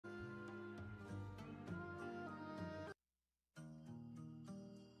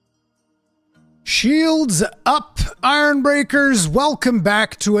Shields up, Ironbreakers. Welcome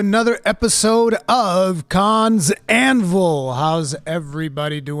back to another episode of Khan's Anvil. How's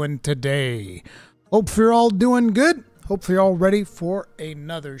everybody doing today? Hope you're all doing good. Hope you're all ready for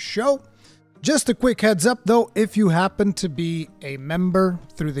another show. Just a quick heads up though, if you happen to be a member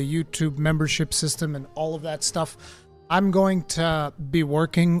through the YouTube membership system and all of that stuff, I'm going to be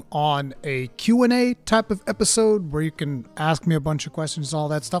working on a Q&A type of episode where you can ask me a bunch of questions and all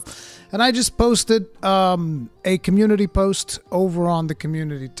that stuff. And I just posted a community post over on the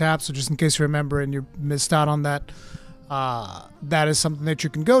community tab. So just in case you remember and you missed out on that, that is something that you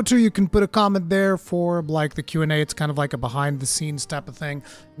can go to. You can put a comment there for like the Q&A. It's kind of like a behind the scenes type of thing.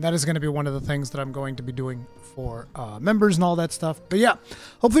 And that is going to be one of the things that I'm going to be doing for members and all that stuff. But yeah,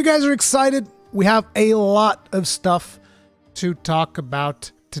 hopefully you guys are excited. We have a lot of stuff to talk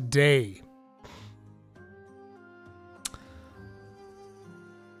about today.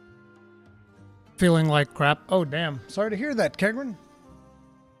 Feeling like crap. Oh, damn. Sorry to hear that, Kegrin.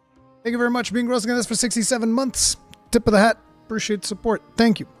 Thank you very much for being grossing on this for 67 months. Tip of the hat. Appreciate the support.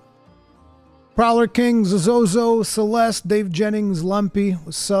 Thank you. Prowler King, Zozo, Celeste, Dave Jennings, Lumpy.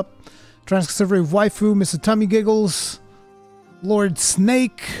 What's up? Transconservative Waifu, Mr. Tummy Giggles, Lord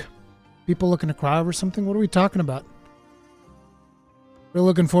Snake. People looking to cry over something? What are we talking about? We're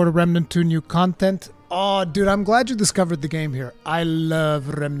looking forward to Remnant 2 new content. Oh, dude, I'm glad you discovered the game here. I love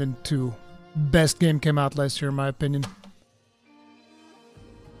Remnant 2. Best game came out last year, in my opinion.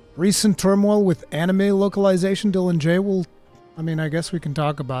 Recent turmoil with anime localization. Dylan J will... I mean, I guess we can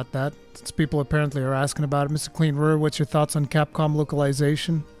talk about that, since people apparently are asking about it. Mr. Clean Rur, what's your thoughts on Capcom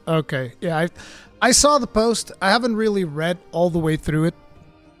localization? Okay, yeah, I saw the post. I haven't really read all the way through it.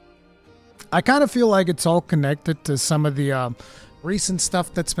 I kind of feel like it's all connected to some of the... recent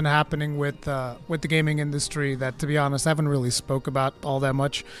stuff that's been happening with the gaming industry that, to be honest, I haven't really spoke about all that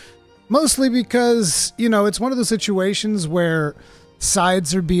much. Mostly because, you know, it's one of those situations where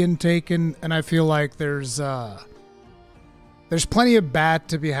sides are being taken, and I feel like there's plenty of bad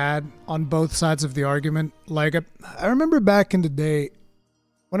to be had on both sides of the argument. Like, I remember back in the day,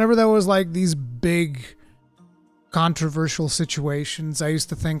 whenever there was like these big controversial situations, I used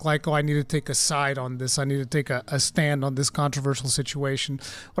to think like, oh, I need to take a side on this. I need to take a stand on this controversial situation.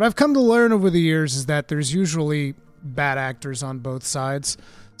 What I've come to learn over the years is that there's usually bad actors on both sides.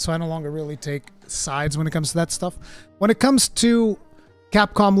 So I no longer really take sides when it comes to that stuff. When it comes to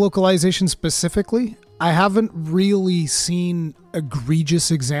Capcom localization specifically, I haven't really seen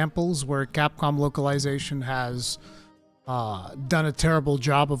egregious examples where Capcom localization has done a terrible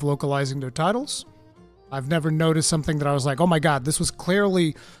job of localizing their titles. I've never noticed something that I was like, oh my god, this was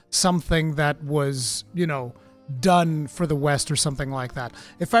clearly something that was, you know, done for the West or something like that.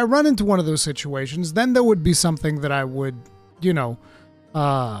 If I run into one of those situations, then there would be something that I would, you know,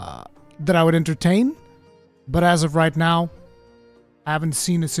 that I would entertain. But as of right now, I haven't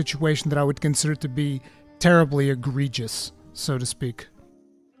seen a situation that I would consider to be terribly egregious, so to speak.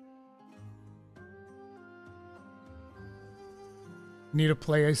 Need to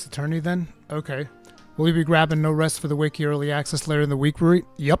play Ace Attorney then? Okay. Will you be grabbing No Rest for the Wiki Early Access later in the week, Ruri?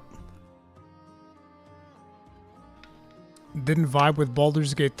 Yep. Didn't vibe with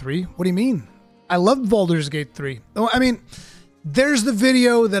Baldur's Gate 3? What do you mean? I loved Baldur's Gate 3. Oh, I mean, there's the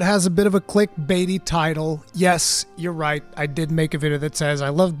video that has a bit of a clickbaity title. Yes, you're right. I did make a video that says I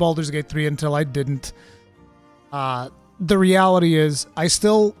loved Baldur's Gate 3 until I didn't. The reality is, I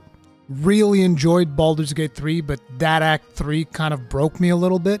still really enjoyed Baldur's Gate 3, but that Act 3 kind of broke me a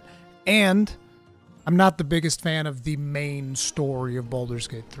little bit. And I'm not the biggest fan of the main story of Baldur's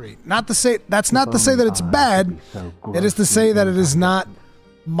Gate 3. Not to say that's not to say that it's bad. It is to say that it is not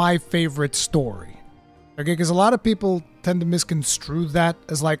my favorite story. Okay, because a lot of people tend to misconstrue that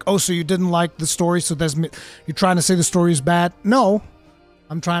as like, oh, so you didn't like the story, so you're trying to say the story is bad. No,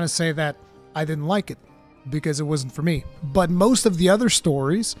 I'm trying to say that I didn't like it because it wasn't for me. But most of the other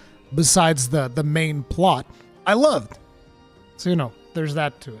stories, besides the main plot, I loved. So, you know, there's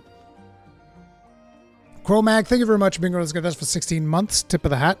that to it. Chromag, thank you very much for being with us for 16 months. Tip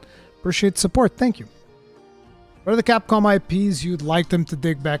of the hat. Appreciate the support. Thank you. What are the Capcom IPs you'd like them to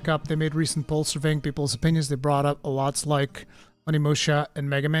dig back up? They made recent polls surveying people's opinions. They brought up a lots like Onimusha and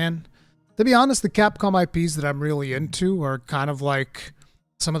Mega Man. To be honest, the Capcom IPs that I'm really into are kind of like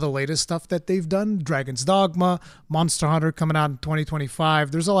some of the latest stuff that they've done. Dragon's Dogma, Monster Hunter coming out in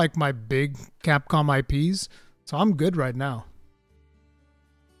 2025. Those are like my big Capcom IPs. So I'm good right now.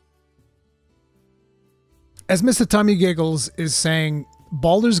 As Mr. Tummy Giggles is saying,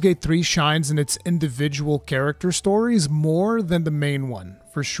 Baldur's Gate 3 shines in its individual character stories more than the main one,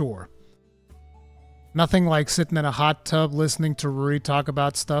 for sure. Nothing like sitting in a hot tub listening to Ruri talk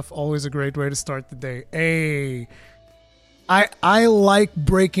about stuff. Always a great way to start the day. Hey, I like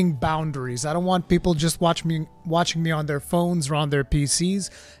breaking boundaries. I don't want people just watching me on their phones or on their PCs.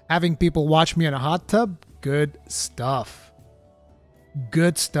 Having people watch me in a hot tub, good stuff.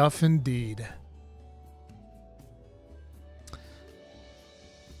 Good stuff indeed.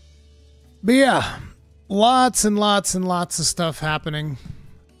 But yeah, lots and lots and lots of stuff happening.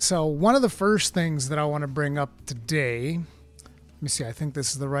 So one of the first things that I want to bring up today, let me see, I think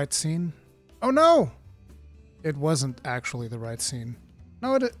this is the right scene. Oh no! It wasn't actually the right scene.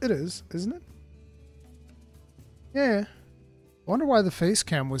 No, it is, isn't it? Yeah. I wonder why the face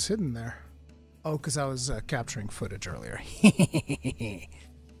cam was hidden there. Oh, because I was capturing footage earlier.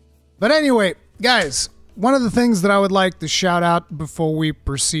 But anyway, guys, one of the things that I would like to shout out before we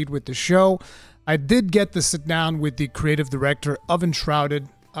proceed with the show, I did get to sit down with the creative director of Enshrouded.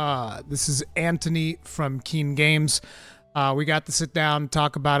 This is Anthony from Keen Games. We got to sit down and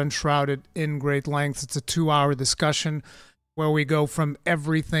talk about Enshrouded in great length. It's a 2-hour discussion where we go from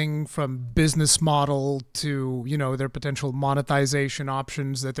everything from business model to, you know, their potential monetization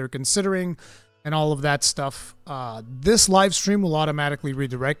options that they're considering and all of that stuff. This live stream will automatically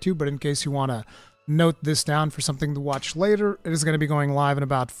redirect you, but in case you want to note this down for something to watch later, it is going to be going live in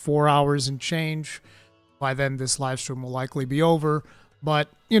about 4 hours and change. By then, this live stream will likely be over, but,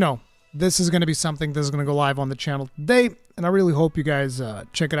 you know, this is going to be something that's going to go live on the channel today, and I really hope you guys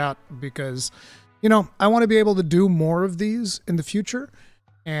check it out because, you know, I want to be able to do more of these in the future,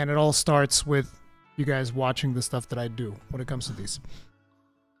 and it all starts with you guys watching the stuff that I do when it comes to these.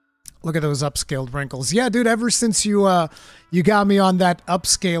 Look at those upscaled wrinkles. Yeah, dude, ever since you got me on that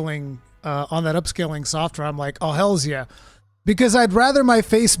upscaling software, I'm like, oh, hells yeah. Because I'd rather my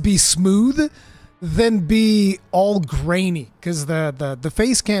face be smooth than be all grainy, because the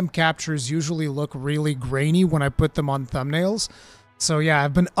face cam captures usually look really grainy when I put them on thumbnails. So yeah,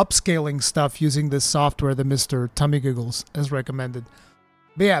 I've been upscaling stuff using this software that Mr. Tummy Giggles has recommended.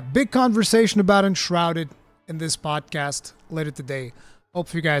 But yeah, big conversation about Enshrouded in this podcast later today.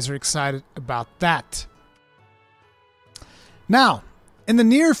 Hope you guys are excited about that. Now, in the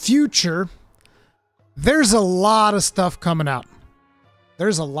near future, there's a lot of stuff coming out.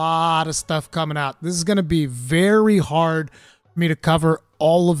 There's a lot of stuff coming out. This is going to be very hard for me to cover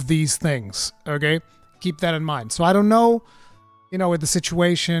all of these things, okay? Keep that in mind. So I don't know, you know, with the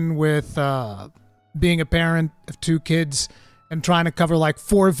situation with being a parent of 2 kids and trying to cover like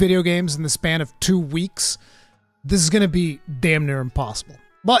 4 video games in the span of 2 weeks, this is going to be damn near impossible.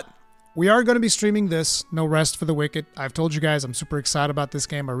 But we are going to be streaming this, No Rest for the Wicked. I've told you guys I'm super excited about this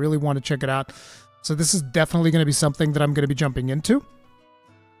game. I really want to check it out. So this is definitely going to be something that I'm going to be jumping into.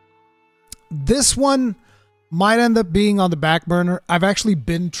 This one might end up being on the back burner. I've actually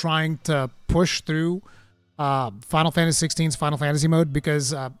been trying to push through Final Fantasy XVI's Final Fantasy mode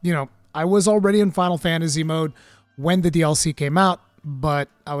because, you know, I was already in Final Fantasy mode when the DLC came out, but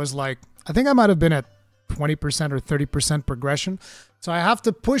I was like, I think I might have been at 20% or 30% progression. So I have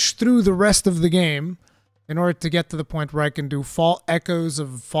to push through the rest of the game in order to get to the point where I can do Echoes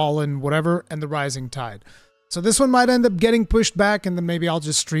of Fallen, whatever, and the Rising Tide. So this one might end up getting pushed back, and then maybe I'll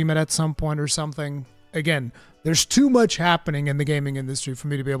just stream it at some point or something. Again, there's too much happening in the gaming industry for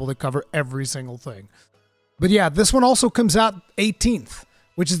me to be able to cover every single thing. But yeah, this one also comes out 18th,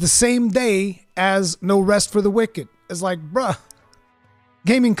 which is the same day as No Rest for the Wicked. It's like, bruh,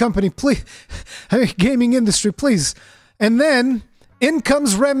 gaming company, please. I mean, gaming industry, please. And then in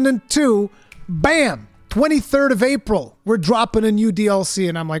comes Remnant 2. Bam! 23rd of April. We're dropping a new DLC.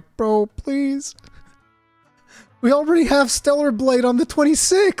 And I'm like, bro, please. We already have Stellar Blade on the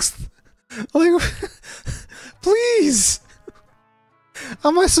 26th. Like, please. How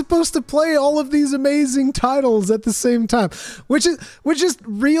am I supposed to play all of these amazing titles at the same time? Which is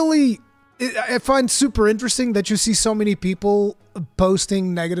really, I find super interesting that you see so many people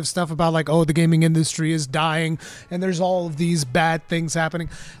posting negative stuff about like, oh, the gaming industry is dying and there's all of these bad things happening.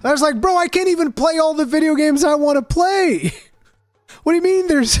 And I was like, bro, I can't even play all the video games I want to play. What do you mean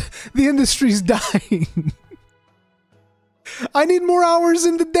the industry's dying? I need more hours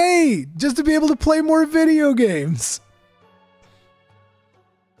in the day just to be able to play more video games.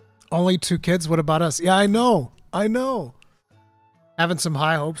 Only 2 kids? What about us? Yeah, I know. Having some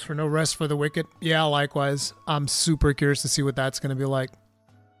high hopes for No Rest for the Wicked. Yeah, likewise. I'm super curious to see what that's going to be like.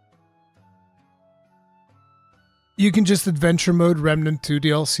 You can just adventure mode Remnant 2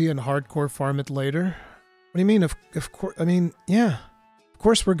 DLC and hardcore farm it later. What do you mean? Of course. I mean, yeah. Of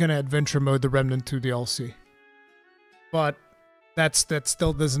course we're going to adventure mode the Remnant 2 DLC. But that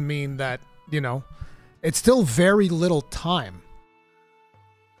still doesn't mean that, you know, it's still very little time.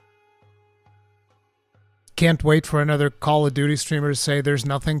 can't wait for another Call of Duty streamer to say there's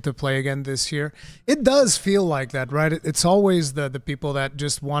nothing to play again this year. It does feel like that, right? It's always the people that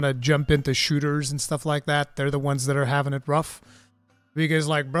just want to jump into shooters and stuff like that. They're the ones that are having it rough. Because,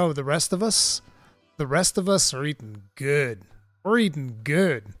 like, bro, the rest of us are eating good. We're eating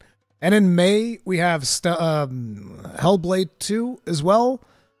good. And in May, we have Hellblade 2 as well.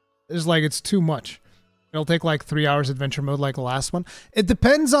 It's like, it's too much. It'll take like 3 hours adventure mode like the last one. It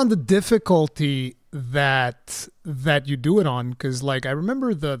depends on the difficulty that you do it on. Because, like, I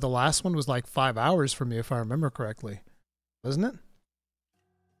remember the last one was like 5 hours for me, if I remember correctly. Wasn't it?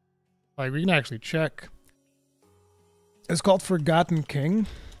 Like, we can actually check. It's called Forgotten King.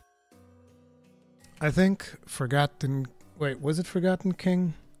 I think. Wait, was it Forgotten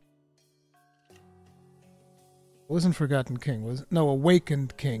King? It wasn't Forgotten King, was it? No,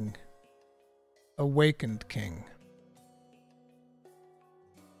 Awakened King. Awakened King.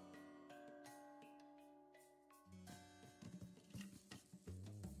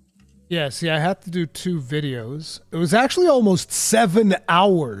 Yeah, see, I had to do 2 videos. It was actually almost 7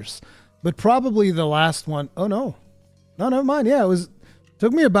 hours, but probably the last one. Oh, no. No, never mind. Yeah,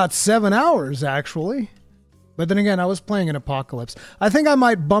 took me about 7 hours, actually. But then again, I was playing in Apocalypse. I think I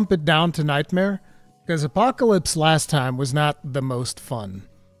might bump it down to Nightmare, because Apocalypse last time was not the most fun.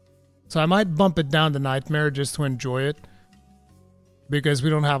 So I might bump it down to Nightmare just to enjoy it, because we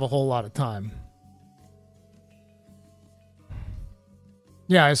don't have a whole lot of time.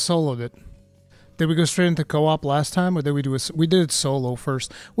 Yeah, I soloed it. Did we go straight into co-op last time, or did we we did it solo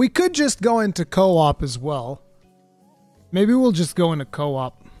first? We could just go into co-op as well. Maybe we'll just go into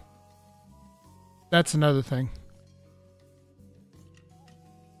co-op. That's another thing.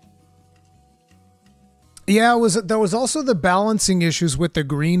 Yeah, there was also the balancing issues with the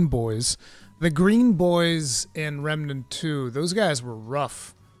Green Boys. The Green Boys in Remnant 2, those guys were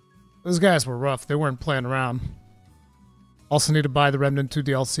rough. Those guys were rough. They weren't playing around. Also need to buy the Remnant 2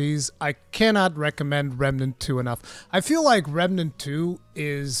 DLCs. I cannot recommend Remnant 2 enough. I feel like Remnant 2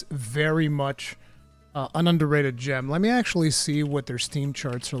 is very much an underrated gem. Let me actually see what their Steam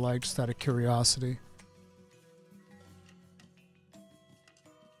charts are like, just out of curiosity.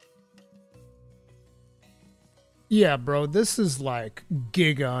 Yeah, bro, this is like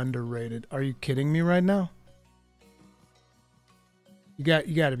giga underrated. Are you kidding me right now? You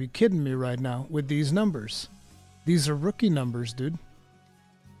got to be kidding me right now with these numbers. These are rookie numbers, dude.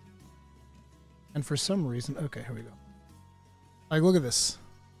 And for some reason, okay, here we go. Like, look at this.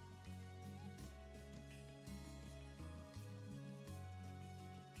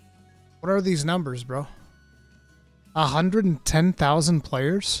 What are these numbers, bro? 110,000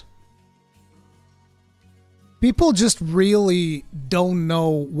 players? People just really don't know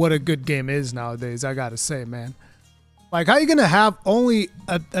what a good game is nowadays, I gotta say, man. Like, how are you gonna have only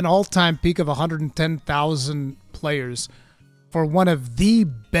an all-time peak of 110,000 players for one of the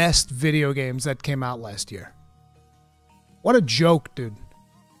best video games that came out last year? What a joke, dude.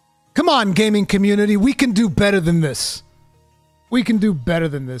 Come on, gaming community, we can do better than this. We can do better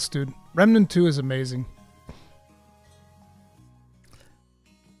than this, dude. Remnant 2 is amazing.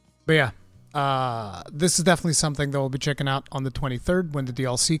 But yeah, this is definitely something that we'll be checking out on the 23rd when the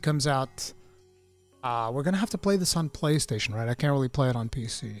DLC comes out. We're going to have to play this on PlayStation, right? I can't really play it on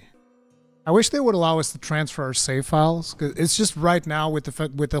PC. I wish they would allow us to transfer our save files. 'Cause it's just right now with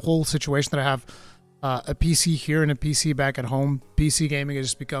the whole situation that I have a PC here and a PC back at home. PC gaming has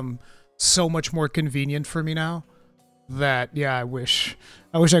just become so much more convenient for me now that, yeah, I wish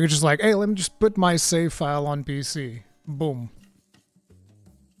I could just like, hey, let me just put my save file on PC. Boom.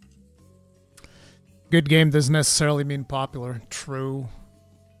 Good game doesn't necessarily mean popular. True.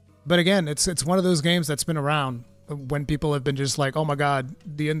 But again, it's one of those games that's been around when people have been just like, oh my god,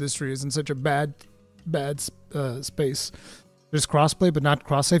 the industry is in such a bad space. There's crossplay, but not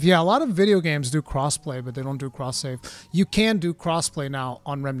cross-save. Yeah, a lot of video games do crossplay, but they don't do cross-save. You can do crossplay now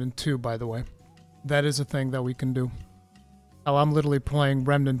on Remnant 2, by the way. That is a thing that we can do. Oh, I'm literally playing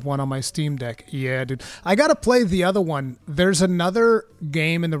Remnant 1 on my Steam Deck. Yeah, dude. I gotta play the other one. There's another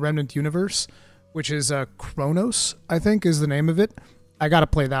game in the Remnant universe, which is Chronos, I think is the name of it. I gotta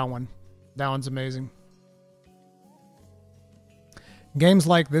play that one. That one's amazing. Games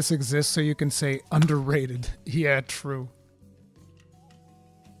like this exist so you can say underrated. Yeah, true.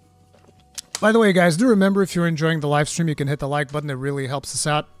 By the way, guys, do remember if you're enjoying the live stream, you can hit the like button. It really helps us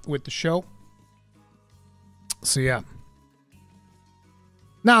out with the show. So, yeah.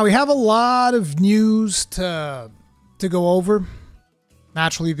 Now, we have a lot of news to go over.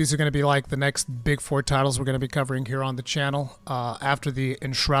 Naturally, these are going to be like the next big 4 titles we're going to be covering here on the channel after the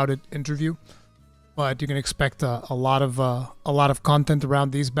Enshrouded interview. But you can expect a lot of content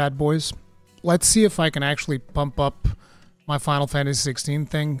around these bad boys. let's see if I can actually pump up my Final Fantasy 16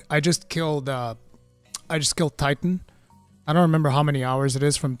 thing. I just killed Titan. I don't remember how many hours it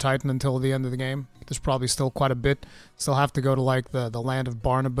is from Titan until the end of the game. There's probably still quite a bit. Still have to go to like the land of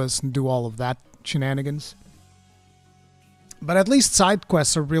Barnabas and do all of that shenanigans. But at least side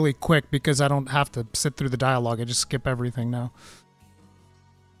quests are really quick because I don't have to sit through the dialogue. I just skip everything now.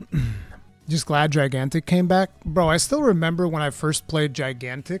 Just glad Gigantic came back. Bro, I still remember when I first played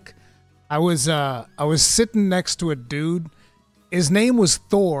Gigantic. I was sitting next to a dude. His name was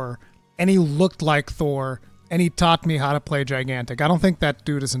Thor, and he looked like Thor, and he taught me how to play Gigantic. I don't think that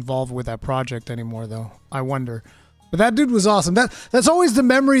dude is involved with that project anymore, though. I wonder. But that dude was awesome. That's always the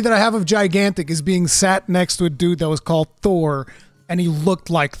memory that I have of Gigantic, is being sat next to a dude that was called Thor, and he looked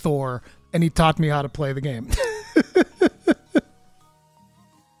like Thor, and he taught me how to play the game.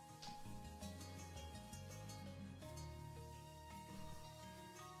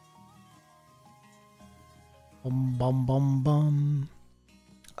 Bum, bum, bum.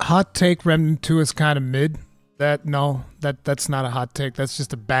 Hot take, Remnant 2 is kind of mid. That's not a hot take. That's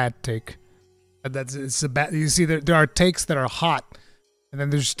just a bad take. It's a bad. You see, there are takes that are hot, and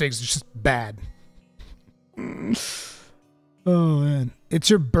then there's takes that's just bad. Oh man, it's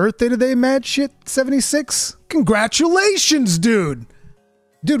your birthday today, Mad Shit 76. Congratulations, dude.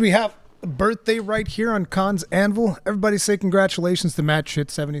 Dude, we have a birthday right here on Khan's Anvil. Everybody say congratulations to Mad Shit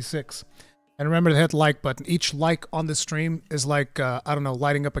 76. And remember to hit the like button. Each like on the stream is like, I don't know,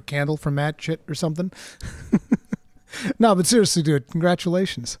 lighting up a candle for Mad Shit or something. No, but seriously, dude,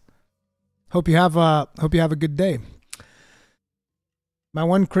 congratulations. Hope you have a good day. My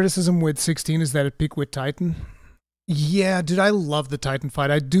one criticism with 16 is that it peaked with Titan. Yeah, dude, I love the Titan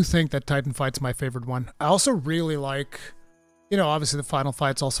fight. I do think that Titan fight's my favorite one. I also really like, you know, obviously the final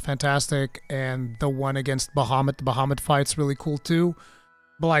fight's also fantastic, and the one against Bahamut, the Bahamut fight's really cool too.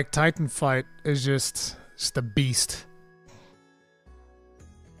 But like Titan fight is just a beast.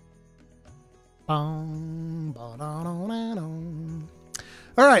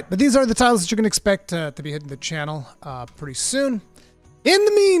 Alright, but these are the titles that you can expect to be hitting the channel pretty soon. In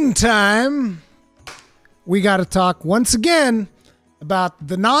the meantime, we got to talk once again about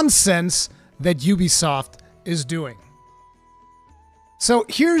the nonsense that Ubisoft is doing. So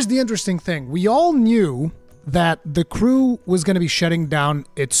here's the interesting thing. We all knew that the crew was going to be shutting down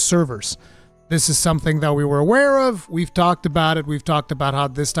its servers. This is something that we were aware of. We've talked about it. We've talked about how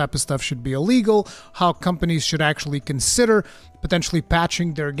this type of stuff should be illegal, how companies should actually consider potentially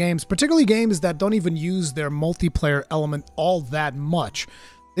patching their games, particularly games that don't even use their multiplayer element all that much.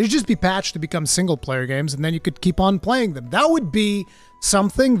 They should just be patched to become single-player games, and then you could keep on playing them. That would be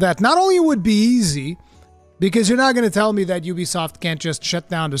something that not only would be easy, because you're not going to tell me that Ubisoft can't just shut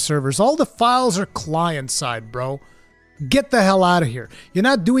down the servers. All the files are client-side, bro. Get the hell out of here. You're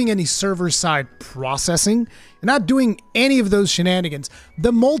not doing any server-side processing. You're not doing any of those shenanigans.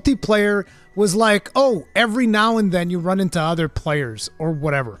 The multiplayer was like, oh, every now and then you run into other players or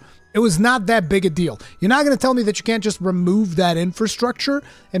whatever. It was not that big a deal. You're not going to tell me that you can't just remove that infrastructure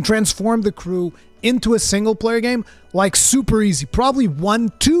and transform the crew into a single-player game? Like, super easy. Probably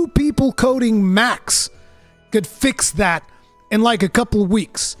 1-2 people coding max could fix that in like a couple of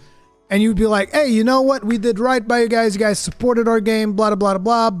weeks. And you'd be like, hey, you know what? We did right by you guys. You guys supported our game, blah, blah, blah,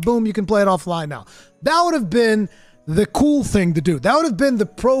 blah. Boom, you can play it offline now. That would have been the cool thing to do. That would have been the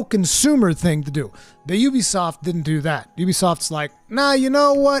pro-consumer thing to do. But Ubisoft didn't do that. Ubisoft's like, nah, you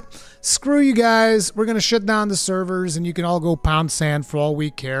know what? Screw you guys. We're going to shut down the servers and you can all go pound sand for all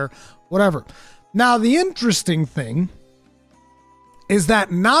we care. Whatever. Now, the interesting thing is that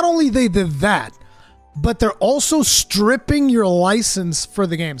not only they did that, but they're also stripping your license for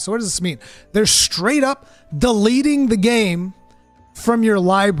the game. So what does this mean? They're straight up deleting the game from your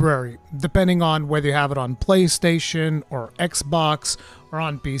library, depending on whether you have it on PlayStation or Xbox or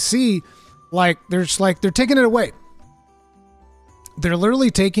on PC. They're taking it away. They're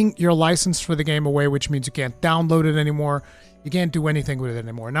literally taking your license for the game away, which means you can't download it anymore. You can't do anything with it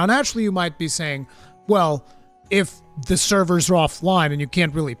anymore. Now, naturally, you might be saying, well, if the servers are offline and you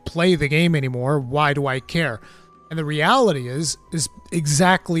can't really play the game anymore, why do I care? And the reality is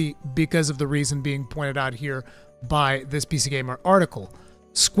exactly because of the reason being pointed out here by this PC Gamer article.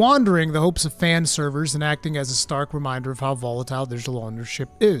 Squandering the hopes of fan servers and acting as a stark reminder of how volatile digital ownership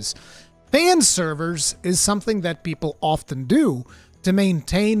is. Fan servers is something that people often do to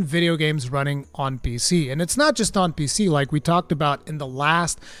maintain video games running on PC. And it's not just on PC, like we talked about in the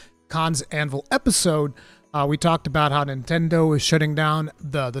last Khan's Anvil episode. We talked about how Nintendo is shutting down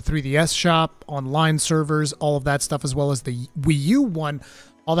the 3DS shop, online servers, all of that stuff, as well as the Wii U one.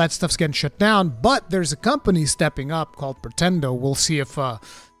 All that stuff's getting shut down, but there's a company stepping up called Pretendo. We'll see if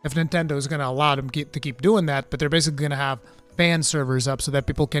if Nintendo is going to allow them to keep doing that, but they're basically going to have fan servers up so that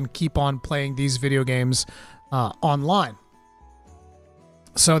people can keep on playing these video games online.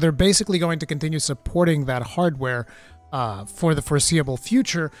 So they're basically going to continue supporting that hardware for the foreseeable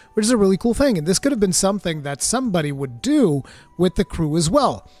future, which is a really cool thing. And this could have been something that somebody would do with the Crew as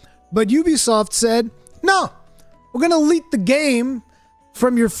well. But Ubisoft said, no, we're going to delete the game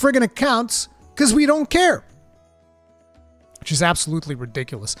from your friggin' accounts because we don't care. Which is absolutely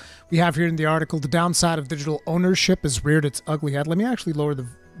ridiculous. We have here in the article, the downside of digital ownership has reared its ugly head. Let me actually lower the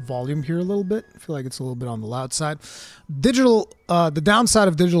volume here a little bit. I feel like it's a little bit on the loud side. The downside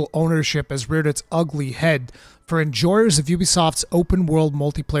of digital ownership has reared its ugly head for enjoyers of Ubisoft's open-world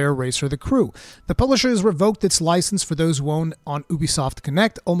multiplayer racer, The Crew. The publisher has revoked its license for those who own on Ubisoft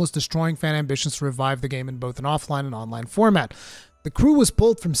Connect, almost destroying fan ambitions to revive the game in both an offline and online format. The Crew was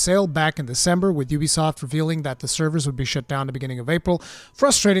pulled from sale back in December, with Ubisoft revealing that the servers would be shut down at the beginning of April.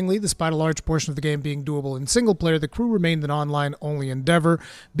 Frustratingly, despite a large portion of the game being doable in single player, The Crew remained an online-only endeavor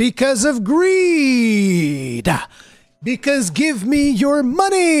because of greed. Because give me your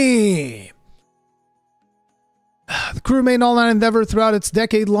money. The Crew remained an online endeavor throughout its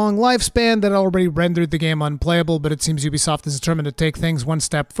decade-long lifespan that already rendered the game unplayable, but it seems Ubisoft is determined to take things one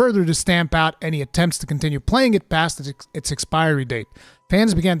step further to stamp out any attempts to continue playing it past its expiry date.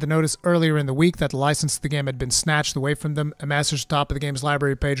 Fans began to notice earlier in the week that the license to the game had been snatched away from them. A message at the top of the game's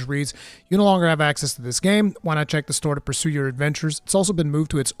library page reads, "You no longer have access to this game. Why not check the store to pursue your adventures?" It's also been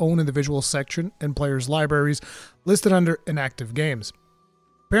moved to its own individual section in players' libraries, listed under inactive games.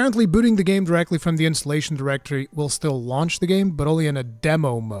 Apparently, booting the game directly from the installation directory will still launch the game, but only in a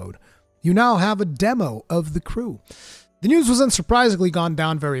demo mode. You now have a demo of The Crew. The news was unsurprisingly gone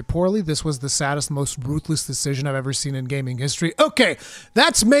down very poorly. This was the saddest, most ruthless decision I've ever seen in gaming history. Okay,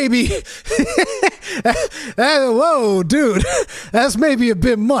 that's maybe... Whoa, dude. That's maybe a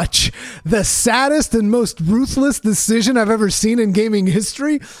bit much. The saddest and most ruthless decision I've ever seen in gaming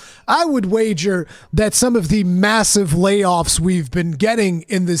history? I would wager that some of the massive layoffs we've been getting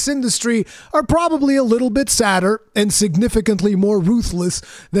in this industry are probably a little bit sadder and significantly more ruthless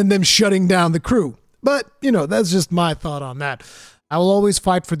than them shutting down The Crew. But, you know, that's just my thought on that. I will always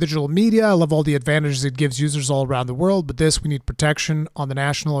fight for digital media. I love all the advantages it gives users all around the world, but we need protection on the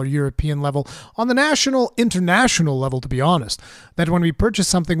national or European level. On the national, international level, to be honest. That when we purchase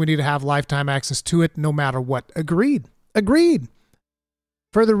something, we need to have lifetime access to it no matter what. Agreed. Agreed.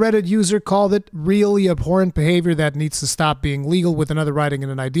 Further Reddit user called it really abhorrent behavior that needs to stop being legal, with another writing,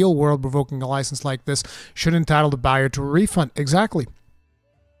 in an ideal world, revoking a license like this should entitle the buyer to a refund. Exactly.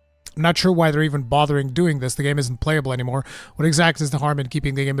 I'm not sure why they're even bothering doing this. The game isn't playable anymore. What exactly is the harm in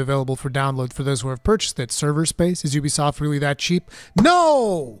keeping the game available for download for those who have purchased it? Server space? Is Ubisoft really that cheap?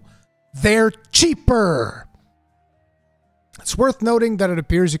 No! They're cheaper! It's worth noting that it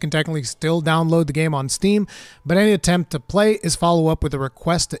appears you can technically still download the game on Steam, but any attempt to play is follow up with a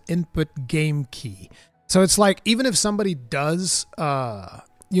request to input game key. So it's like, even if somebody does, a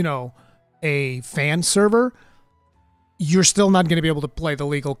fan server, you're still not going to be able to play the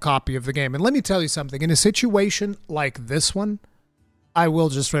legal copy of the game. And let me tell you something. In a situation like this one, I will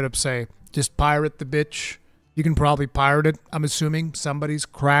just straight up say, just pirate the bitch. You can probably pirate it. I'm assuming somebody's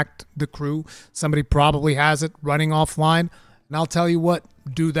cracked The Crew. Somebody probably has it running offline. And I'll tell you what,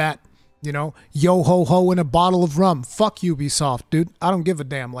 do that. You know, yo ho ho and a bottle of rum. Fuck Ubisoft, dude. I don't give a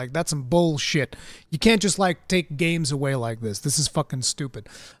damn. Like, that's some bullshit. You can't just, like, take games away like this. This is fucking stupid.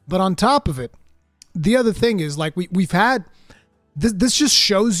 But on top of it, the other thing is, like, we've had... This just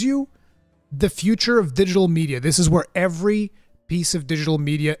shows you the future of digital media. This is where every piece of digital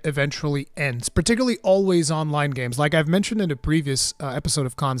media eventually ends, particularly always online games. Like I've mentioned in a previous episode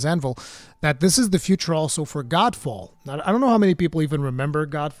of Anvil, that this is the future also for Godfall. Now, I don't know how many people even remember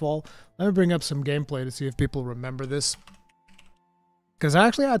Godfall. Let me bring up some gameplay to see if people remember this, because I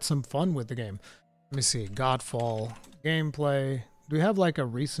actually had some fun with the game. Let me see. Godfall gameplay. Do we have like a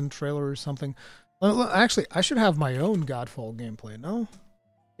recent trailer or something? Actually, I should have my own Godfall gameplay, no?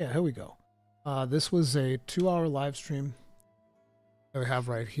 Yeah, here we go. This was a 2-hour live stream that we have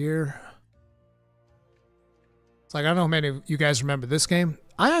right here. It's like, I don't know how many of you guys remember this game.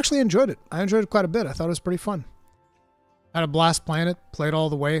 I actually enjoyed it. I enjoyed it quite a bit. I thought it was pretty fun. Had a blast playing it, played all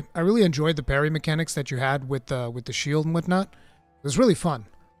the way. I really enjoyed the parry mechanics that you had with the shield and whatnot. It was really fun.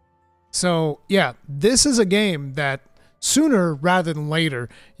 So, yeah, this is a game that sooner rather than later,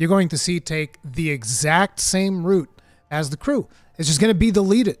 you're going to see take the exact same route as The Crew. It's just going to be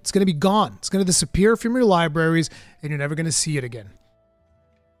deleted. It's going to be gone. It's going to disappear from your libraries, and you're never going to see it again.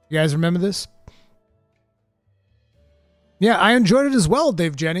 You guys remember this? Yeah, I enjoyed it as well,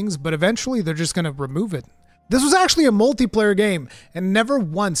 Dave Jennings, but eventually they're just going to remove it. This was actually a multiplayer game, and never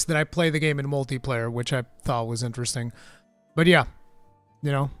once did I play the game in multiplayer, which I thought was interesting. But yeah,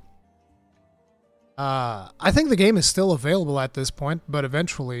 you know. I think the game is still available at this point, but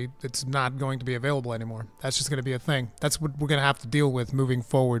eventually it's not going to be available anymore. That's just going to be a thing. That's what we're going to have to deal with moving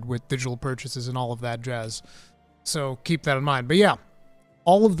forward with digital purchases and all of that jazz. So keep that in mind. But yeah,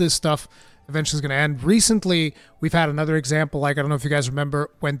 all of this stuff eventually is going to end. Recently, we've had another example. Like, I don't know if you guys remember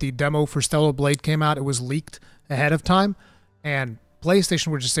when the demo for Stellar Blade came out, it was leaked ahead of time, and PlayStation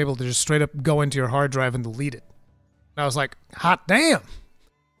were just able to just straight up go into your hard drive and delete it. And I was like, hot damn.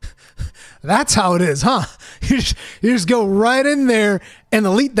 That's how it is, huh? You just go right in there and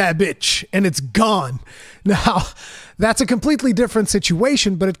delete that bitch, and it's gone. Now, that's a completely different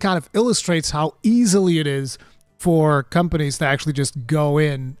situation, but it kind of illustrates how easily it is for companies to actually just go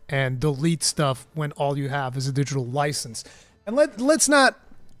in and delete stuff when all you have is a digital license. And let's not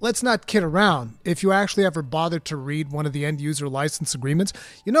kid around. If you actually ever bother to read one of the end user license agreements,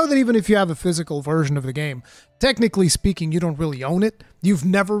 you know that even if you have a physical version of the game, technically speaking, you don't really own it. You've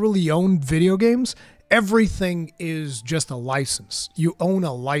never really owned video games. Everything is just a license. You own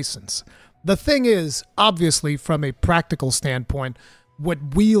a license. The thing is, obviously, from a practical standpoint,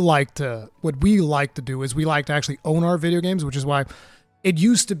 what we like to do is we like to actually own our video games, which is why it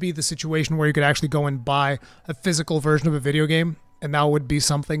used to be the situation where you could actually go and buy a physical version of a video game, and that would be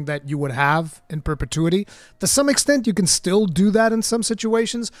something that you would have in perpetuity. To some extent, you can still do that in some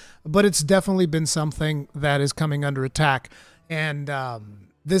situations, but it's definitely been something that is coming under attack. And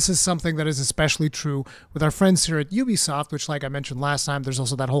this is something that is especially true with our friends here at Ubisoft, which, like I mentioned last time, there's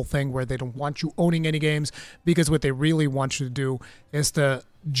also that whole thing where they don't want you owning any games, because what they really want you to do is to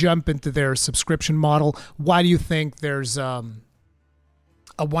jump into their subscription model. Why do you think there's a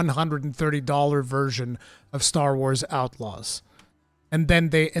 $130 version of Star Wars Outlaws? And then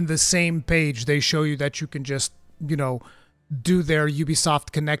they, in the same page, they show you that you can just, you know, do their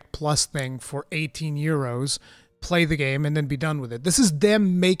Ubisoft Connect Plus thing for 18 euros, play the game, and then be done with it. This is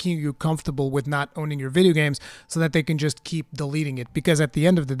them making you comfortable with not owning your video games so that they can just keep deleting it. Because at the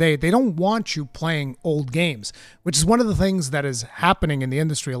end of the day, they don't want you playing old games, which is one of the things that is happening in the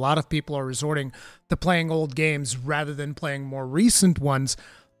industry. A lot of people are resorting to playing old games rather than playing more recent ones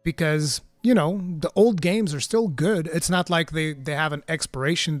because, you know, the old games are still good. It's not like they have an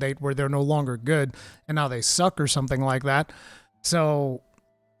expiration date where they're no longer good and now they suck or something like that. So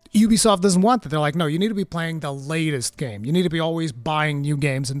Ubisoft doesn't want that. They're like, no, you need to be playing the latest game. You need to be always buying new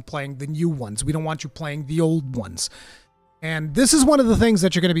games and playing the new ones. We don't want you playing the old ones. And this is one of the things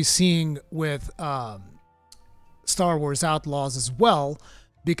that you're going to be seeing with Star Wars Outlaws as well,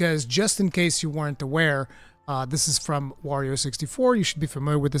 because just in case you weren't aware, this is from Wario64. You should be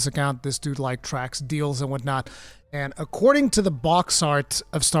familiar with this account. This dude like tracks deals and whatnot. And according to the box art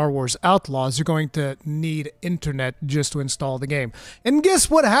of Star Wars Outlaws, you're going to need internet just to install the game. And guess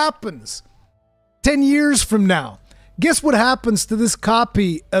what happens 10 years from now? Guess what happens to this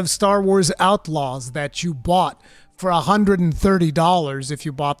copy of Star Wars Outlaws that you bought for $130 if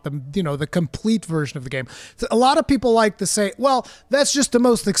you bought them, you know, the complete version of the game? So a lot of people like to say, well, that's just the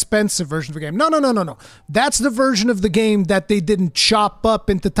most expensive version of the game. No. That's the version of the game that they didn't chop up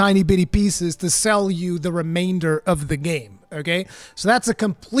into tiny bitty pieces to sell you the remainder of the game. Okay, so that's a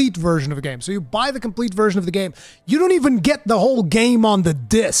complete version of the game. So you buy the complete version of the game. You don't even get the whole game on the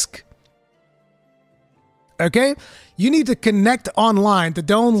disc. Okay, you need to connect online to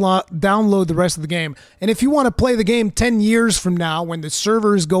download the rest of the game. And if you want to play the game 10 years from now when the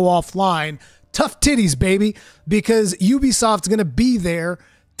servers go offline, tough titties, baby, because Ubisoft's going to be there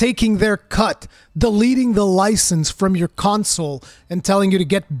taking their cut, deleting the license from your console and telling you to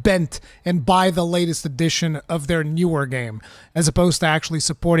get bent and buy the latest edition of their newer game, as opposed to actually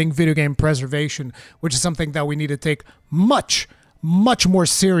supporting video game preservation, which is something that we need to take much, much more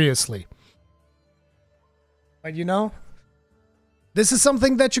seriously. But you know, this is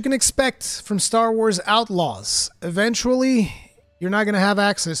something that you can expect from Star Wars Outlaws. Eventually, you're not going to have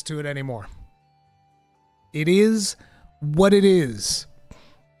access to it anymore. It is what it is.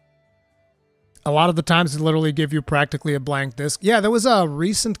 A lot of the times, they literally give you practically a blank disc. Yeah, there was a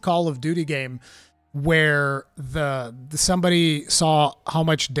recent Call of Duty game where somebody saw how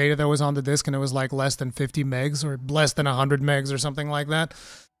much data there was on the disc, and it was like less than 50 megs or less than 100 megs or something like that.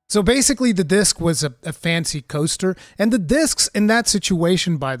 So basically, the disc was a fancy coaster. And the discs in that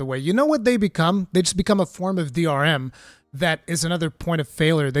situation, by the way, you know what they become? They just become a form of DRM that is another point of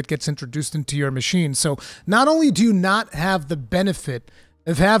failure that gets introduced into your machine. So not only do you not have the benefit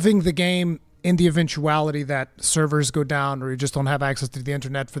of having the game in the eventuality that servers go down or you just don't have access to the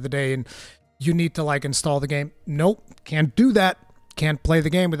internet for the day and you need to like install the game. Nope, can't do that. can't play the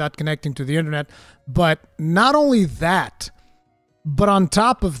game without connecting to the internet. But not only that, but on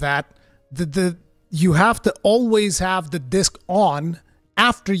top of that, you have to always have the disc on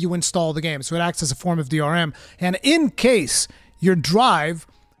after you install the game. So it acts as a form of DRM. And in case your drive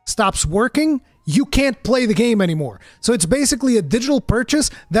stops working, you can't play the game anymore. So it's basically a digital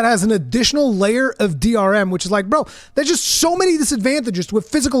purchase that has an additional layer of DRM, which is like, bro, there's just so many disadvantages to a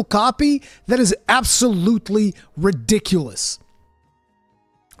physical copy that is absolutely ridiculous.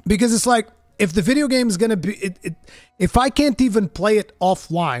 Because it's like, if the video game is going to be, if I can't even play it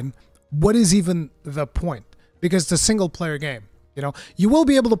offline, what is even the point? Because it's a single player game. You know, you will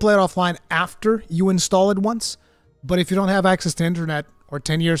be able to play it offline after you install it once, but if you don't have access to internet, or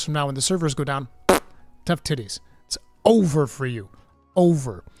 10 years from now when the servers go down, tough titties. It's over for you.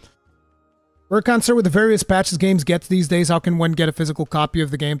 Over. Rurikhan, sir, with the various patches games get these days, how can one get a physical copy of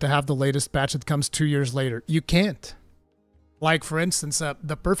the game to have the latest patch that comes 2 years later? You can't. Like, for instance,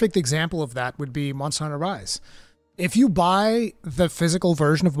 the perfect example of that would be Monster Hunter Rise. If you buy the physical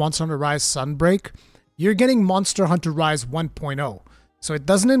version of Monster Hunter Rise Sunbreak, you're getting Monster Hunter Rise 1.0. So it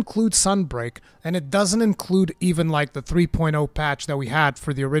doesn't include Sunbreak, and it doesn't include even like the 3.0 patch that we had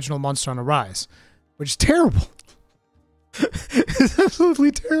for the original Monster Hunter Rise, which is terrible. It's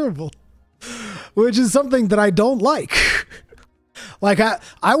absolutely terrible. Which is something that I don't like. Like,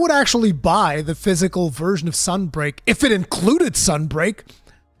 I would actually buy the physical version of Sunbreak if it included Sunbreak,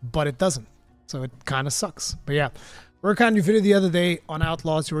 but it doesn't. So it kind of sucks. But yeah. Rurikhan, your video the other day on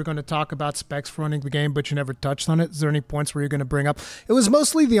Outlaws, you were going to talk about specs for running the game, but you never touched on it. Is there any points where you're going to bring up? It was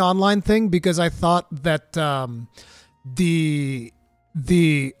mostly the online thing because I thought that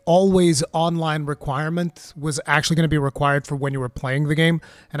the always online requirement was actually going to be required for when you were playing the game,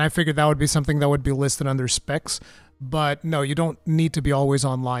 and I figured that would be something that would be listed under specs. But no, you don't need to be always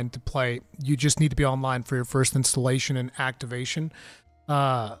online to play. You just need to be online for your first installation and activation.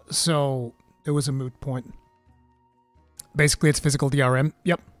 So it was a moot point. Basically, it's physical DRM.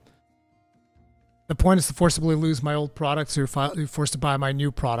 Yep. The point is to forcibly lose my old product, so you're forced to buy my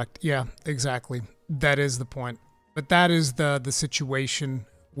new product. Yeah, exactly. That is the point. But that is the situation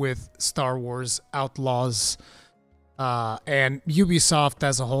with Star Wars Outlaws and Ubisoft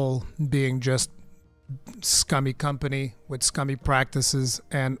as a whole being just scummy company with scummy practices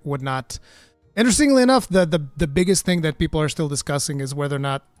and whatnot. Interestingly enough, the biggest thing that people are still discussing is whether or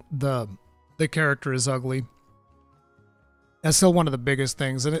not the character is ugly. That's still one of the biggest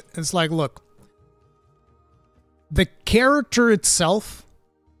things. And it's like, look, the character itself,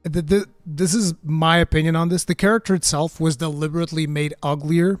 this is my opinion on this, the character itself was deliberately made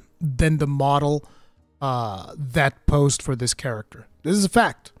uglier than the model that posed for this character. This is a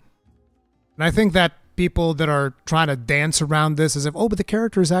fact. And I think that people that are trying to dance around this as if, oh, but the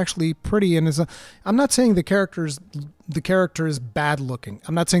character is actually pretty, and I'm not saying the character is bad looking.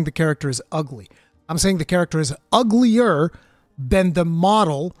 I'm not saying the character is ugly. I'm saying the character is uglier than the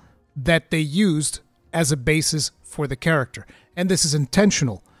model that they used as a basis for the character. And this is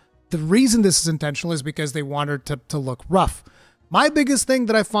intentional. The reason this is intentional is because they want her to look rough. My biggest thing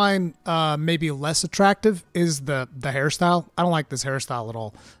that I find maybe less attractive is the hairstyle. I don't like this hairstyle at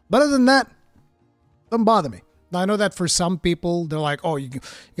all. But other than that, doesn't bother me. Now, I know that for some people, they're like, oh, you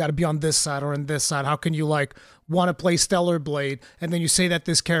got to be on this side or on this side. How can you, like, want to play Stellar Blade and then you say that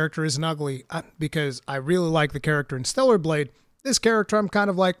this character isn't ugly? Because I really like the character in Stellar Blade. This character I'm kind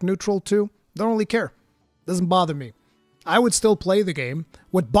of, like, neutral to. Don't really care. Doesn't bother me. I would still play the game.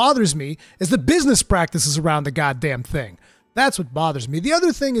 What bothers me is the business practices around the goddamn thing. That's what bothers me. The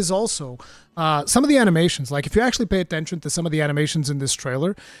other thing is also some of the animations. Like, if you actually pay attention to some of the animations in this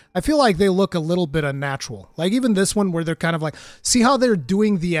trailer, I feel like they look a little bit unnatural. Like, even this one where they're kind of like, see how they're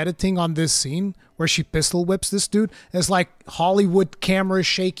doing the editing on this scene where she pistol whips this dude? It's like Hollywood camera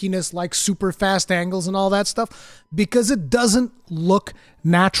shakiness, like super fast angles and all that stuff, because it doesn't look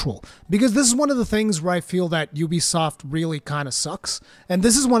natural. Because this is one of the things where I feel that Ubisoft really kind of sucks. And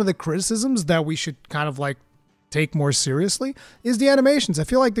this is one of the criticisms that we should kind of like take more seriously, is the animations. I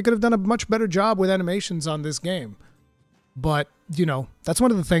feel like they could have done a much better job with animations on this game. But, you know, that's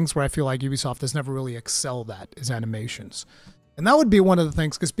one of the things where I feel like Ubisoft has never really excelled at, is animations. And that would be one of the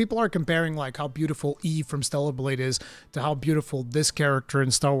things, because people are comparing like how beautiful Eve from Stellar Blade is to how beautiful this character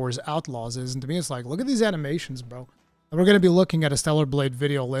in Star Wars Outlaws is. And to me, it's like, look at these animations, bro. And we're going to be looking at a Stellar Blade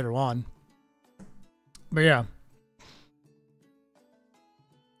video later on. But yeah.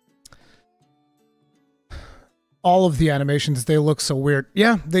 All of the animations, they look so weird.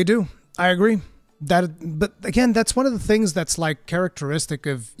 Yeah, they do. I agree. But again, that's one of the things that's like characteristic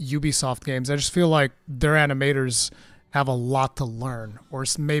of Ubisoft games. I just feel like their animators have a lot to learn, or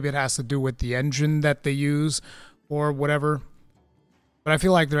maybe it has to do with the engine that they use or whatever. But I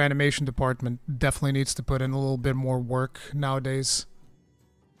feel like their animation department definitely needs to put in a little bit more work nowadays.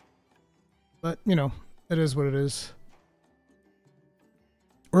 But, you know, it is what it is.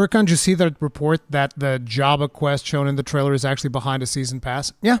 Rurikhan, did you see that report that the Jabba quest shown in the trailer is actually behind a season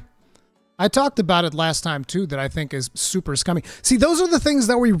pass? Yeah. I talked about it last time, too, that I think is super scummy. See, those are the things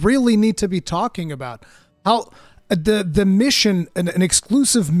that we really need to be talking about. How the mission, an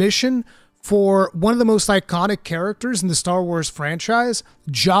exclusive mission for one of the most iconic characters in the Star Wars franchise,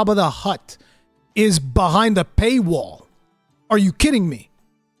 Jabba the Hutt, is behind a paywall. Are you kidding me?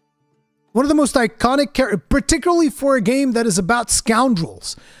 One of the most iconic characters, particularly for a game that is about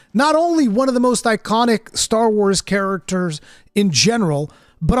scoundrels. Not only one of the most iconic Star Wars characters in general,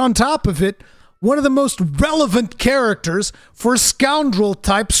 but on top of it, one of the most relevant characters for a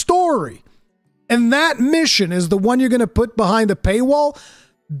scoundrel-type story. And that mission is the one you're going to put behind a paywall?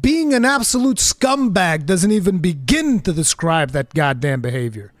 Being an absolute scumbag doesn't even begin to describe that goddamn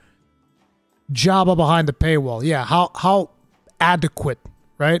behavior. Jabba behind the paywall. Yeah, how adequate,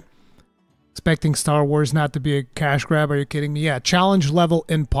 right? Expecting Star Wars not to be a cash grab. Are you kidding me? Yeah, challenge level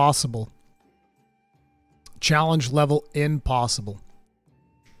impossible. Challenge level impossible.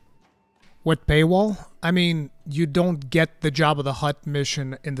 What paywall? I mean, you don't get the Jabba the Hutt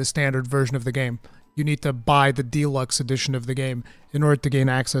mission in the standard version of the game. You need to buy the deluxe edition of the game in order to gain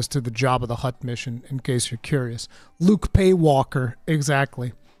access to the Jabba the Hutt mission, in case you're curious. Luke Paywalker,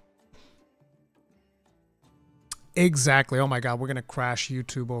 exactly. Exactly. Oh my god, we're going to crash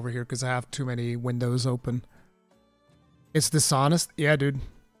YouTube over here because I have too many windows open. It's dishonest? Yeah, dude.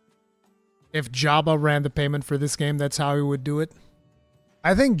 If Jabba ran the payment for this game, that's how he would do it.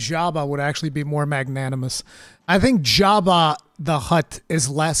 I think Jabba would actually be more magnanimous. I think Jabba the Hutt is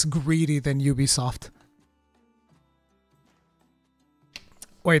less greedy than Ubisoft.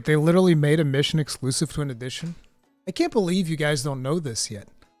 Wait, they literally made a mission exclusive to an edition? I can't believe you guys don't know this yet.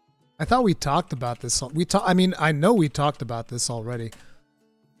 I thought we talked about this. I mean, I know we talked about this already.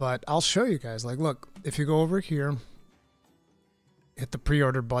 But I'll show you guys. Like, look, if you go over here, hit the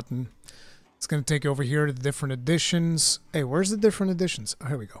pre-order button. It's going to take you over here to the different editions. Hey, where's the different editions? Oh,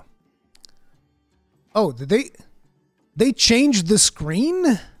 here we go. Oh, did they changed the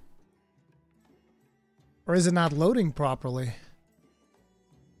screen? Or is it not loading properly?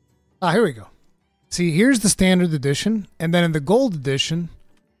 Ah, here we go. See, here's the standard edition. And then in the gold edition,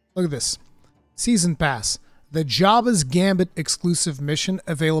 look at this. Season Pass. The Jabba's Gambit exclusive mission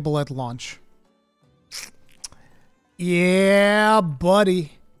available at launch. Yeah,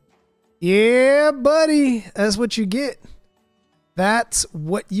 buddy. Yeah, buddy. That's what you get. That's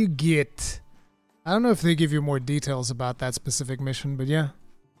what you get. I don't know if they give you more details about that specific mission, but yeah,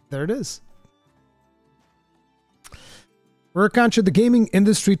 there it is. Rurikhan, should the gaming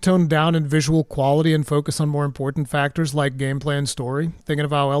industry tone down in visual quality and focus on more important factors like gameplay and story? Thinking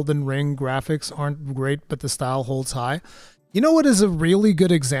of how Elden Ring graphics aren't great, but the style holds high. You know what is a really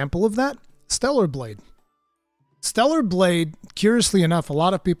good example of that? Stellar Blade. Stellar Blade, curiously enough, a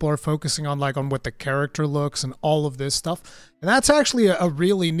lot of people are focusing on on what the character looks and all of this stuff. And that's actually a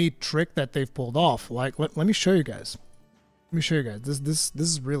really neat trick that they've pulled off. Like, let me show you guys. Let me show you guys. This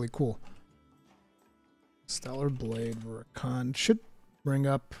is really cool. Stellar Blade Rurikhan should bring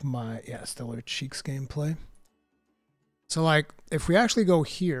up my Stellar Cheeks gameplay. So like if we actually go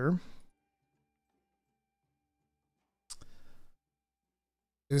here,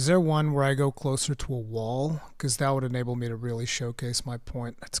 is there one where I go closer to a wall? Because that would enable me to really showcase my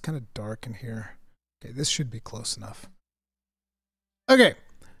point. It's kind of dark in here. Okay, this should be close enough. Okay,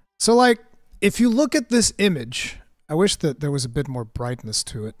 so like if you look at this image, I wish that there was a bit more brightness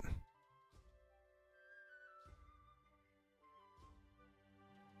to it.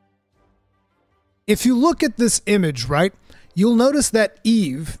 If you look at this image, right, you'll notice that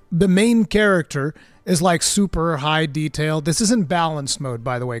Eve, the main character, is like super high detail. This isn't balanced mode,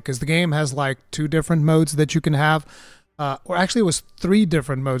 by the way, because the game has like 2 different modes that you can have. Or actually it was 3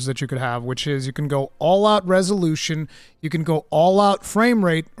 different modes that you could have, which is you can go all out resolution, you can go all out frame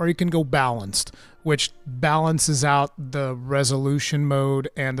rate, or you can go balanced, which balances out the resolution mode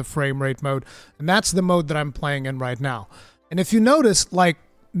and the frame rate mode. And that's the mode that I'm playing in right now. And if you notice, like,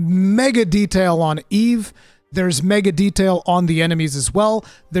 mega detail on Eve, there's mega detail on the enemies as well,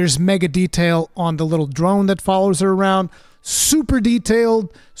 there's mega detail on the little drone that follows her around, super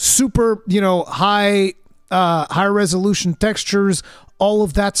detailed, super, you know, high resolution textures, all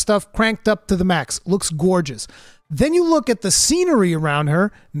of that stuff cranked up to the max. Looks gorgeous. Then you look at the scenery around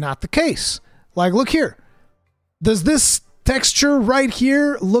her, not the case. Like, look here. Does this texture right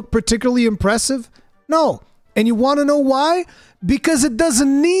here look particularly impressive? No. And you want to know why? Because it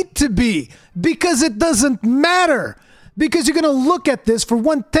doesn't need to be. Because it doesn't matter. because you're going to look at this for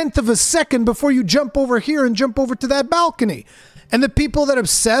 1/10 of a second before you jump over here and jump over to that balcony. And the people that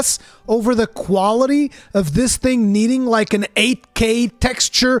obsess over the quality of this thing needing like an 8K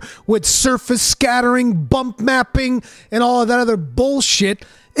texture with surface scattering, bump mapping, and all of that other bullshit,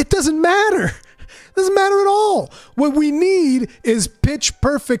 it doesn't matter. Doesn't matter at all. What we need is pitch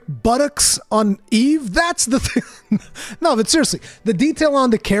perfect buttocks on Eve. That's the thing. No, but seriously, the detail on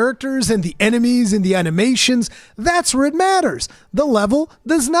the characters and the enemies and the animations, that's where it matters. The level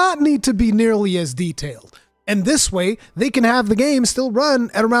does not need to be nearly as detailed. And this way, they can have the game still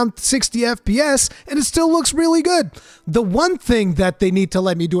run at around 60 FPS, and it still looks really good. The one thing that they need to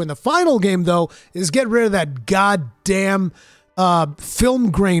let me do in the final game, though, is get rid of that goddamn film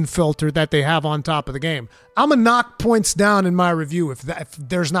grain filter that they have on top of the game. I'm gonna knock points down in my review if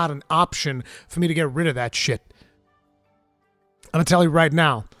there's not an option for me to get rid of that shit. I'm gonna tell you right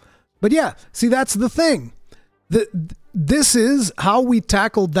now. But yeah, see, that's the thing. This is how we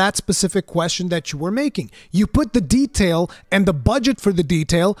tackled that specific question that you were making. You put the detail and the budget for the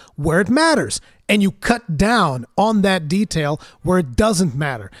detail where it matters, and you cut down on that detail where it doesn't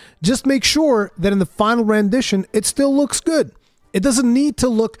matter. Just make sure that in the final rendition, it still looks good. It doesn't need to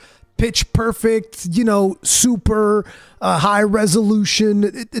look pitch perfect, you know, super high resolution.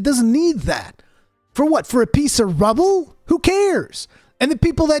 It doesn't need that. For what? For a piece of rubble? Who cares? And the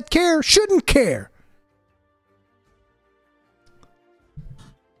people that care shouldn't care.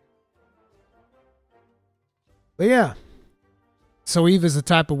 But yeah. So Eve is the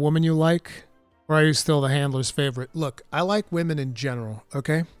type of woman you like? Or are you still the handler's favorite? Look, I like women in general,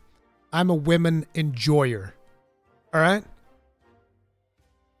 okay? I'm a women enjoyer. All right?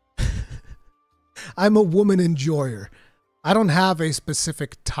 I'm a woman enjoyer. I don't have a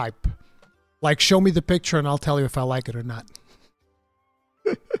specific type. Like, show me the picture and I'll tell you if I like it or not.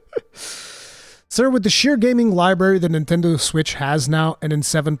 Sir, with the sheer gaming library the Nintendo Switch has now, and in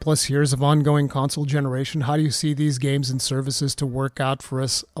 7+ years of ongoing console generation, how do you see these games and services to work out for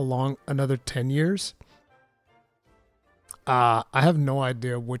us along another 10 years? I have no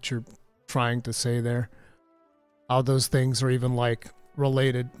idea what you're trying to say there. How those things are even, like,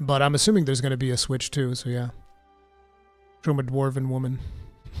 related. But I'm assuming there's going to be a Switch too, so yeah. From a dwarven woman.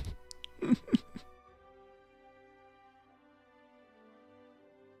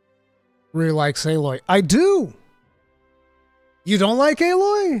 Really likes Aloy. I do! You don't like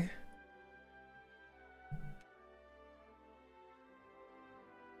Aloy?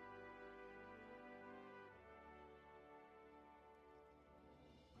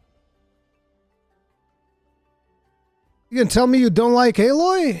 You can tell me you don't like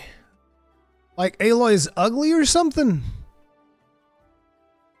Aloy? Like Aloy is ugly or something?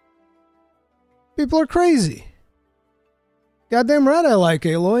 People are crazy. Goddamn right I like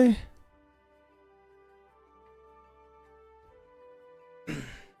Aloy.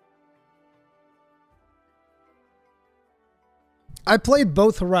 I played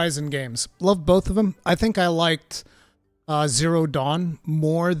both Horizon games. Loved both of them. I think I liked Zero Dawn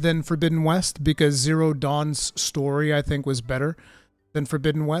more than Forbidden West because Zero Dawn's story, I think, was better than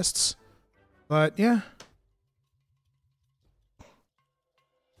Forbidden West's. But, yeah.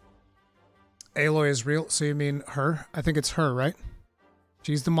 Aloy is real. So you mean her? I think it's her, right?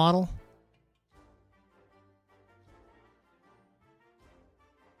 She's the model?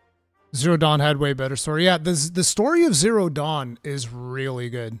 Zero Dawn had way better story. Yeah, the story of Zero Dawn is really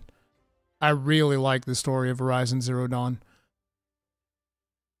good. I really like the story of Horizon Zero Dawn.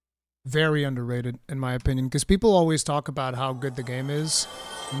 Very underrated, in my opinion, because people always talk about how good the game is.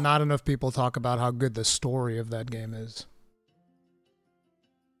 Not enough people talk about how good the story of that game is.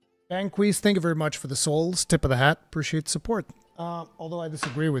 Banquise, thank you very much for the souls. Tip of the hat. Appreciate the support. Although I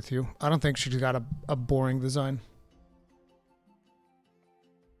disagree with you. I don't think she's got a boring design.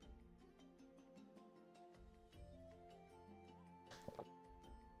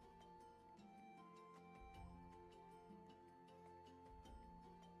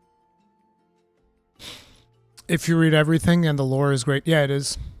 If you read everything and the lore is great. Yeah, it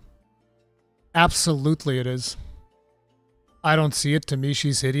is. Absolutely it is. I don't see it. To me,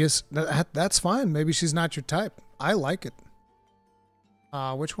 she's hideous. That's fine. Maybe she's not your type. I like it.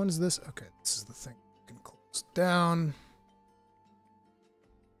 Which one is this? Okay, this is the thing. You can close down.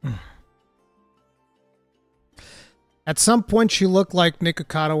 At some point, she looked like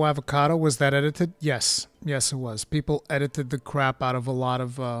Nikocado Avocado. Was that edited? Yes. Yes, it was. People edited the crap out of a lot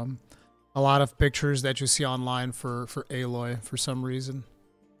of pictures that you see online for Aloy for some reason.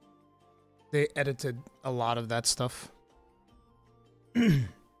 They edited a lot of that stuff.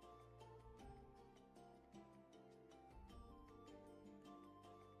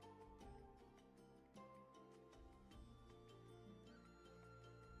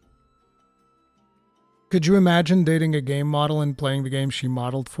 Could you imagine dating a game model and playing the game she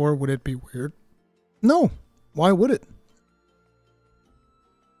modeled for? Would it be weird? No. Why would it?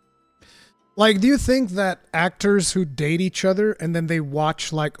 Like, do you think that actors who date each other and then they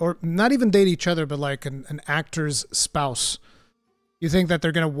watch, like, or not even date each other, but like an actor's spouse, you think that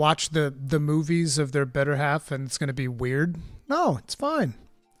they're going to watch the movies of their better half and it's going to be weird? No, it's fine.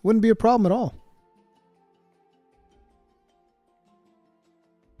 Wouldn't be a problem at all.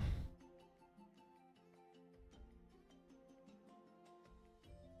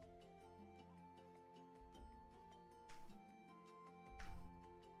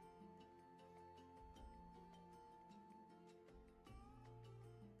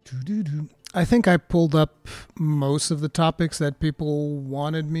 I think I pulled up most of the topics that people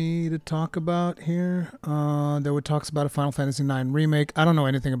wanted me to talk about here. There were talks about a Final Fantasy IX remake. I don't know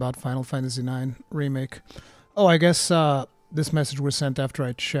anything about Final Fantasy IX remake. Oh, I guess this message was sent after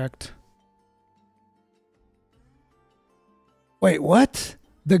I checked. Wait, what?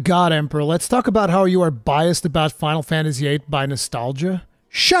 The God Emperor. Let's talk about how you are biased about Final Fantasy VIII by nostalgia.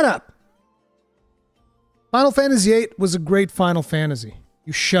 Shut up! Final Fantasy VIII was a great Final Fantasy.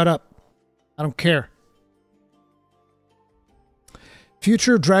 You shut up. I don't care.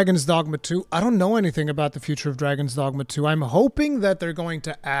 Future of Dragon's Dogma 2. I don't know anything about the future of Dragon's Dogma 2. I'm hoping that they're going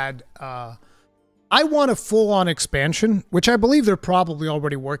to add... I want a full-on expansion, which I believe they're probably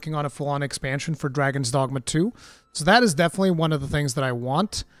already working on a full-on expansion for Dragon's Dogma 2. So that is definitely one of the things that I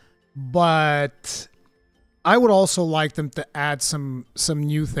want. But I would also like them to add some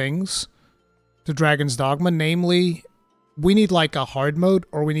new things to Dragon's Dogma. Namely, we need like a hard mode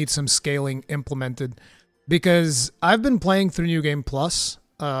or we need some scaling implemented. Because I've been playing through New Game Plus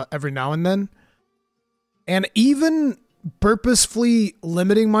every now and then. And even purposefully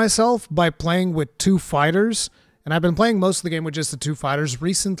limiting myself by playing with 2 fighters, and I've been playing most of the game with just the 2 fighters.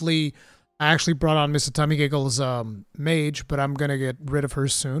 Recently, I actually brought on Mr. Tummy Giggle's mage, but I'm going to get rid of her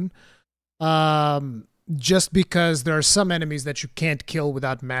soon. Just because there are some enemies that you can't kill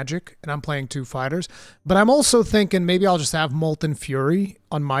without magic, and I'm playing 2 fighters. But I'm also thinking maybe I'll just have Molten Fury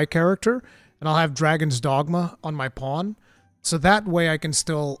on my character, and I'll have Dragon's Dogma on my pawn. So that way I can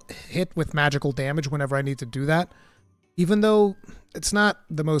still hit with magical damage whenever I need to do that. Even though it's not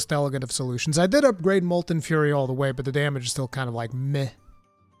the most elegant of solutions. I did upgrade Molten Fury all the way, but the damage is still kind of like meh.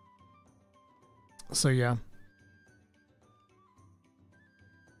 So yeah.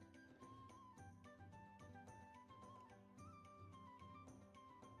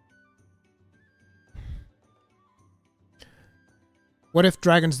 What if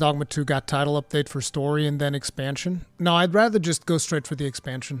Dragon's Dogma 2 got title update for story and then expansion? No, I'd rather just go straight for the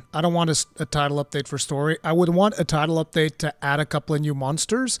expansion. I don't want a title update for story. I would want a title update to add a couple of new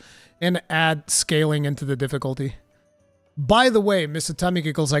monsters and add scaling into the difficulty. By the way, Mr. Tummy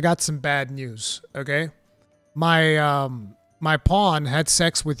Giggles, I got some bad news, okay? My pawn had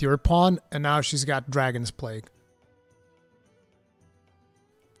sex with your pawn, and now she's got Dragon's Plague.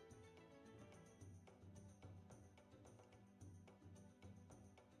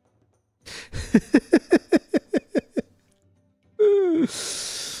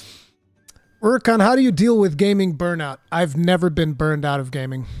 Rurikhan, how do you deal with gaming burnout? I've never been burned out of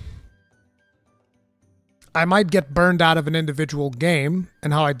gaming. I might get burned out of an individual game,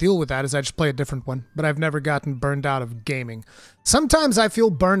 and how I deal with that is I just play a different one, but I've never gotten burned out of gaming. Sometimes I feel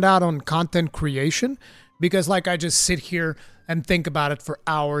burned out on content creation because like I just sit here and think about it for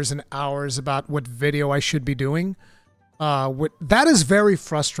hours and hours about what video I should be doing. That is very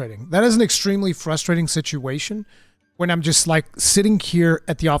frustrating. That is an extremely frustrating situation when I'm just like sitting here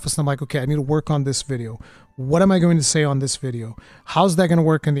at the office and I'm like, okay, I need to work on this video. What am I going to say on this video? How's that going to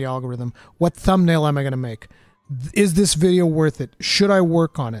work in the algorithm? What thumbnail am I going to make? Is this video worth it? Should I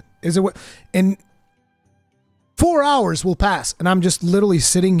work on it? Is it? And 4 hours will pass and I'm just literally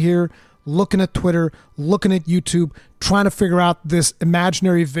sitting here looking at Twitter, looking at YouTube, trying to figure out this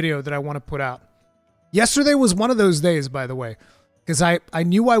imaginary video that I want to put out. Yesterday was one of those days, by the way, because I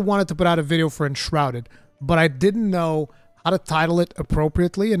knew I wanted to put out a video for Enshrouded, but I didn't know how to title it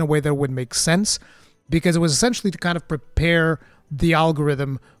appropriately in a way that would make sense, because it was essentially to kind of prepare the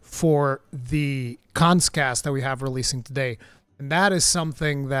algorithm for the Conscast that we have releasing today. And that is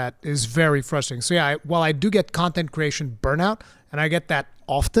something that is very frustrating. So yeah, while I do get content creation burnout, and I get that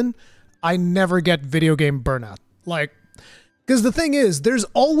often, I never get video game burnout. Like, because the thing is, there's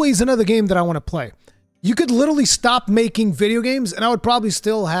always another game that I want to play. You could literally stop making video games and I would probably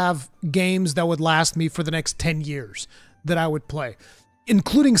still have games that would last me for the next 10 years that I would play,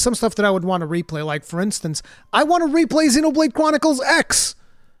 including some stuff that I would want to replay. Like, for instance, I want to replay Xenoblade Chronicles X.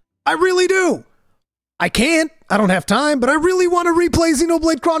 I really do. I can't. I don't have time, but I really want to replay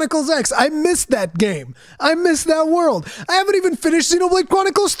Xenoblade Chronicles X. I missed that game. I missed that world. I haven't even finished Xenoblade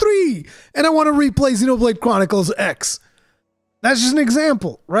Chronicles 3, and I want to replay Xenoblade Chronicles X. That's just an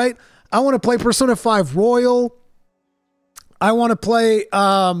example, right? I want to play Persona 5 Royal. I want to play,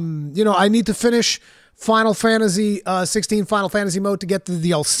 I need to finish Final Fantasy 16 Final Fantasy mode to get the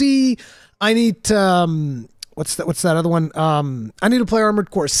DLC. I need to, what's that other one? I need to play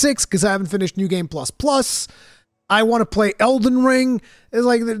Armored Core 6 because I haven't finished New Game Plus Plus. I want to play Elden Ring. It's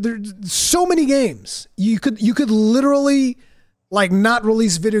like there's so many games. You could literally like not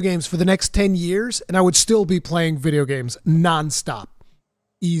release video games for the next 10 years and I would still be playing video games nonstop.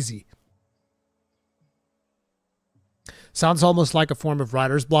 Easy. Sounds almost like a form of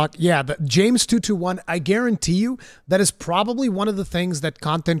writer's block. Yeah, the James221, I guarantee you that is probably one of the things that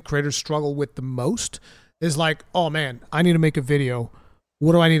content creators struggle with the most is like, oh man, I need to make a video.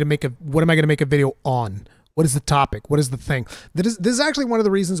 What am I going to make a video on? What is the topic? What is the thing? This is actually one of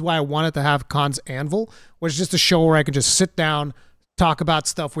the reasons why I wanted to have Khan's Anvil, was just a show where I could just sit down, talk about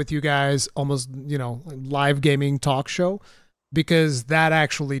stuff with you guys, almost, live gaming talk show. Because that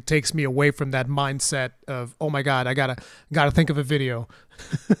actually takes me away from that mindset of, oh my God, I gotta think of a video.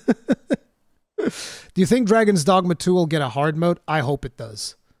 Do you think Dragon's Dogma 2 will get a hard mode? I hope it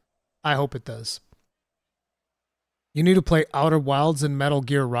does. I hope it does. You need to play Outer Wilds and Metal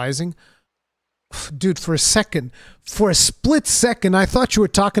Gear Rising. Dude, for a split second, I thought you were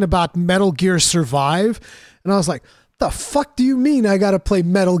talking about Metal Gear Survive. And I was like, the fuck do you mean I gotta play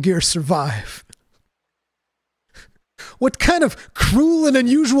Metal Gear Survive? What kind of cruel and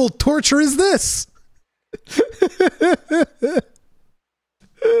unusual torture is this?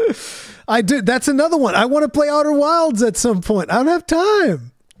 That's another one. I want to play Outer Wilds at some point. I don't have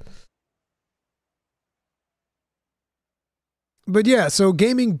time. But yeah, so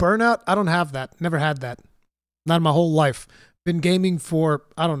gaming burnout, I don't have that. Never had that. Not in my whole life. Been gaming for,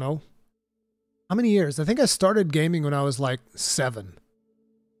 I don't know, how many years? I think I started gaming when I was like 7.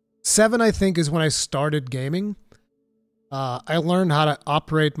 7, I think, is when I started gaming. I learned how to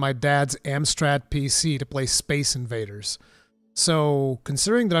operate my dad's Amstrad PC to play Space Invaders. So,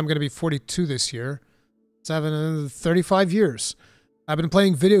 considering that I'm going to be 42 this year, 35 years. I've been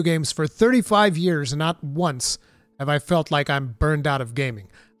playing video games for 35 years, and not once have I felt like I'm burned out of gaming.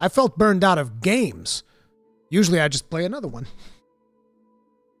 I felt burned out of games. Usually I just play another one.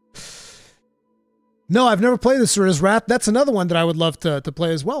 No, I've never played Asura's Wrath. That's another one that I would love to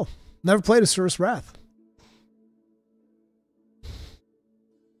play as well. Never played Asura's Wrath.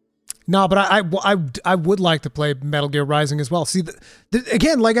 No, but I would like to play Metal Gear Rising as well. See,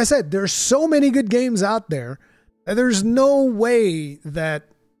 again, like I said, there's so many good games out there. And there's no way that,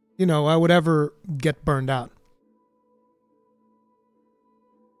 I would ever get burned out.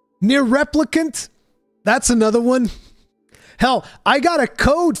 Near Replicant, that's another one. Hell, I got a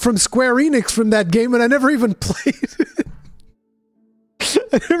code from Square Enix from that game and I never even played it.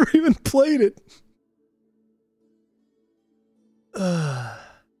 I never even played it.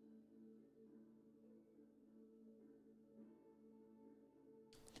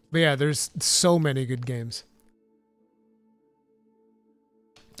 But yeah, there's so many good games.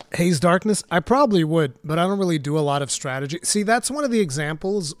 Haze Darkness, I probably would, but I don't really do a lot of strategy. See, that's one of the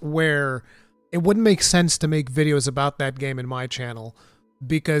examples where it wouldn't make sense to make videos about that game in my channel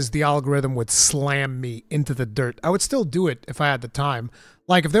because the algorithm would slam me into the dirt. I would still do it if I had the time.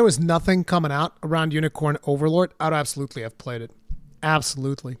 Like, if there was nothing coming out around Unicorn Overlord, I'd absolutely have played it.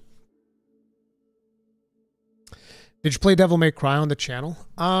 Absolutely. Did you play Devil May Cry on the channel?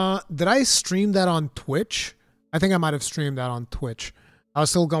 Did I stream that on Twitch? I think I might have streamed that on Twitch. I was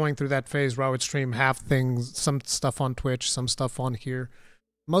still going through that phase where I would stream half things, some stuff on Twitch, some stuff on here.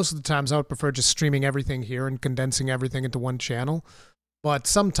 Most of the times I would prefer just streaming everything here and condensing everything into one channel. But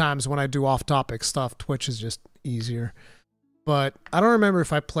sometimes when I do off-topic stuff, Twitch is just easier. But I don't remember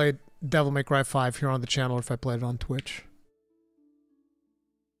if I played Devil May Cry 5 here on the channel or if I played it on Twitch.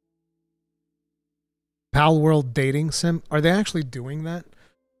 Pal World Dating Sim. Are they actually doing that?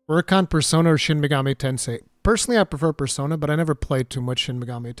 Rurikhan, Persona, or Shin Megami Tensei? Personally, I prefer Persona, but I never played too much Shin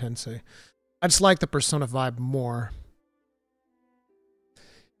Megami Tensei. I just like the Persona vibe more.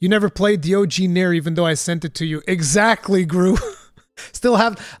 You never played the OG Nier even though I sent it to you. Exactly, Gru. Still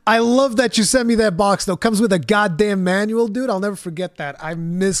have... I love that you sent me that box, though. Comes with a goddamn manual, dude. I'll never forget that. I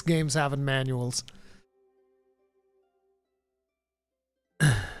miss games having manuals.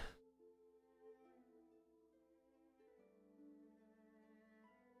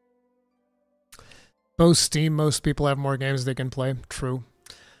 Both Steam, most people have more games they can play. True.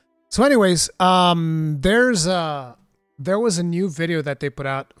 So anyways, there was a new video that they put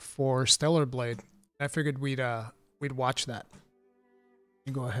out for Stellar Blade. I figured we'd watch that.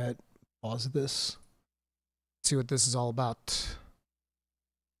 Go ahead, pause this. See what this is all about.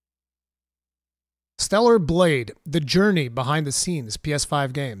 Stellar Blade: The Journey Behind the Scenes,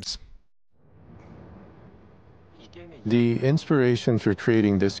 PS5 games. The inspiration for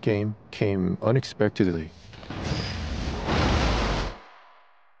creating this game came unexpectedly.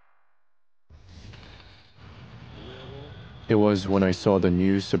 It was when I saw the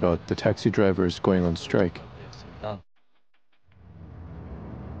news about the taxi drivers going on strike.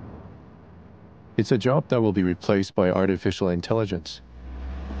 It's a job that will be replaced by artificial intelligence.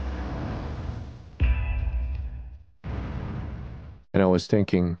 And I was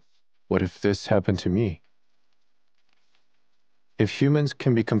thinking, what if this happened to me? If humans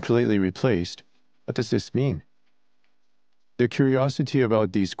can be completely replaced, what does this mean? The curiosity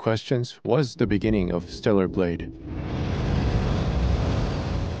about these questions was the beginning of Stellar Blade.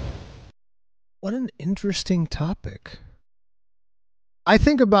 What an interesting topic. I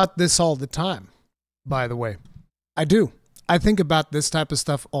think about this all the time, by the way. I do. I think about this type of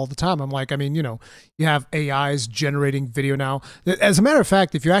stuff all the time. I'm like, I mean, you know, you have AIs generating video now. As a matter of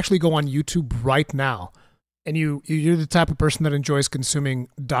fact, if you actually go on YouTube right now, and you're the type of person that enjoys consuming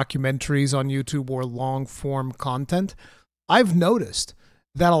documentaries on YouTube or long form content, I've noticed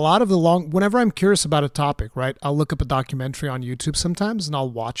that a lot of the whenever I'm curious about a topic, right, I'll look up a documentary on YouTube sometimes and I'll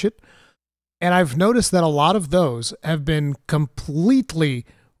watch it. And I've noticed that a lot of those have been completely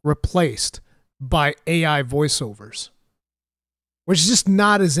replaced by AI voiceovers, which is just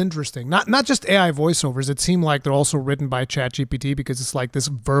not as interesting. Not just AI voiceovers. It seemed like they're also written by ChatGPT because it's like this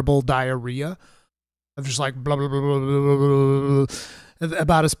verbal diarrhea of just like blah, blah, blah, blah, blah, blah,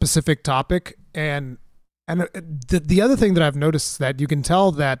 about a specific topic. And the other thing that I've noticed is that you can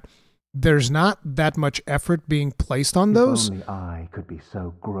tell that there's not that much effort being placed on those. If only I could be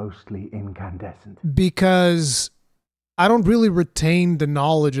so grossly incandescent. Because I don't really retain the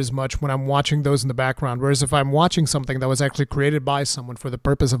knowledge as much when I'm watching those in the background. Whereas if I'm watching something that was actually created by someone for the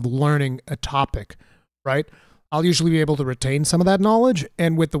purpose of learning a topic, right, I'll usually be able to retain some of that knowledge.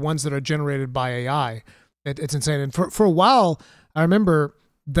 And with the ones that are generated by AI, it's insane. And for a while, I remember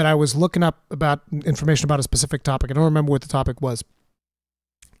that I was looking up about information about a specific topic. I don't remember what the topic was.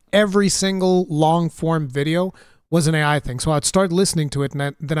 Every single long form video was an AI thing. So I'd start listening to it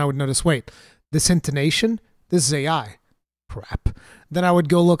and then I would notice, wait, this intonation, this is AI. Crap. Then I would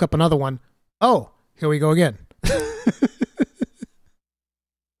go look up another one. Oh, here we go again.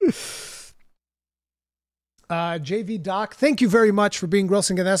 JV Doc, thank you very much for being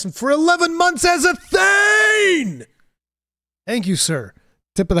grossly incandescent for 11 months as a thing. Thank you, sir.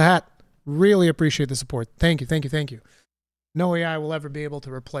 Tip of the hat. Really appreciate the support. Thank you, thank you, thank you. No AI will ever be able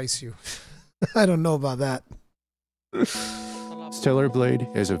to replace you. I don't know about that. Stellar Blade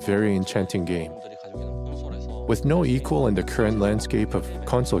is a very enchanting game, with no equal in the current landscape of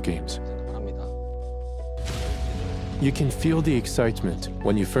console games. You can feel the excitement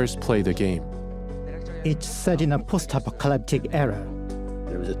when you first play the game. It's set in a post-apocalyptic era.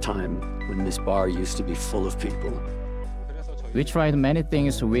 There was a time when this bar used to be full of people. We tried many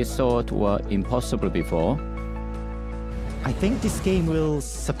things we thought were impossible before. I think this game will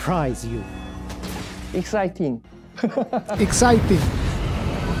surprise you. Exciting. Exciting.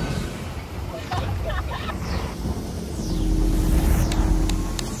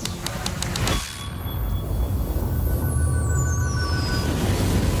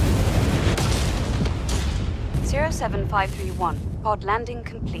 (07531) pod landing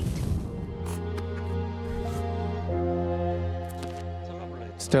complete.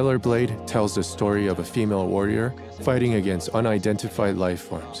 Stellar Blade tells the story of a female warrior fighting against unidentified life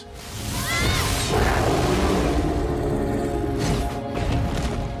forms.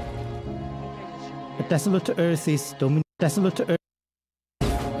 The desolate earth is desolate earth.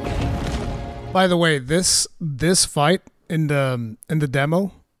 By the way, this fight in the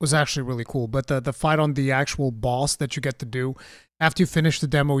demo was actually really cool. But the fight on the actual boss that you get to do after you finish the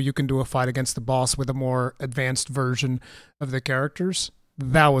demo, you can do a fight against the boss with a more advanced version of the characters.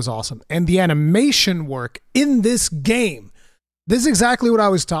 That was awesome. And the animation work in this game. This is exactly what I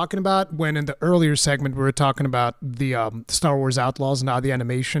was talking about when in the earlier segment we were talking about the Star Wars Outlaws and how the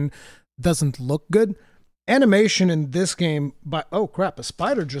animation doesn't look good. Animation in this game oh crap, a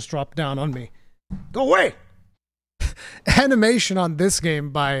spider just dropped down on me. Go away! Animation on this game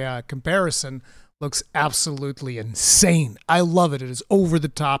by comparison looks absolutely insane. I love it. It is over the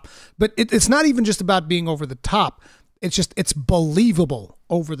top. But it's not even just about being over the top. It's believable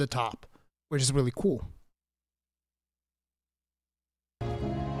over the top, which is really cool.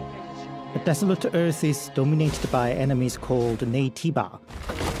 The desolate earth is dominated by enemies called Naytiba.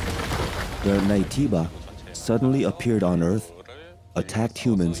 where Naytiba suddenly appeared on Earth, attacked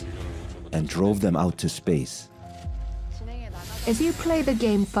humans, and drove them out to space. As you play the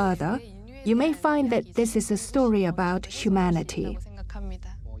game further, you may find that this is a story about humanity.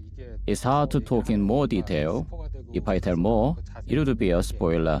 It's hard to talk in more detail. If I tell more, it would be a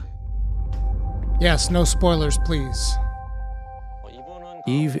spoiler. Yes, no spoilers, please.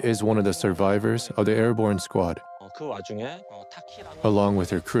 Eve is one of the survivors of the airborne squad, along with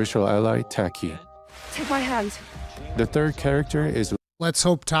her crucial ally, Taki. Take my hand. The third character is... Let's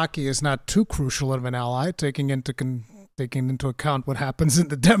hope Taki is not too crucial of an ally, taking into account what happens in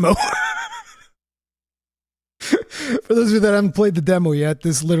the demo. For those of you that haven't played the demo yet,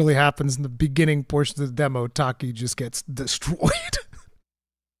 this literally happens in the beginning portion of the demo. Taki just gets destroyed.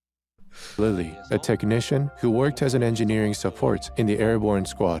 Lily, a technician who worked as an engineering support in the airborne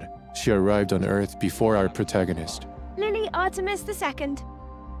squad. She arrived on Earth before our protagonist. Lily Artemis II.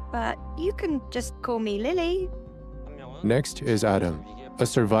 But you can just call me Lily. Next is Adam, a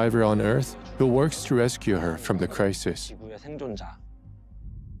survivor on Earth who works to rescue her from the crisis.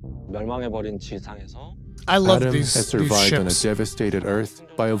 I love Adam these has survived on a ships. devastated Earth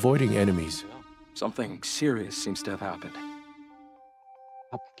by avoiding enemies. Something serious seems to have happened.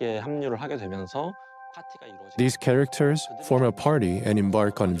 These characters form a party and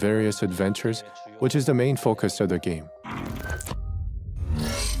embark on various adventures, which is the main focus of the game.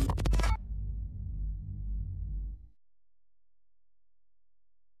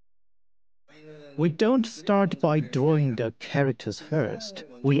 We don't start by drawing the characters first.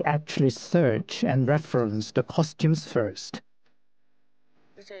 We actually search and reference the costumes first.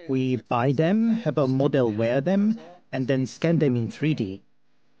 We buy them, have a model wear them, and then scan them in 3D.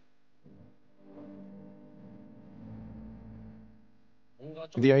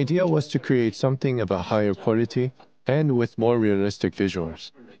 The idea was to create something of a higher quality and with more realistic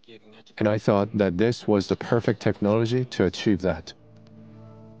visuals. And I thought that this was the perfect technology to achieve that.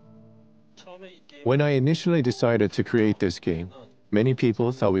 When I initially decided to create this game, many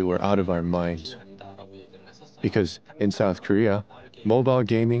people thought we were out of our minds. Because in South Korea, mobile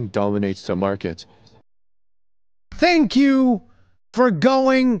gaming dominates the market. Thank you for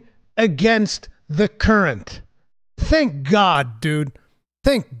going against the current. Thank God, dude.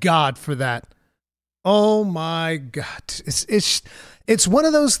 Thank God for that. Oh my God. It's one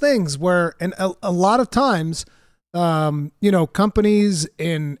of those things where, and a lot of times, companies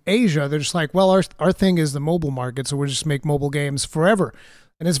in Asia, they're just like, well, our thing is the mobile market, so we'll just make mobile games forever.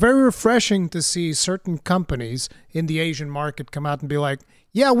 And it's very refreshing to see certain companies in the Asian market come out and be like,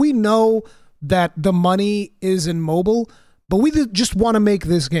 yeah, we know that the money is in mobile, but we just want to make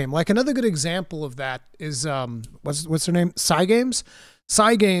this game. Like another good example of that is, what's their name? Cygames?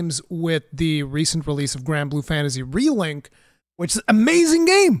 Cygames with the recent release of Grand Blue Fantasy Relink, which is an amazing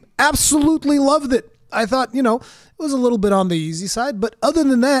game. Absolutely loved it. I thought, it was a little bit on the easy side, but other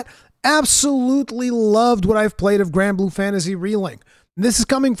than that, absolutely loved what I've played of Grand Blue Fantasy Relink. And this is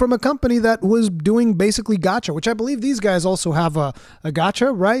coming from a company that was doing basically gacha, which I believe these guys also have a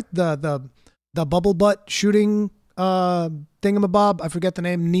gacha, right? The bubble butt shooting thingamabob. I forget the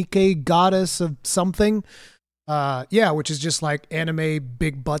name. Nikkei Goddess of something. Which is just like anime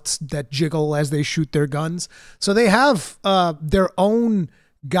big butts that jiggle as they shoot their guns. So they have their own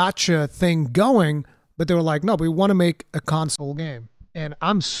gacha thing going, but they were like, no, we want to make a console game. And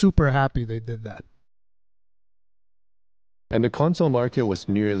I'm super happy they did that. And the console market was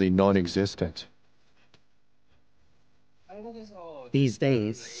nearly non-existent. These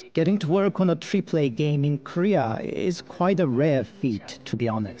days, getting to work on a AAA game in Korea is quite a rare feat, to be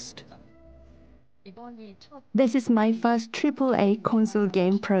honest. This is my first AAA console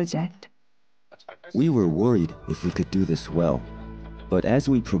game project. We were worried if we could do this well, but as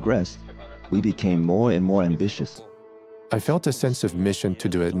we progressed, we became more and more ambitious. I felt a sense of mission to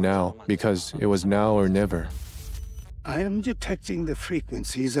do it now, because it was now or never. I am detecting the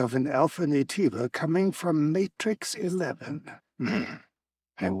frequencies of an alpha nativa coming from Matrix 11.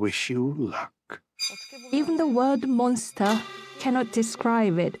 I wish you luck. Even the word monster cannot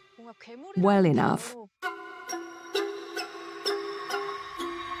describe it well enough.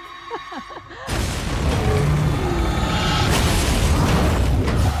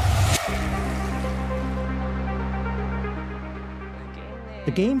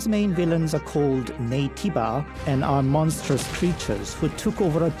 The game's main villains are called Naytiba and are monstrous creatures who took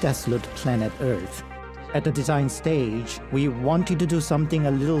over a desolate planet Earth. At the design stage, we wanted to do something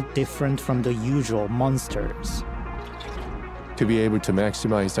a little different from the usual monsters. To be able to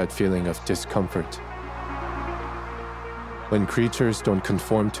maximize that feeling of discomfort. When creatures don't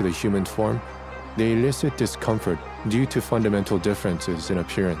conform to the human form, they elicit discomfort due to fundamental differences in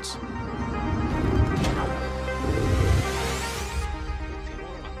appearance.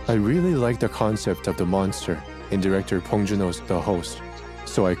 I really liked the concept of the monster in director Bong Joon-ho's The Host,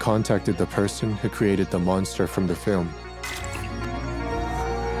 so I contacted the person who created the monster from the film.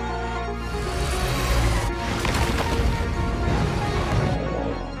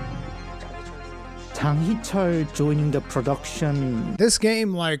 Jang Hee-chul joining the production. This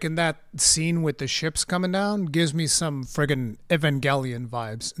game, like in that scene with the ships coming down, gives me some friggin' Evangelion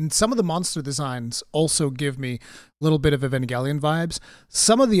vibes. And some of the monster designs also give me a little bit of Evangelion vibes.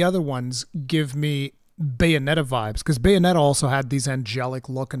 Some of the other ones give me Bayonetta vibes, because Bayonetta also had these angelic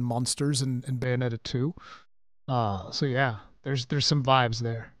looking monsters in Bayonetta 2. So yeah, there's some vibes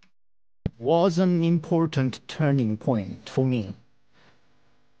there. Was an important turning point for me.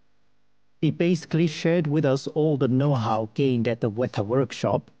 He basically shared with us all the know-how gained at the Weta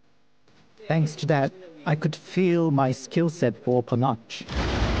workshop. Thanks to that, I could feel my skill set go up a notch.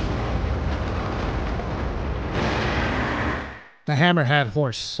 The Hammerhead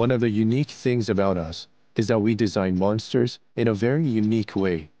horse. One of the unique things about us is that we design monsters in a very unique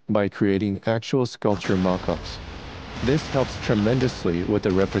way by creating actual sculpture mock-ups. This helps tremendously with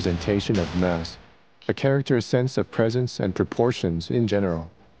the representation of mass, a character's sense of presence and proportions in general.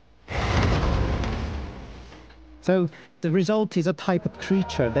 So the result is a type of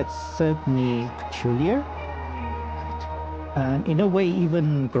creature that's certainly peculiar, and in a way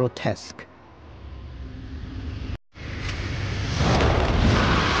even grotesque.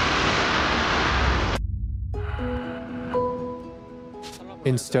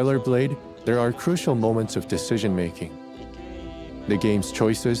 In Stellar Blade, there are crucial moments of decision-making. The game's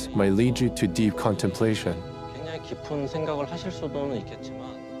choices might lead you to deep contemplation.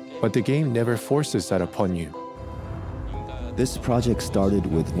 But the game never forces that upon you. This project started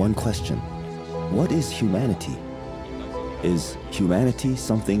with one question. What is humanity? Is humanity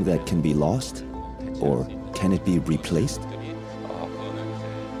something that can be lost? Or can it be replaced?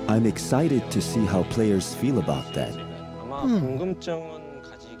 I'm excited to see how players feel about that.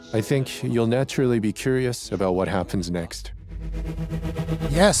 I think you'll naturally be curious about what happens next.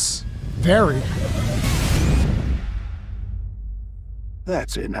 Yes, very.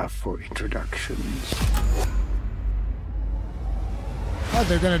 That's enough for introductions. Oh,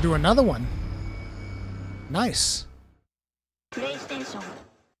 they're gonna do another one. Nice.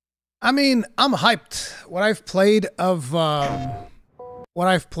 I mean, I'm hyped. What I've played of the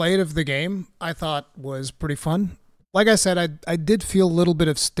game, I thought was pretty fun. Like I said, I did feel a little bit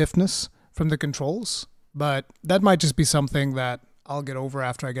of stiffness from the controls, but that might just be something that I'll get over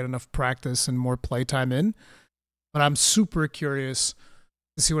after I get enough practice and more playtime in. But I'm super curious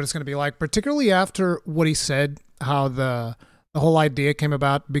to see what it's going to be like, particularly after what he said, how the whole idea came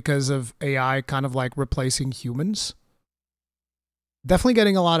about because of AI kind of like replacing humans. Definitely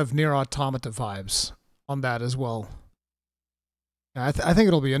getting a lot of Nier Automata vibes on that as well. Yeah, I think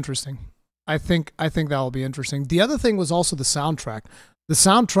it'll be interesting. I think that'll be interesting. The other thing was also the soundtrack. The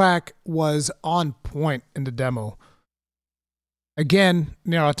soundtrack was on point in the demo. Again,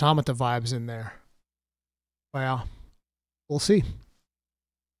 Nier Automata vibes in there. Well, we'll see.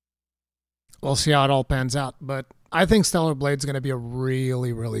 We'll see how it all pans out. But I think Stellar Blade's going to be a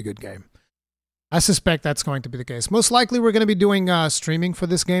really, really good game. I suspect that's going to be the case. Most likely we're going to be doing streaming for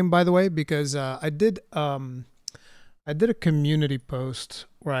this game, by the way, because I did a community post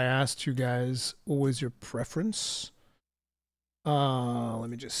where I asked you guys what was your preference. Let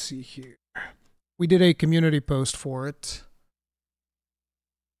me just see here. We did a community post for it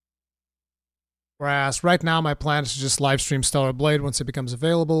where I asked, right now my plan is to just live stream Stellar Blade once it becomes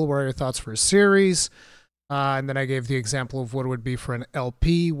available. What are your thoughts for a series? And then I gave the example of what it would be for an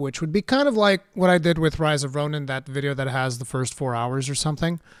LP, which would be kind of like what I did with Rise of Ronin, that video that has the first 4 hours or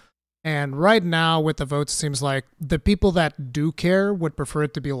something. And right now with the votes, it seems like the people that do care would prefer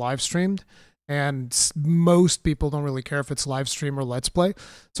it to be live streamed. And most people don't really care if it's live stream or let's play.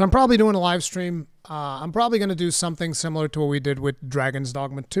 So I'm probably doing a live stream. I'm probably going to do something similar to what we did with Dragon's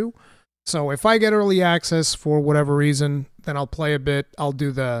Dogma 2. So if I get early access for whatever reason, then I'll play a bit. I'll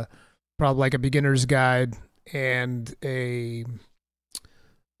do probably like a beginner's guide and an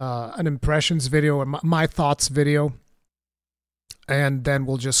impressions video and my thoughts video. And then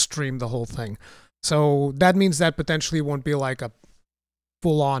we'll just stream the whole thing. So that means that potentially won't be like a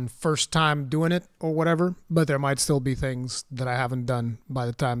full-on first time doing it or whatever, but there might still be things that I haven't done by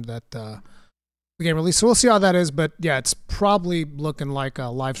the time that the game release. So we'll see how that is, but yeah, it's probably looking like a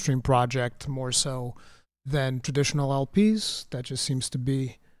live stream project more so than traditional LPs. That just seems to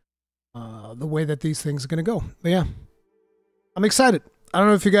be the way that these things are going to go. But yeah, I'm excited. I don't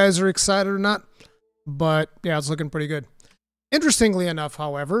know if you guys are excited or not, but yeah, it's looking pretty good. Interestingly enough,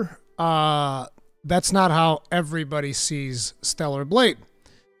 however, that's not how everybody sees Stellar Blade.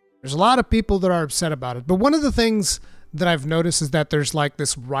 There's a lot of people that are upset about it. But one of the things that I've noticed is that there's like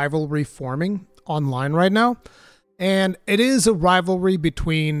this rivalry forming online right now. And it is a rivalry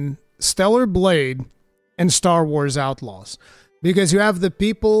between Stellar Blade and Star Wars Outlaws. Because you have the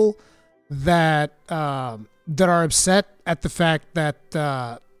people that that are upset at the fact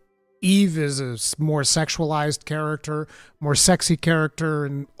that Eve is a more sexualized character, more sexy character,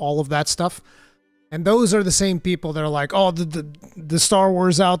 and all of that stuff. And those are the same people that are like, oh, the Star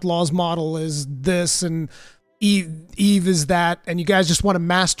Wars Outlaws model is this, and Eve is that, and you guys just want to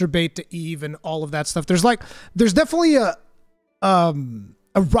masturbate to Eve and all of that stuff. There's definitely a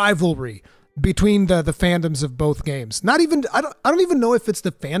rivalry between the fandoms of both games. I don't even know if it's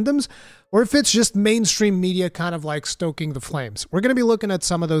the fandoms or if it's just mainstream media kind of like stoking the flames. We're going to be looking at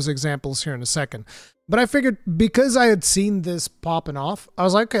some of those examples here in a second. But I figured because I had seen this popping off, I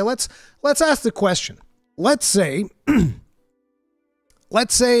was like, okay, let's ask the question. Let's say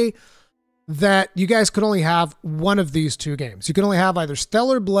that you guys could only have one of these two games. You could only have either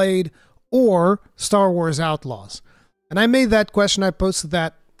Stellar Blade or Star Wars Outlaws. And I made that question, I posted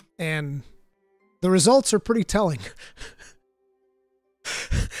that, and the results are pretty telling.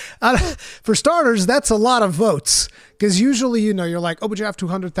 For starters, that's a lot of votes. Because usually, you're like, oh, but you have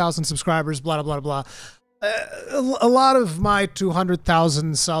 200,000 subscribers, blah, blah, blah, blah. A lot of my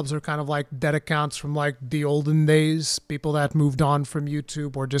 200,000 subs are kind of like dead accounts from like the olden days, people that moved on from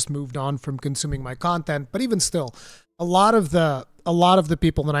YouTube or just moved on from consuming my content. But even still, a lot of the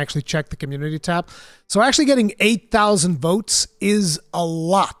people that actually check the community tab. So actually getting 8,000 votes is a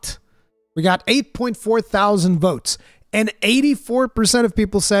lot. We got 8.4 thousand votes, and 84% of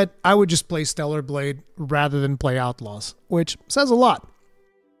people said I would just play Stellar Blade rather than play Outlaws, which says a lot.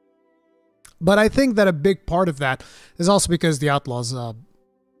 But I think that a big part of that is also because the Outlaws,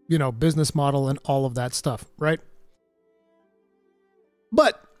 business model and all of that stuff, right?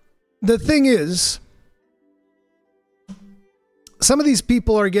 But the thing is, some of these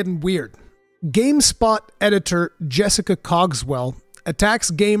people are getting weird. GameSpot editor Jessica Cogswell attacks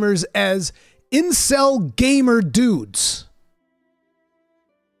gamers as incel gamer dudes.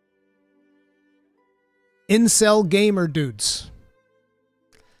 Incel gamer dudes.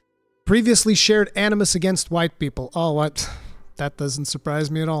 Previously shared animus against white people. Oh, what? That doesn't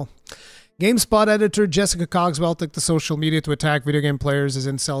surprise me at all. GameSpot editor Jessica Cogswell took to social media to attack video game players as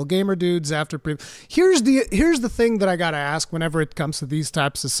incel gamer dudes after Here's the thing that I gotta ask whenever it comes to these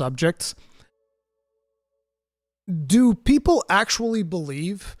types of subjects. Do people actually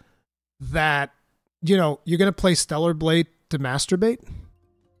believe that, you're going to play Stellar Blade to masturbate?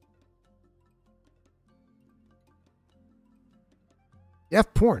 You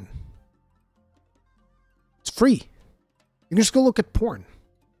have porn. It's free. You can just go look at porn.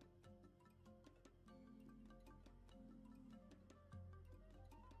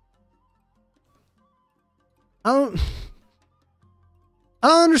 I don't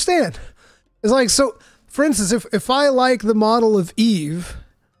understand. It's like, so, for instance, if I like the model of Eve,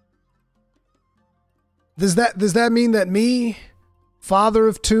 does that mean that me, father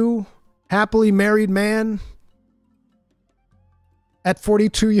of two, happily married man, at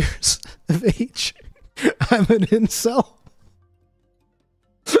 42 years of age, I'm an incel?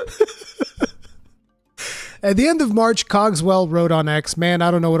 At the end of March, Cogswell wrote on X, man, I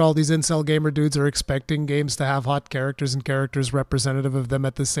don't know what all these incel gamer dudes are expecting games to have hot characters and characters representative of them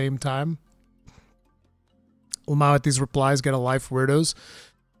at the same time. Well, at these replies get a life, weirdos.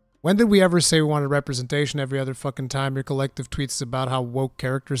 When did we ever say we wanted representation? Every other fucking time your collective tweets about how woke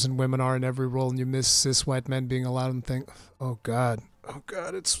characters and women are in every role, and you miss cis white men being allowed and think, oh god,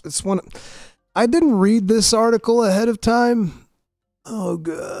 it's one. I didn't read this article ahead of time. Oh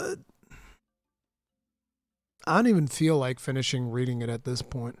god. I don't even feel like finishing reading it at this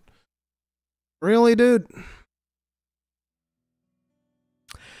point. Really, dude?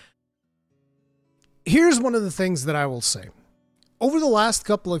 Here's one of the things that I will say. Over the last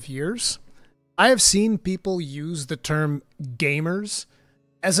couple of years, I have seen people use the term gamers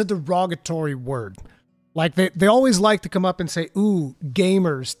as a derogatory word. Like they always like to come up and say, ooh,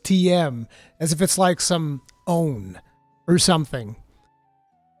 gamers, TM, as if it's like some own or something.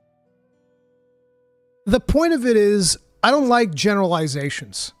 The point of it is, I don't like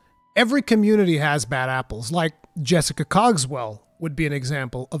generalizations. Every community has bad apples, like Jessica Cogswell would be an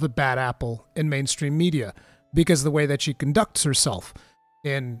example of a bad apple in mainstream media because of the way that she conducts herself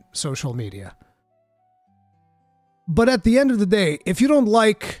in social media. But at the end of the day, if you don't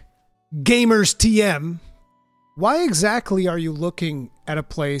like gamers TM, why exactly are you looking at a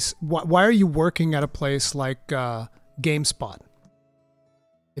place, why are you working at a place like GameSpot?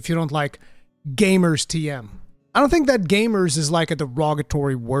 If you don't like gamers TM. I don't think that gamers is like a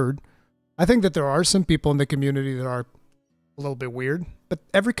derogatory word. I think that there are some people in the community that are a little bit weird, but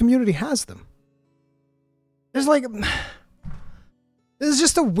every community has them. There's like, this is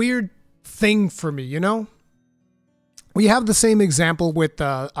just a weird thing for me, you know? We have the same example with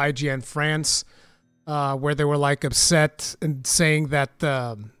IGN France, where they were like upset and saying that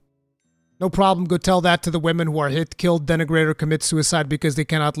no problem, go tell that to the women who are hit, killed, denigrated, or commit suicide because they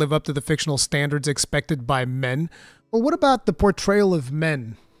cannot live up to the fictional standards expected by men. Well, what about the portrayal of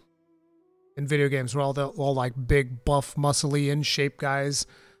men in video games? We're all like big, buff, muscly, in shape guys.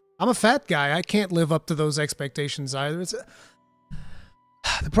 I'm a fat guy. I can't live up to those expectations either.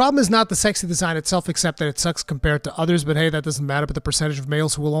 The problem is not the sexy design itself, except that it sucks compared to others, but hey, that doesn't matter. But the percentage of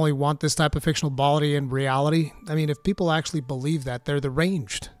males who will only want this type of fictional body in reality, I mean, if people actually believe that, they're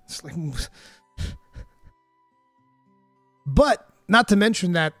deranged. It's like... But, not to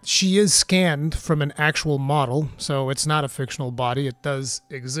mention that she is scanned from an actual model, so it's not a fictional body. It does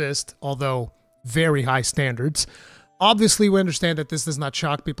exist, although very high standards. Obviously, we understand that this does not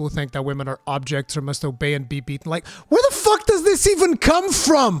shock people who think that women are objects or must obey and be beaten. Like, where the fuck does this even come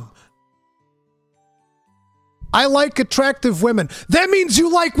from? I like attractive women. That means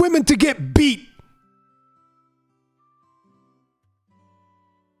you like women to get beat.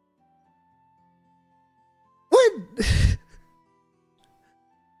 What?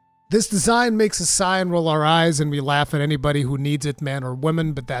 This design makes us sigh and roll our eyes, and we laugh at anybody who needs it, man or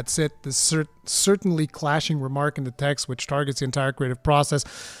woman, but that's it. This certainly clashing remark in the text, which targets the entire creative process,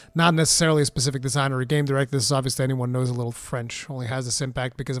 not necessarily a specific designer or game director. This is obvious to anyone who knows a little French. Only has this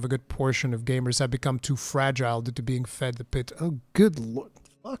impact because of a good portion of gamers have become too fragile due to being fed the pit. Oh, good lord.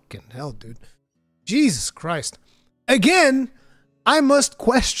 Fucking hell, dude. Jesus Christ. Again, I must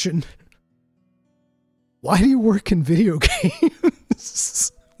question, why do you work in video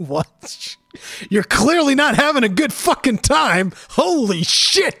games? What? You're clearly not having a good fucking time. Holy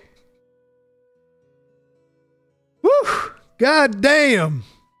shit. Whew. God damn.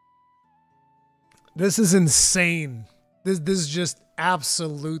 This is insane. This is just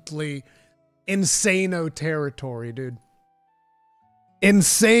absolutely insano territory, dude.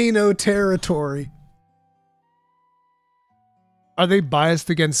 Insano territory. Are they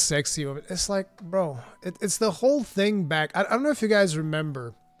biased against sexy women? It's like, bro, it's the whole thing back. I don't know if you guys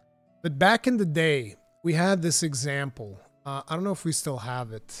remember, but back in the day, we had this example. I don't know if we still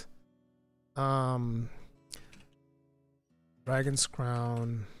have it. Dragon's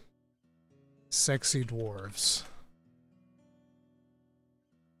Crown, sexy dwarves.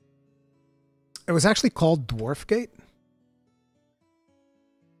 It was actually called Dwarfgate.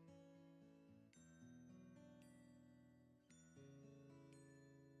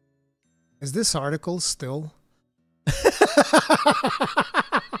 Is this article still?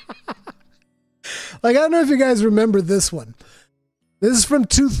 Like, I don't know if you guys remember this one. This is from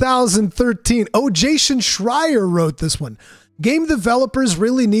 2013. Oh, Jason Schreier wrote this one. Game developers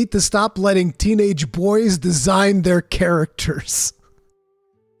really need to stop letting teenage boys design their characters.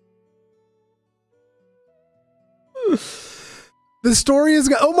 The story has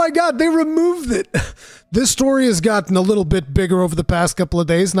got... Oh my god, they removed it. This story has gotten a little bit bigger over the past couple of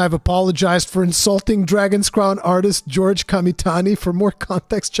days, and I've apologized for insulting Dragon's Crown artist George Kamitani. For more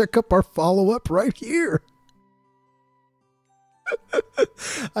context, check up our follow-up right here.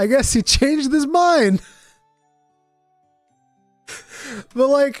 I guess he changed his mind. But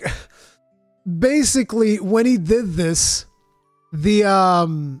like, basically, when he did this,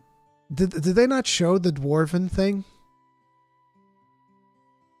 the did they not show the dwarven thing?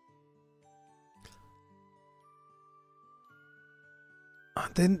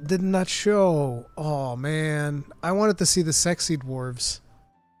 Did not show. Oh man, I wanted to see the sexy dwarves.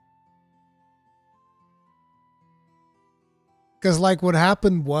 Because like what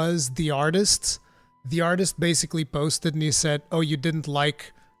happened was the artist basically posted and he said, "Oh, you didn't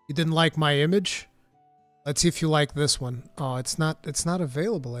like my image? Let's see if you like this one." Oh, it's not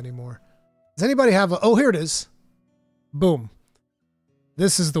available anymore. Does anybody have a... Oh, here it is. Boom.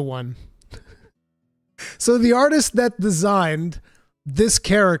 This is the one. So the artist that designed this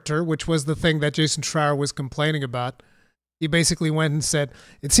character, which was the thing that Jason Schreier was complaining about, he basically went and said,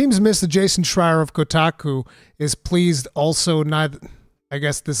 "It seems Mr. Jason Schreier of Kotaku is pleased also not..." I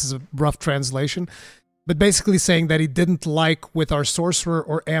guess this is a rough translation, but basically saying that he didn't like with our sorcerer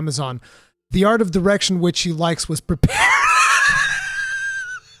or Amazon. The art of direction which he likes was prepared.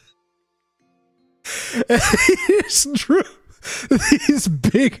 It's true. These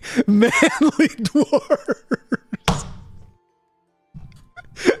big manly dwarves.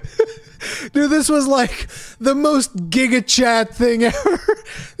 Dude, this was like the most Giga Chat thing ever.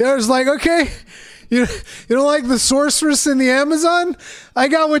 I was like, okay, You don't like the sorceress in the Amazon? I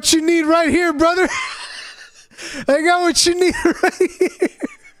got what you need right here, brother. I got what you need right here.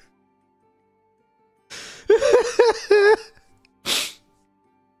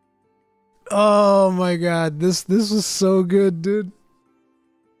 Oh my god, this was so good, dude.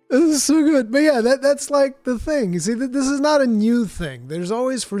 This is so good. But yeah, that's like the thing. You see, this is not a new thing. There's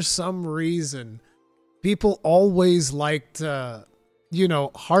always, for some reason, people always like to, you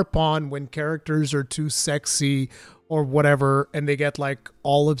know, harp on when characters are too sexy or whatever, and they get like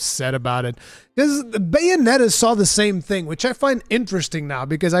all upset about it. Because Bayonetta saw the same thing, which I find interesting now,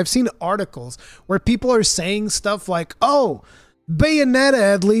 because I've seen articles where people are saying stuff like, oh,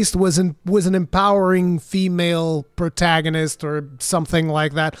 Bayonetta at least was an empowering female protagonist or something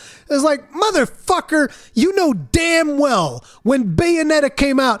like that. It's like, motherfucker, you know damn well when Bayonetta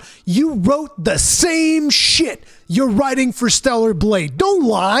came out, you wrote the same shit you're writing for Stellar Blade. Don't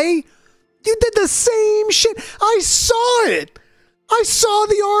lie. You did the same shit. I saw it. I saw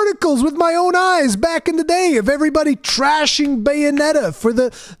the articles with my own eyes back in the day of everybody trashing Bayonetta for the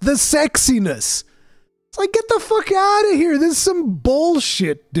sexiness. It's like, get the fuck out of here. This is some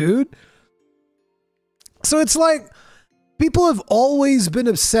bullshit, dude. So it's like, people have always been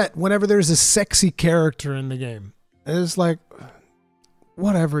upset whenever there's a sexy character in the game. And it's like,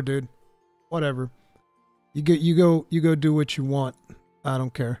 whatever, dude. Whatever. You go do what you want. I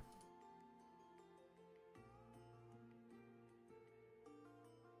don't care.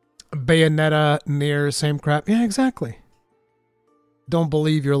 Bayonetta, Nier, same crap. Yeah, exactly. Don't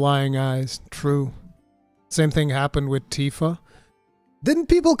believe your lying eyes. True. Same thing happened with Tifa. Didn't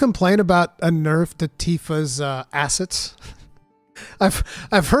people complain about a nerf to Tifa's assets?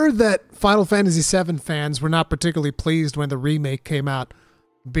 I've heard that Final Fantasy VII fans were not particularly pleased when the remake came out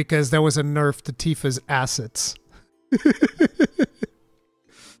because there was a nerf to Tifa's assets.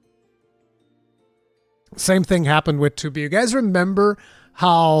 Same thing happened with 2B. You guys remember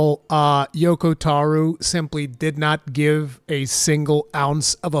how Yoko Taro simply did not give a single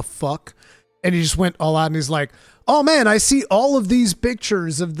ounce of a fuck? And he just went all out and he's like, oh man, I see all of these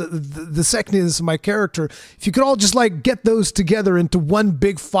pictures of the sexiness of my character. If you could all just like get those together into one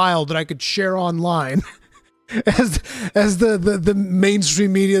big file that I could share online. as the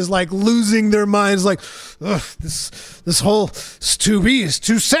mainstream media is like losing their minds, like, ugh, this whole 2B is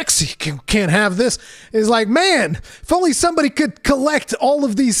too sexy. Can't have this. It's like, man, if only somebody could collect all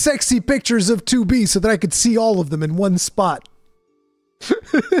of these sexy pictures of 2B so that I could see all of them in one spot.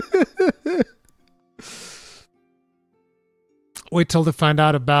 Wait till they find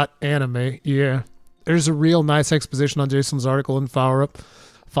out about anime. Yeah. There's a real nice exposition on Jason's article in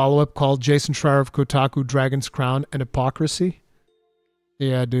follow-up called Jason Schreier of Kotaku, Dragon's Crown, and Hypocrisy.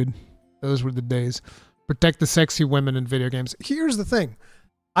 Yeah, dude. Those were the days. Protect the sexy women in video games. Here's the thing.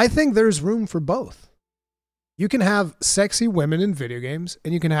 I think there's room for both. You can have sexy women in video games,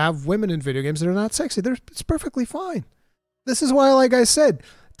 and you can have women in video games that are not sexy. It's perfectly fine. This is why, like I said,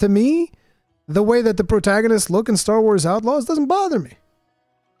 to me, the way that the protagonists look in Star Wars Outlaws doesn't bother me.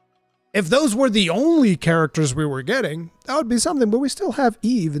 If those were the only characters we were getting, that would be something, but we still have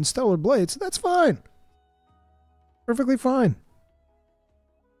Eve in Stellar Blade, so that's fine. Perfectly fine.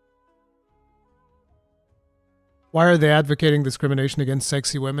 Why are they advocating discrimination against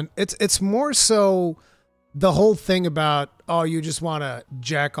sexy women? It's more so the whole thing about, oh, you just want to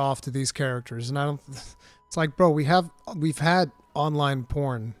jack off to these characters, and I don't. It's like, bro, we've had online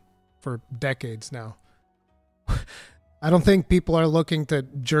porn for decades now. I don't think people are looking to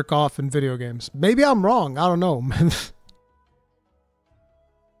jerk off in video games. Maybe I'm wrong. I don't know.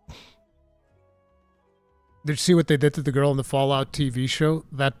 Did you see what they did to the girl in the Fallout TV show?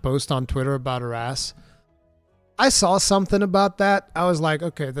 That post on Twitter about her ass? I saw something about that. I was like,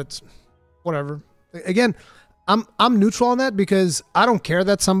 okay, that's whatever. Again, I'm neutral on that because I don't care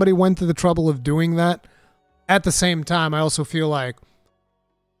that somebody went to the trouble of doing that. At the same time, I also feel like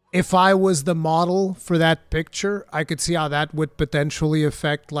if I was the model for that picture, I could see how that would potentially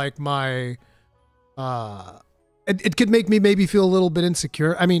affect like my it could make me maybe feel a little bit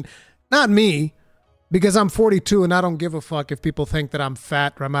insecure. I mean, not me, because I'm 42 and I don't give a fuck if people think that I'm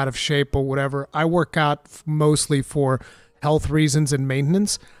fat or I'm out of shape or whatever. I work out mostly for health reasons and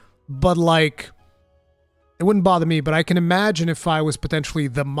maintenance, but like it wouldn't bother me, but I can imagine if I was potentially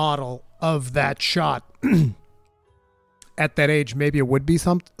the model of that shot at that age, maybe it would be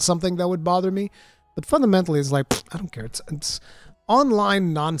something that would bother me. But fundamentally, it's like, I don't care. It's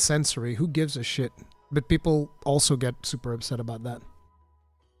online nonsensory. Who gives a shit? But people also get super upset about that.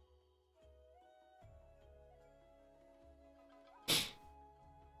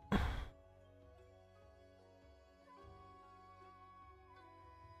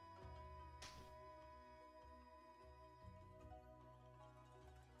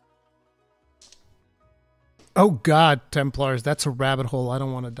 Oh God, Templars, that's a rabbit hole I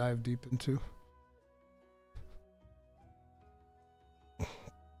don't want to dive deep into.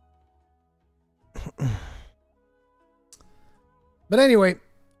 But anyway,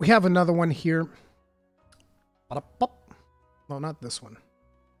 we have another one here. No, not this one.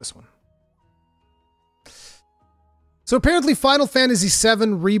 This one. So apparently Final Fantasy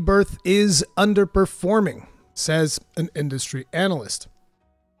VII Rebirth is underperforming, says an industry analyst.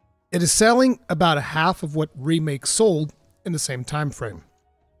 It is selling about half of what Remake sold in the same time frame.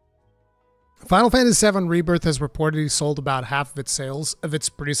 Final Fantasy VII Rebirth has reportedly sold about half of its sales of its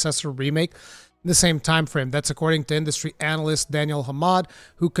predecessor Remake in the same time frame. That's according to industry analyst Daniel Hamad,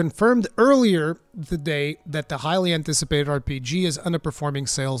 who confirmed earlier today that the highly anticipated RPG is underperforming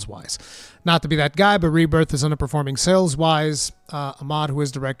sales-wise. Not to be that guy, but Rebirth is underperforming sales-wise. Hamad, who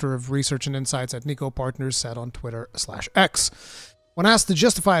is director of research and insights at Nico Partners, said on Twitter/X. When asked to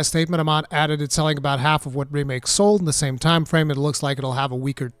justify a statement, Hamad added it's selling about half of what Remake sold in the same time frame. It looks like it'll have a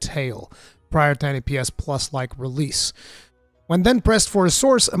weaker tail prior to any PS Plus-like release. When then pressed for a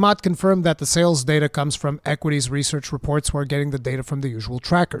source, Amat confirmed that the sales data comes from Equity's research reports, who are getting the data from the usual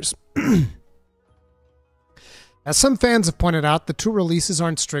trackers. As some fans have pointed out, the two releases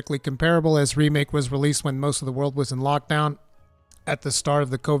aren't strictly comparable, as Remake was released when most of the world was in lockdown at the start of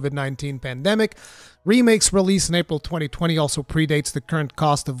the COVID-19 pandemic. Remake's release in April 2020 also predates the current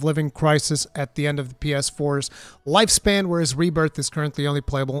cost of living crisis at the end of the PS4's lifespan, whereas Rebirth is currently only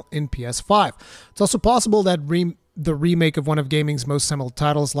playable in PS5. It's also possible that the remake of one of gaming's most seminal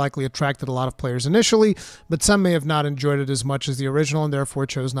titles likely attracted a lot of players initially, but some may have not enjoyed it as much as the original and therefore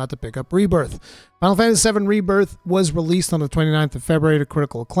chose not to pick up Rebirth. Final Fantasy VII Rebirth was released on the 29th of February to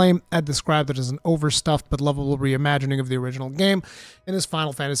critical acclaim. Ed described it as an overstuffed but lovable reimagining of the original game in his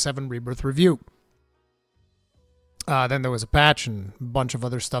Final Fantasy VII Rebirth review. Then there was a patch and a bunch of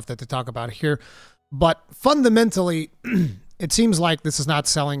other stuff that they talk about here. But fundamentally, it seems like this is not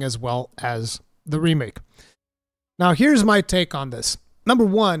selling as well as the remake. Now, here's my take on this. Number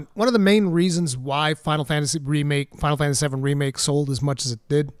one of the main reasons why Final Fantasy VII Remake sold as much as it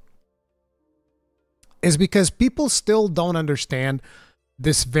did is because people still don't understand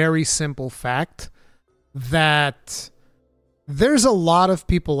this very simple fact that there's a lot of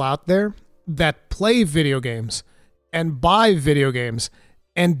people out there that play video games and buy video games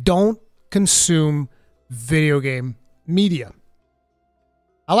and don't consume video game media.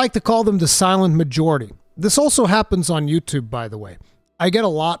 I like to call them the silent majority. This also happens on YouTube, by the way. I get a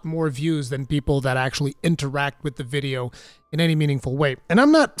lot more views than people that actually interact with the video in any meaningful way. And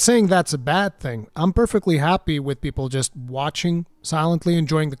I'm not saying that's a bad thing. I'm perfectly happy with people just watching silently,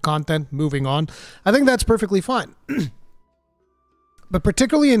 enjoying the content, moving on. I think that's perfectly fine. But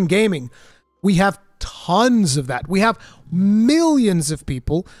particularly in gaming, we have tons of that. We have millions of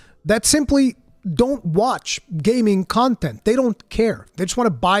people that simply don't watch gaming content. They don't care. They just want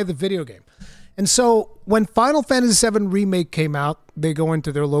to buy the video game. And so when Final Fantasy VII Remake came out, they go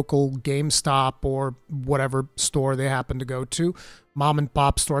into their local GameStop or whatever store they happen to go to, mom and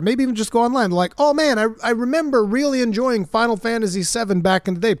pop store, maybe even just go online. They're like, oh man, I remember really enjoying Final Fantasy VII back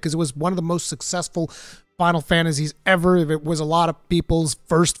in the day because it was one of the most successful Final Fantasies ever. It was a lot of people's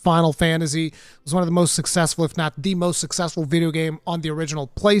first Final Fantasy. It was one of the most successful, if not the most successful video game on the original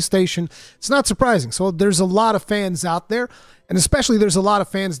PlayStation. It's not surprising. So there's a lot of fans out there, and especially there's a lot of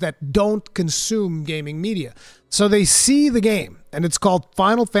fans that don't consume gaming media. So they see the game, and it's called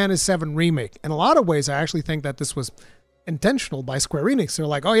Final Fantasy VII Remake. In a lot of ways, I actually think that this was intentional by Square Enix. They're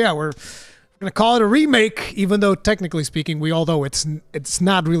like, oh yeah, we're going to call it a remake, even though technically speaking, we all know it's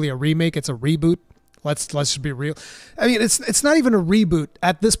not really a remake, it's a reboot. Let's just be real. I mean, it's not even a reboot.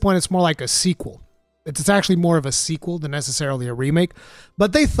 At this point, it's more like a sequel. It's actually more of a sequel than necessarily a remake.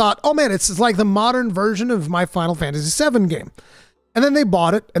 But they thought, oh man, it's like the modern version of my Final Fantasy VII game. And then they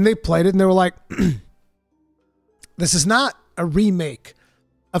bought it and they played it and they were like, this is not a remake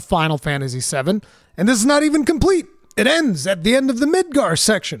of Final Fantasy VII. And this is not even complete. It ends at the end of the Midgar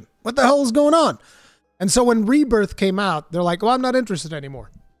section. What the hell is going on? And so when Rebirth came out, they're like, well, I'm not interested anymore.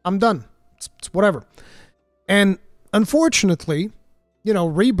 I'm done. It's whatever. And unfortunately, you know,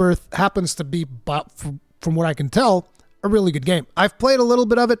 Rebirth happens to be, from what I can tell, a really good game. I've played a little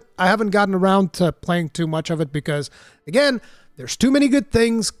bit of it. I haven't gotten around to playing too much of it because, again, there's too many good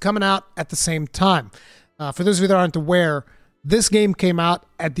things coming out at the same time. For those of you that aren't aware, this game came out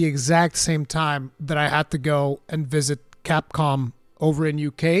at the exact same time that I had to go and visit Capcom over in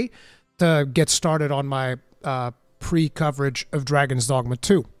UK to get started on my pre-coverage of Dragon's Dogma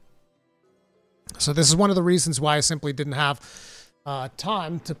 2. So this is one of the reasons why I simply didn't have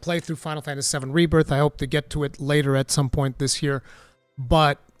time to play through Final Fantasy VII Rebirth. I hope to get to it later at some point this year.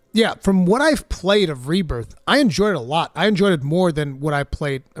 But yeah, from what I've played of Rebirth, I enjoyed it a lot. I enjoyed it more than what I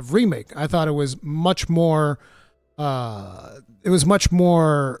played of Remake. I thought it was much more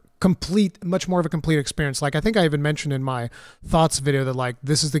complete, much more of a complete experience. Like, I think I even mentioned in my thoughts video that, like,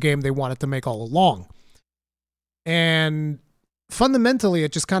 this is the game they wanted to make all along. And fundamentally,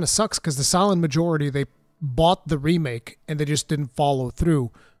 it just kind of sucks because the silent majority, they bought the remake and they just didn't follow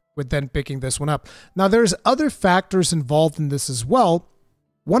through with then picking this one up. Now, there's other factors involved in this as well.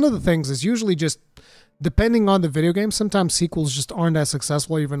 One of the things is usually just, depending on the video game, sometimes sequels just aren't as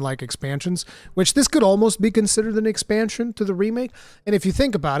successful, even like expansions, which this could almost be considered an expansion to the remake. And if you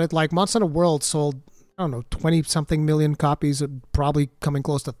think about it, like Monster Hunter World sold, I don't know, 20-something million copies, probably coming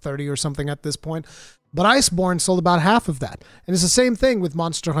close to 30 or something at this point. But Iceborne sold about half of that. And it's the same thing with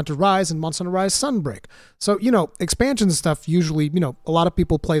Monster Hunter Rise and Monster Hunter Rise Sunbreak. So, you know, expansions and stuff, usually, you know, a lot of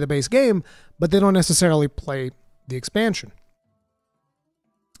people play the base game, but they don't necessarily play the expansion.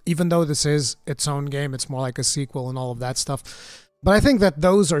 Even though this is its own game, it's more like a sequel and all of that stuff. But I think that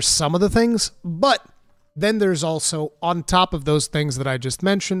those are some of the things. But then there's also, on top of those things that I just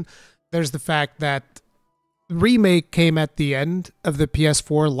mentioned, there's the fact that Remake came at the end of the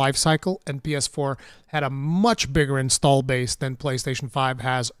PS4 life cycle, and PS4 had a much bigger install base than PlayStation 5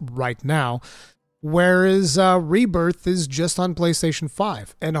 has right now. Whereas Rebirth is just on PlayStation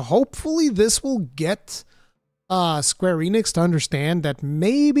 5. And hopefully this will get Square Enix to understand that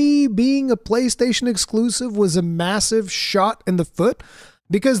maybe being a PlayStation exclusive was a massive shot in the foot,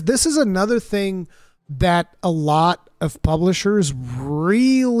 because this is another thing that a lot of publishers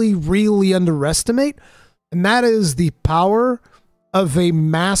really, really underestimate, and that is the power of a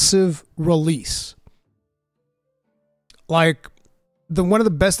massive release. Like, one of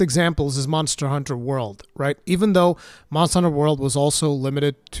the best examples is Monster Hunter World, right? Even though Monster Hunter World was also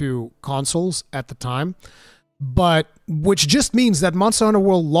limited to consoles at the time, but which just means that Monster Hunter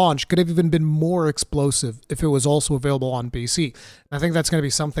World launch could have even been more explosive if it was also available on PC. And I think that's going to be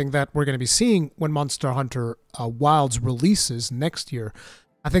something that we're going to be seeing when Monster Hunter Wilds releases next year.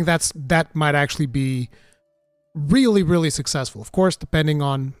 I think that might actually be really, really successful. Of course, depending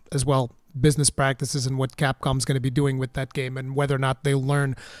on, as well, business practices and what Capcom's going to be doing with that game and whether or not they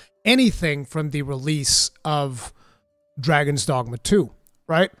learn anything from the release of Dragon's Dogma 2,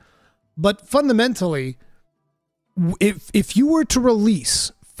 right? But fundamentally, if you were to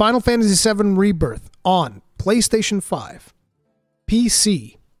release Final Fantasy VII Rebirth on PlayStation 5,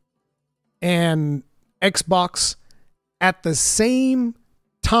 PC, and Xbox at the same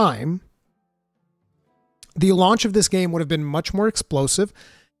time, the launch of this game would have been much more explosive,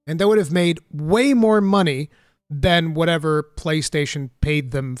 and they would have made way more money than whatever PlayStation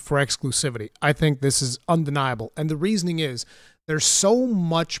paid them for exclusivity. I think this is undeniable. And the reasoning is there's so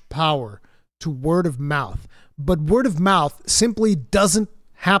much power to word of mouth. But word of mouth simply doesn't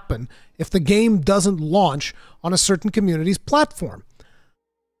happen if the game doesn't launch on a certain community's platform.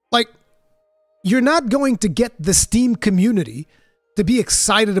 Like, you're not going to get the Steam community to be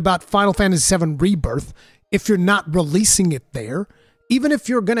excited about Final Fantasy VII Rebirth if you're not releasing it there, even if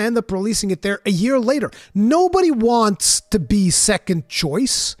you're going to end up releasing it there a year later. Nobody wants to be second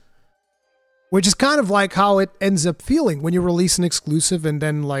choice, which is kind of like how it ends up feeling when you release an exclusive and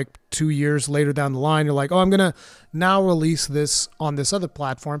then like 2 years later down the line, you're like, oh, I'm going to now release this on this other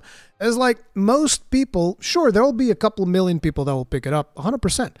platform. It's like most people, sure, there will be a couple of million people that will pick it up,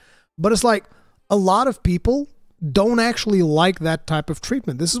 100%. But it's like a lot of people don't actually like that type of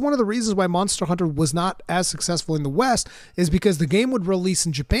treatment. This is one of the reasons why Monster Hunter was not as successful in the West, is because the game would release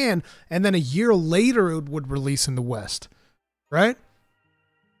in Japan and then a year later it would release in the West, right?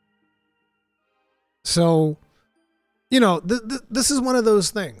 So, you know, this is one of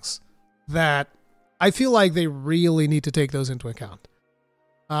those things that I feel like they really need to take those into account.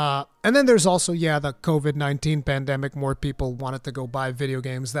 And then there's also, yeah, the COVID-19 pandemic. More people wanted to go buy video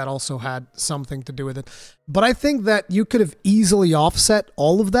games. That also had something to do with it. But I think that you could have easily offset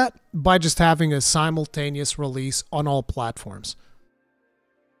all of that by just having a simultaneous release on all platforms.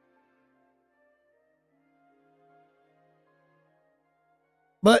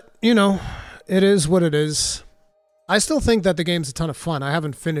 But, you know, it is what it is. I still think that the game's a ton of fun. I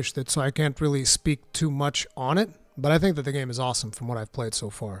haven't finished it, so I can't really speak too much on it. But I think that the game is awesome from what I've played so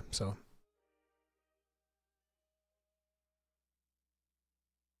far. So,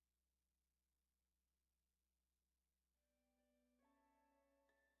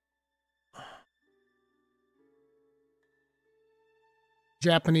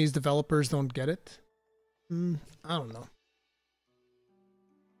 Japanese developers don't get it. I don't know.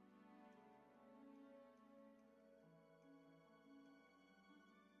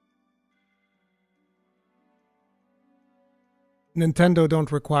 Nintendo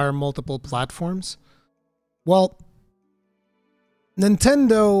don't require multiple platforms. Well,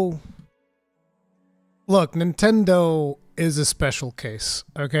 Nintendo... Look, Nintendo is a special case,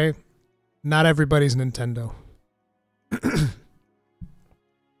 okay? Not everybody's Nintendo.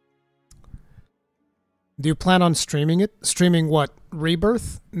 Do you plan on streaming it? Streaming what?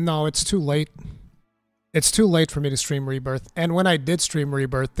 Rebirth? No, it's too late. It's too late for me to stream Rebirth. And when I did stream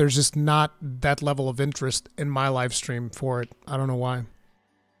Rebirth, there's just not that level of interest in my live stream for it. I don't know why.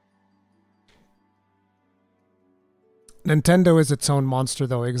 Nintendo is its own monster,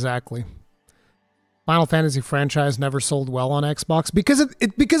 though, exactly. Final Fantasy franchise never sold well on Xbox because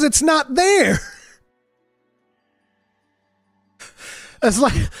because it's not there. It's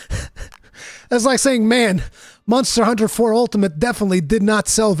like saying, man, Monster Hunter 4 Ultimate definitely did not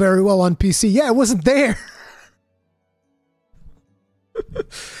sell very well on PC. Yeah, it wasn't there.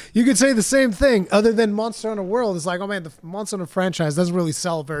 You could say the same thing, other than Monster Hunter World. It's like, oh man, the Monster Hunter franchise doesn't really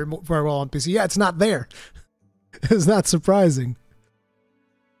sell very well on PC. Yeah, it's not there. It's not surprising.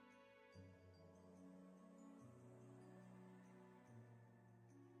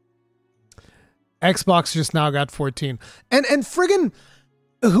 Xbox just now got 14. And friggin'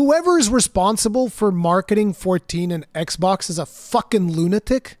 whoever is responsible for marketing 14 and Xbox is a fucking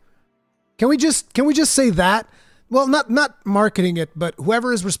lunatic. Can we just say that? Well, not marketing it, but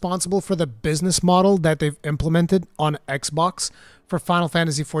whoever is responsible for the business model that they've implemented on Xbox for Final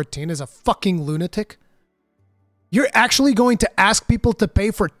Fantasy 14 is a fucking lunatic. You're actually going to ask people to pay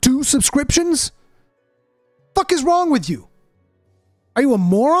for 2 subscriptions? Fuck is wrong with you? Are you a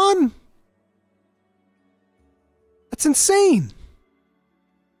moron? That's insane.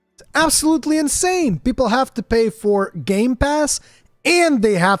 It's absolutely insane. People have to pay for Game Pass and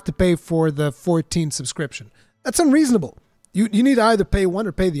they have to pay for the 14 subscription. That's unreasonable. You need to either pay one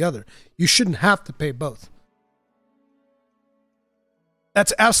or pay the other. You shouldn't have to pay both.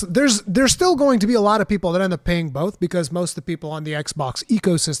 That's there's still going to be a lot of people that end up paying both because most of the people on the Xbox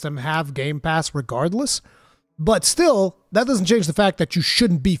ecosystem have Game Pass regardless. But still, that doesn't change the fact that you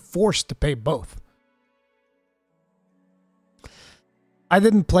shouldn't be forced to pay both. I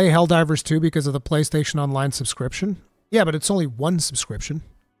didn't play Helldivers 2 because of the PlayStation Online subscription. Yeah, but it's only one subscription.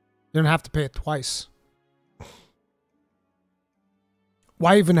 You don't have to pay it twice.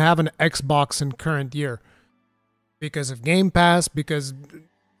 Why even have an Xbox in current year? Because of Game Pass, because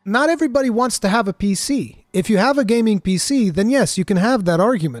not everybody wants to have a PC. If you have a gaming PC, then yes, you can have that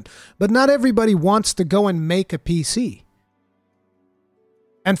argument. But not everybody wants to go and make a PC.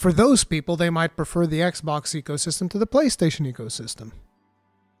 And for those people, they might prefer the Xbox ecosystem to the PlayStation ecosystem.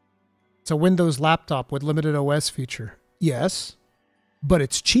 It's a Windows laptop with limited OS feature. Yes, but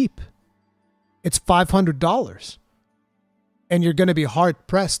it's cheap. It's $500. And you're going to be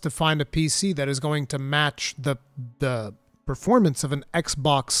hard-pressed to find a PC that is going to match the performance of an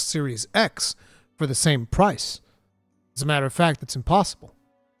Xbox Series X for the same price. As a matter of fact, it's impossible.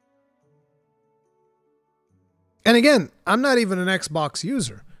 And again, I'm not even an Xbox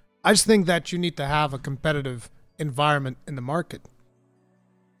user. I just think that you need to have a competitive environment in the market.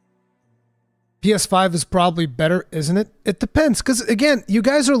 PS5 is probably better, isn't it? It depends, because again, you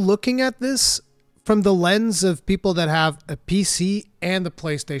guys are looking at this from the lens of people that have a PC and a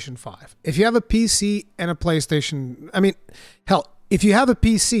PlayStation 5. If you have a PC and a PlayStation... I mean, hell, if you have a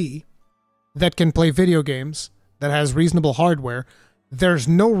PC that can play video games, that has reasonable hardware, there's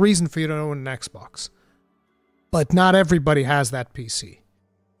no reason for you to own an Xbox. But not everybody has that PC.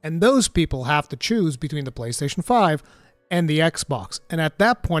 And those people have to choose between the PlayStation 5 and the Xbox. And at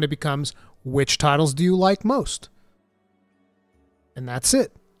that point, it becomes, which titles do you like most? And that's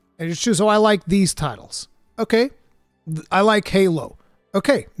it. And you choose, oh, I like these titles. Okay. I like Halo.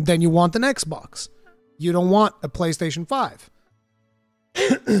 Okay. Then you want an Xbox. You don't want a PlayStation 5.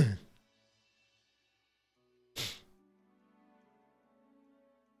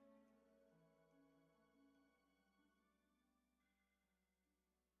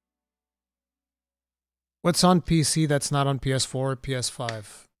 What's on PC that's not on PS4 or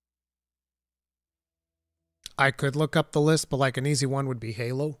PS5? I could look up the list, but like an easy one would be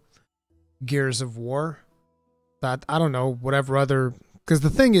Halo. Gears of War, that I don't know, whatever other, because the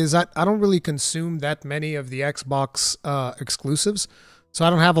thing is, I don't really consume that many of the Xbox exclusives, so I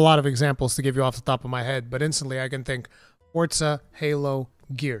don't have a lot of examples to give you off the top of my head, but instantly I can think Forza, Halo,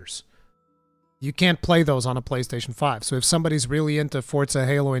 Gears. You can't play those on a PlayStation 5, so if somebody's really into Forza,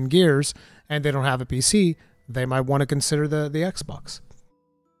 Halo, and Gears, and they don't have a PC, they might want to consider the Xbox.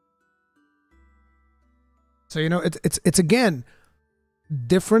 So, you know, it's again,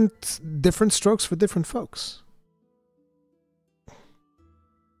 different strokes for different folks.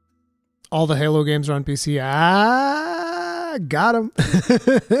 All the Halo games are on PC. Got him.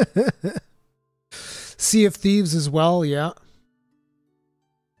 Sea of Thieves as well, yeah.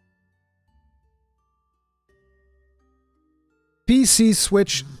 PC,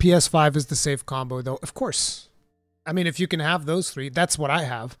 Switch, PS5 is the safe combo, though. Of course. I mean, if you can have those three, that's what I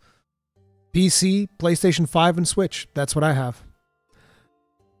have. PC, PlayStation 5, and Switch. That's what I have.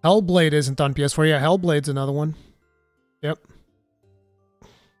 Hellblade isn't on PS4. Yeah, Hellblade's another one. Yep.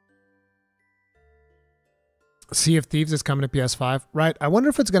 Sea of Thieves is coming to PS5. Right. I wonder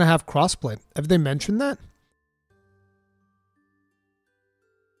if it's going to have crossplay. Have they mentioned that?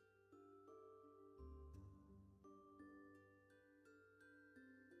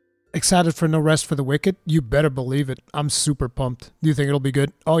 Excited for No Rest for the Wicked? You better believe it. I'm super pumped. Do you think it'll be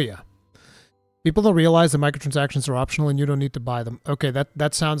good? Oh, yeah. People don't realize that microtransactions are optional and you don't need to buy them. Okay,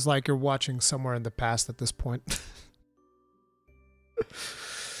 that sounds like you're watching somewhere in the past at this point.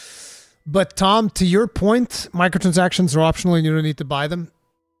 But Tom, to your point, microtransactions are optional and you don't need to buy them,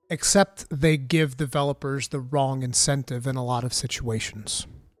 except they give developers the wrong incentive in a lot of situations.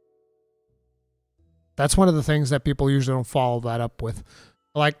 That's one of the things that people usually don't follow that up with.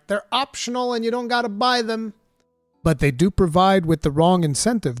 Like, they're optional and you don't got to buy them, but they do provide with the wrong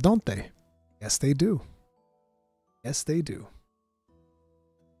incentive, don't they? Yes, they do. Yes, they do.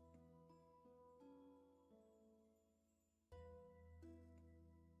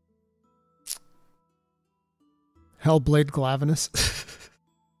 Hellblade Glavenus.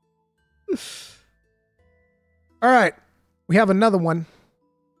 All right. We have another one.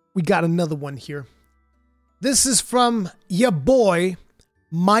 We got another one here. This is from ya boy,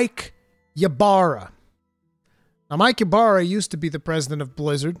 Mike Ybarra. Now, Mike Ybarra used to be the president of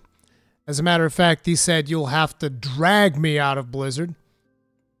Blizzard. As a matter of fact, he said, "You'll have to drag me out of Blizzard."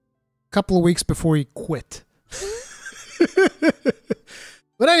 A couple of weeks before he quit.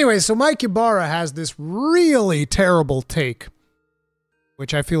 But anyway, so Mike Ybarra has this really terrible take,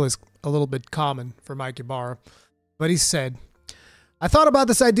 which I feel is a little bit common for Mike Ybarra. But he said, "I thought about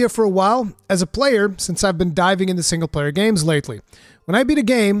this idea for a while as a player since I've been diving into single-player games lately. When I beat a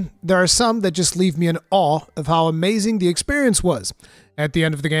game, there are some that just leave me in awe of how amazing the experience was. At the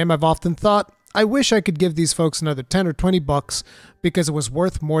end of the game, I've often thought, I wish I could give these folks another 10 or 20 bucks because it was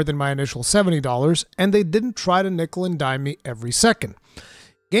worth more than my initial $70, and they didn't try to nickel and dime me every second.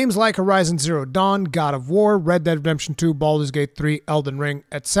 Games like Horizon Zero Dawn, God of War, Red Dead Redemption 2, Baldur's Gate 3, Elden Ring,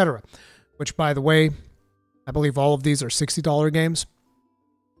 etc. Which, by the way, I believe all of these are $60 games,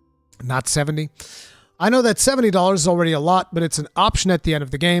 not $70. I know that $70 is already a lot, but it's an option at the end of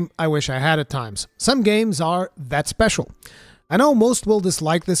the game I wish I had at times. Some games are that special. I know most will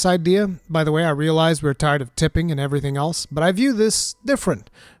dislike this idea. By the way, I realize we're tired of tipping and everything else, but I view this different,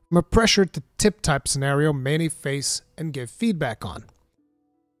 from a pressure to tip type scenario many face and give feedback on."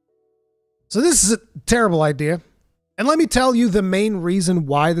 So this is a terrible idea. And let me tell you the main reason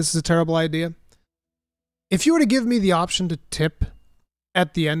why this is a terrible idea. If you were to give me the option to tip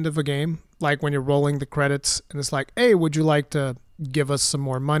at the end of a game, like when you're rolling the credits and it's like, "Hey, would you like to give us some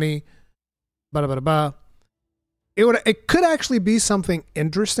more money?" It could actually be something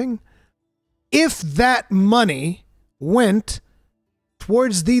interesting if that money went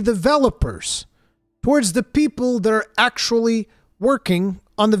towards the developers, towards the people that are actually working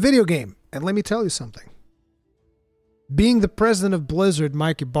on the video game. And let me tell you something. Being the president of Blizzard,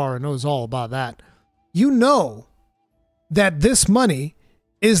 Mike Ybarra knows all about that. You know that this money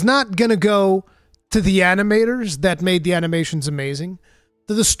is not going to go to the animators that made the animations amazing,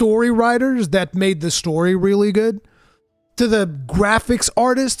 to the story writers that made the story really good, to the graphics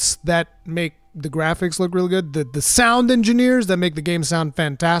artists that make the graphics look really good, the sound engineers that make the game sound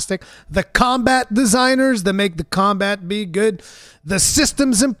fantastic, the combat designers that make the combat be good, the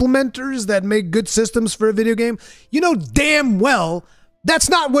systems implementers that make good systems for a video game. You know damn well that's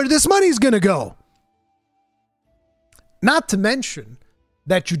not where this money's going to go. Not to mention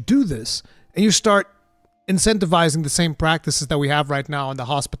that you do this and you start incentivizing the same practices that we have right now in the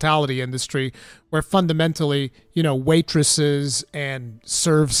hospitality industry, where fundamentally, you know, waitresses and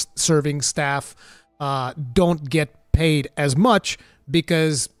serving staff don't get paid as much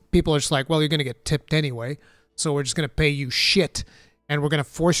because people are just like, well, you're going to get tipped anyway, so we're just going to pay you shit, and we're going to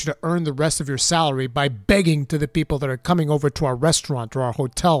force you to earn the rest of your salary by begging to the people that are coming over to our restaurant or our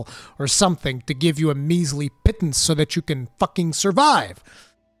hotel or something to give you a measly pittance so that you can fucking survive,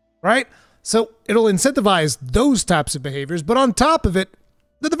 right? So it'll incentivize those types of behaviors. But on top of it,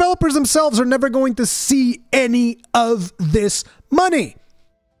 the developers themselves are never going to see any of this money.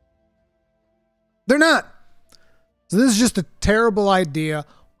 They're not. So this is just a terrible idea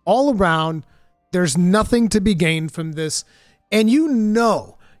all around. There's nothing to be gained from this. And you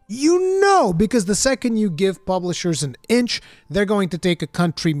know You know, because the second you give publishers an inch, they're going to take a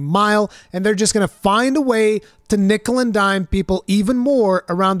country mile, and they're just going to find a way to nickel and dime people even more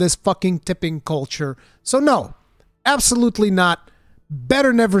around this fucking tipping culture. So no, absolutely not.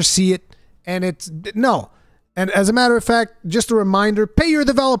 Better never see it. And it's no. And as a matter of fact, just a reminder, pay your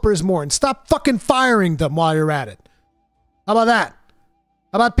developers more and stop fucking firing them while you're at it. How about that?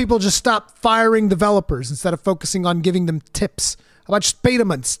 How about people just stop firing developers instead of focusing on giving them tips? How about just pay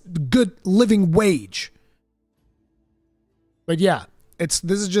them a good living wage? But yeah, this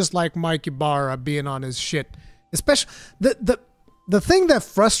is just like Mike Ibarra being on his shit. Especially the thing that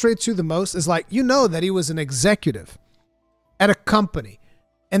frustrates you the most is like, you know that he was an executive at a company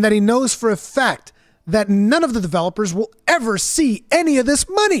and that he knows for a fact that none of the developers will ever see any of this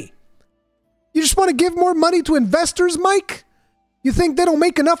money. You just want to give more money to investors, Mike? You think they don't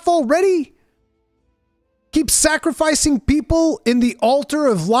make enough already? Keep sacrificing people in the altar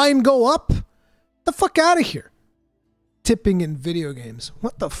of line go up? Get the fuck out of here. Tipping in video games.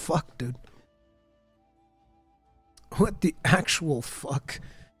 What the fuck, dude? What the actual fuck?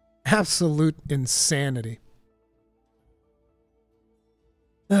 Absolute insanity.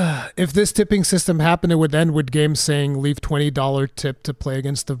 If this tipping system happened, it would end with games saying leave $20 tip to play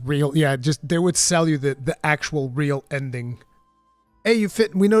against the real. Yeah, just they would sell you the actual real ending. Hey,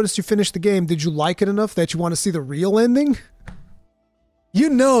 we noticed you finished the game. Did you like it enough that you want to see the real ending? You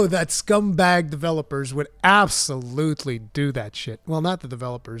know that scumbag developers would absolutely do that shit. Well, not the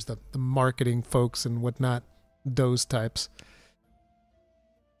developers, the marketing folks and whatnot. Those types.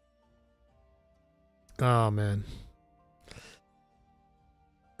 Oh, man.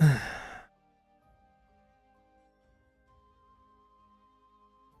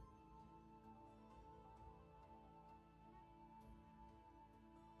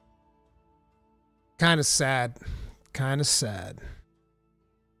 Kind of sad. Kind of sad.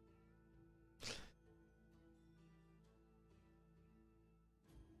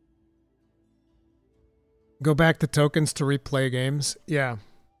 Go back to tokens to replay games. Yeah.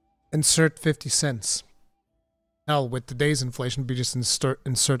 Insert 50 cents. Hell, with today's inflation, we just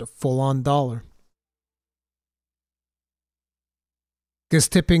insert a full-on dollar. Because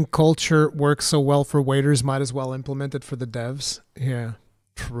tipping culture works so well for waiters, might as well implement it for the devs. Yeah,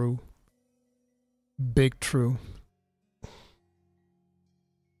 true. Big true.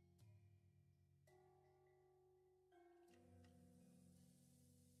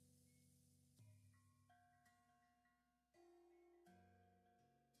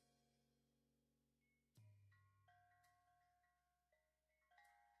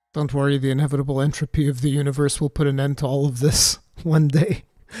 Don't worry, the inevitable entropy of the universe will put an end to all of this one day.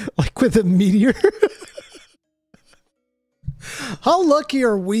 Like with a meteor. How lucky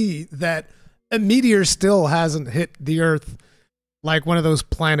are we that a meteor still hasn't hit the Earth like one of those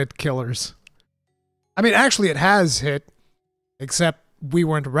planet killers? I mean, actually it has hit, except we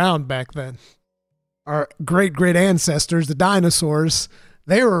weren't around back then. Our great ancestors, the dinosaurs,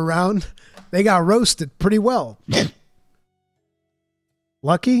 they were around. They got roasted pretty well.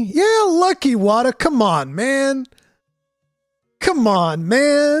 Lucky? Yeah, lucky, Wada. Come on, man. Come on,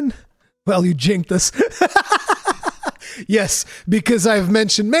 man. Well, you jinked us. Yes, because I've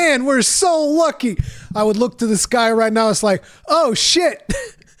mentioned, man, we're so lucky. I would look to the sky right now. It's like, oh, shit.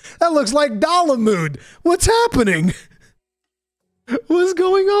 That looks like Dalamud. What's happening? What's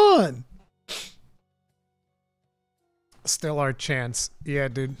going on? Still our chance. Yeah,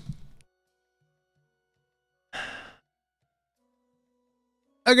 dude.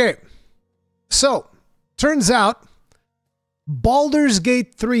 Okay, so turns out Baldur's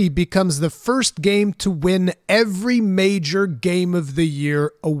Gate 3 becomes the first game to win every major Game of the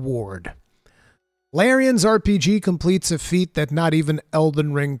Year award. Larian's RPG completes a feat that not even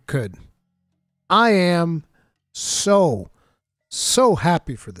Elden Ring could. I am so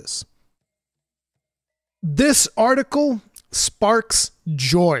happy for this. This article sparks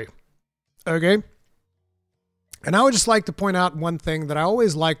joy, okay? And I would just like to point out one thing that I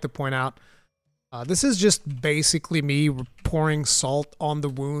always like to point out. This is just basically me pouring salt on the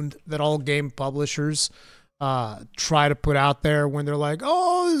wound that all game publishers try to put out there when they're like,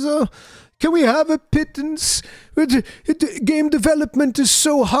 oh, can we have a pittance? Game development is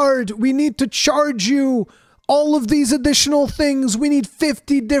so hard. We need to charge you all of these additional things. We need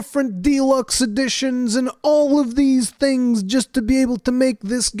 50 different deluxe editions and all of these things just to be able to make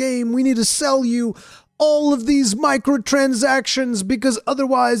this game. We need to sell you all of these microtransactions because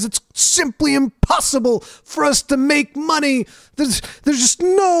otherwise it's simply impossible for us to make money. There's just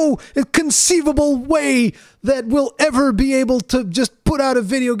no conceivable way that we'll ever be able to just put out a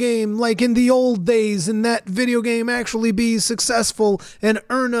video game like in the old days and that video game actually be successful and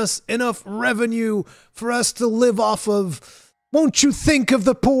earn us enough revenue for us to live off of. Won't you think of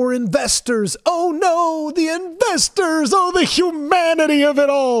the poor investors? Oh no, the investors! Oh, the humanity of it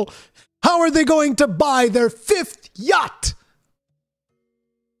all! How are they going to buy their 5th yacht?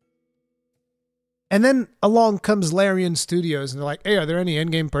 And then along comes Larian Studios, and they're like, hey, are there any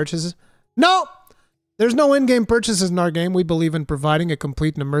in-game purchases? No! There's no in-game purchases in our game. We believe in providing a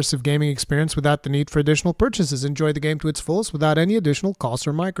complete and immersive gaming experience without the need for additional purchases. Enjoy the game to its fullest without any additional costs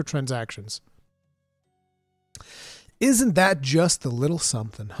or microtransactions. Isn't that just a little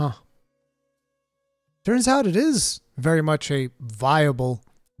something, huh? Turns out it is very much a viable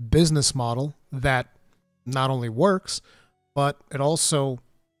business model that not only works, but it also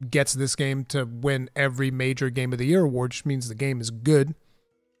gets this game to win every major Game of the Year award, which means the game is good.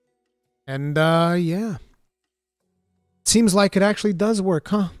 And yeah. Seems like it actually does work,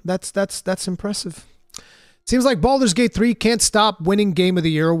 huh? That's impressive. Seems like Baldur's Gate 3 can't stop winning Game of the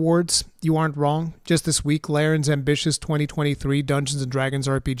Year awards. You aren't wrong. Just this week, Laren's ambitious 2023 Dungeons & Dragons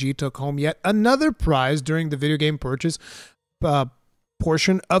RPG took home yet another prize during the video game purchase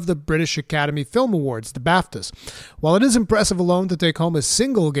portion of the British Academy Film Awards, the BAFTAs. While it is impressive alone to take home a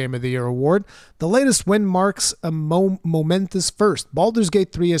single Game of the Year award, the latest win marks a momentous first. Baldur's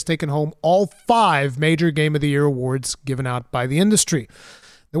Gate 3 has taken home all 5 major Game of the Year awards given out by the industry.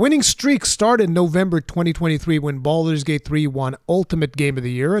 The winning streak started in November 2023 when Baldur's Gate 3 won Ultimate Game of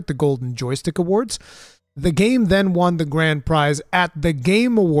the Year at the Golden Joystick Awards. The game then won the grand prize at the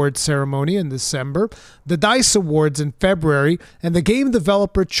Game Awards ceremony in December, the DICE Awards in February, and the Game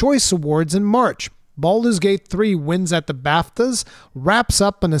Developer Choice Awards in March. Baldur's Gate 3 wins at the BAFTAs, wraps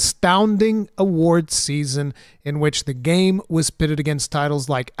up an astounding awards season in which the game was pitted against titles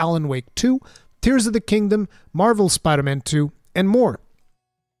like Alan Wake 2, Tears of the Kingdom, Marvel's Spider-Man 2, and more.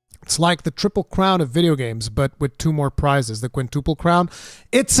 It's like the triple crown of video games, but with 2 more prizes. The quintuple crown,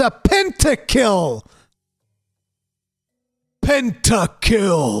 it's a pentakill!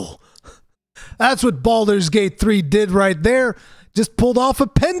 Pentakill! That's what Baldur's Gate 3 did right there. Just pulled off a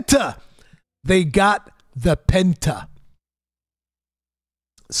penta. They got the penta.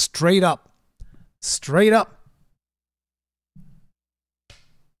 Straight up. Straight up.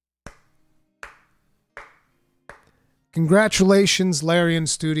 Congratulations, Larian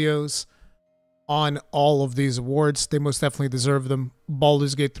Studios, on all of these awards. They most definitely deserve them.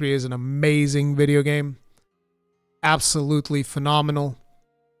 Baldur's Gate 3 is an amazing video game. Absolutely phenomenal.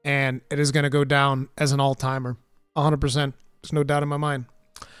 And it is going to go down as an all-timer. 100%. There's no doubt in my mind.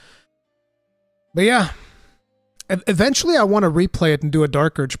 But yeah. Eventually I want to replay it and do a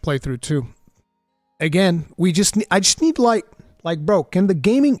Dark Urge playthrough too. Again, I just need like bro, can the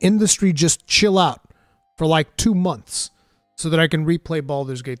gaming industry just chill out for like 2 months so that I can replay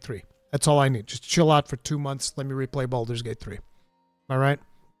Baldur's Gate 3? That's all I need. Just chill out for 2 months. Let me replay Baldur's Gate 3. All right?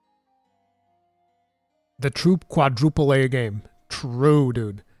 The true quadruple A game. True,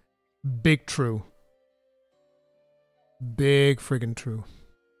 dude. Big true. Big friggin' true.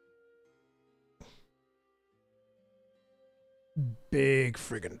 Big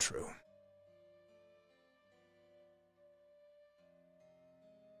friggin' true.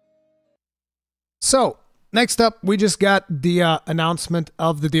 So, next up, we just got the announcement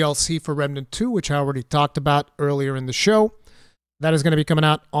of the DLC for Remnant 2, which I already talked about earlier in the show. That is going to be coming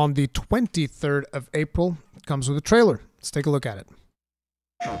out on the 23rd of April. It comes with a trailer. Let's take a look at it.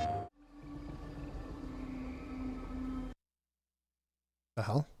 The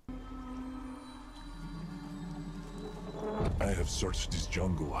hell? I have searched this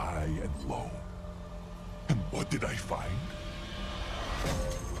jungle high and low. And what did I find?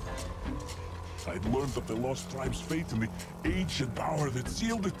 I'd learned of the lost tribe's fate and the ancient power that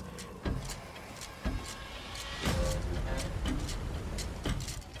sealed it.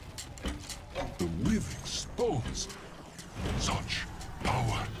 The living stones. Such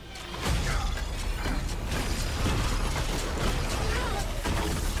power.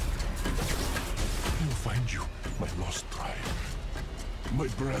 I will find you, my lost tribe. My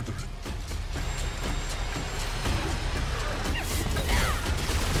brethren.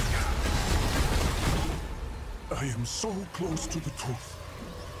 I am so close to the truth.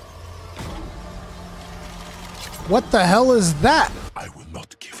 What the hell is that? I will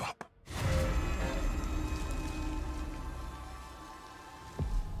not give up.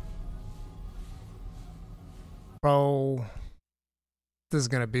 Bro. This is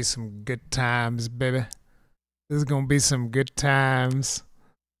gonna be some good times, baby. This is gonna be some good times.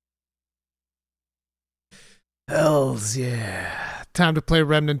 Hells yeah. Time to play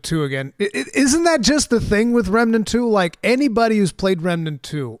Remnant 2 again. Isn't that just the thing with Remnant 2? Like, anybody who's played Remnant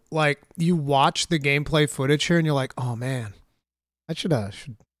 2, like, you watch the gameplay footage here and you're like, oh man, I should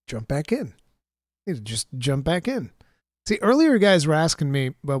jump back in. I need to just jump back in. See, earlier you guys were asking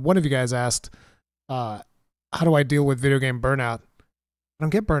me, but one of you guys asked, how do I deal with video game burnout? I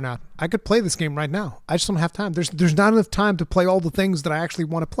don't get burnout. I could play this game right now. I just don't have time. There's not enough time to play all the things that I actually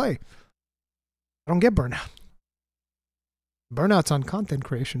want to play. I don't get burnout. Burnout's on content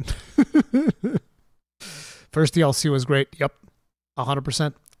creation. First DLC was great. Yep.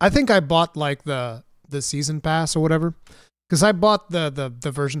 100%. I think I bought like the season pass or whatever. Because I bought the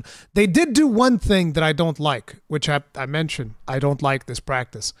version. They did do one thing that I don't like, which I mentioned. I don't like this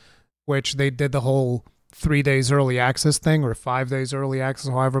practice. Which they did the whole 3 days early access thing, or 5 days early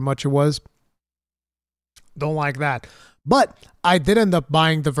access, however much it was. Don't like that. But I did end up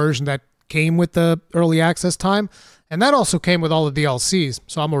buying the version that came with the early access time, and that also came with all the DLCs,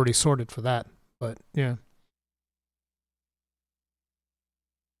 so I'm already sorted for that. But yeah.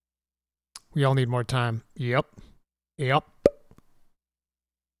 We all need more time. Yep. Yep.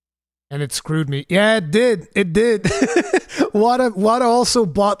 And it screwed me. Yeah, it did. It did. Wada also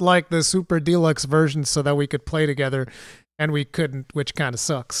bought like the super deluxe version so that we could play together, and we couldn't, which kind of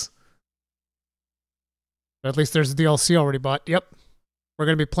sucks. But at least there's a DLC already bought. Yep. We're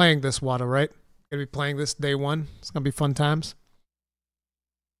going to be playing this, Wada, right? Going to be playing this day one. It's going to be fun times.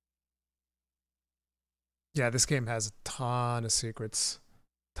 Yeah, this game has a ton of secrets.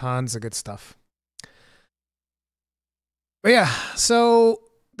 Tons of good stuff. But yeah, so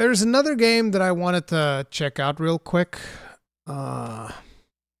there's another game that I wanted to check out real quick.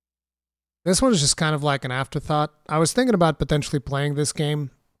 This one is just kind of like an afterthought. I was thinking about potentially playing this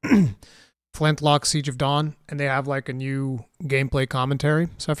game, Flintlock Siege of Dawn, and they have like a new gameplay commentary.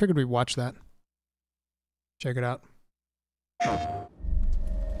 So I figured we'd watch that. Check it out. A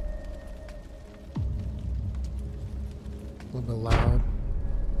little bit loud.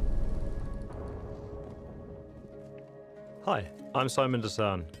 Hi, I'm Simon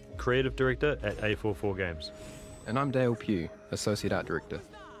Desan, Creative Director at A44 Games. And I'm Dale Pugh, Associate Art Director.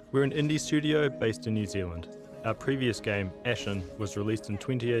 We're an indie studio based in New Zealand. Our previous game, Ashen, was released in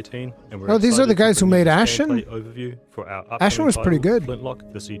 2018, and we're these are the guys who made Ashen? Overview for our Ashen was pretty good.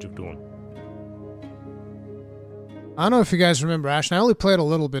 Flintlock, The Siege of Dawn. I don't know if you guys remember Ashen. I only played a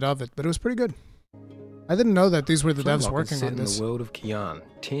little bit of it, but it was pretty good. I didn't know that these were the devs working on this. In the world of Kian,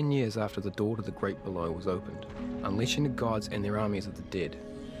 10 years after the door to the Great Below was opened, unleashing the gods and their armies of the dead.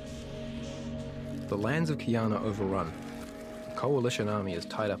 The lands of Kian are overrun. The Coalition army is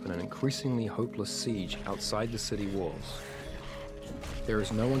tied up in an increasingly hopeless siege outside the city walls. There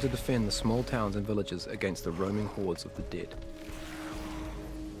is no one to defend the small towns and villages against the roaming hordes of the dead.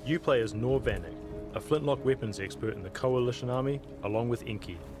 You play as Nor Vanek, a flintlock weapons expert in the Coalition army, along with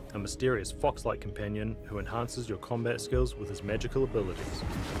Inky, a mysterious fox-like companion who enhances your combat skills with his magical abilities.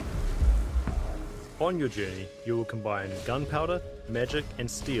 On your journey, you will combine gunpowder, magic,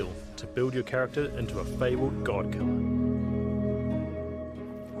 and steel to build your character into a fabled god killer.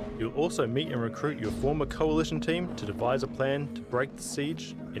 You'll also meet and recruit your former Coalition team to devise a plan to break the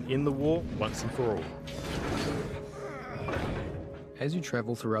siege and end the war once and for all. As you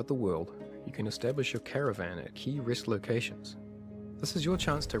travel throughout the world, you can establish your caravan at key rest locations. This is your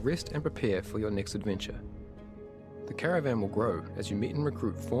chance to rest and prepare for your next adventure. The caravan will grow as you meet and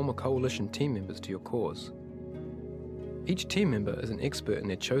recruit former Coalition team members to your cause. Each team member is an expert in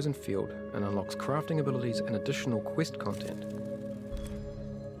their chosen field and unlocks crafting abilities and additional quest content.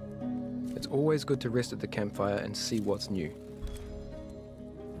 It's always good to rest at the campfire and see what's new.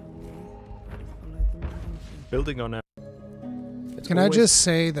 Building on our... Can I just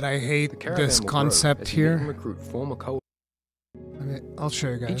say that I hate this concept here? I'll show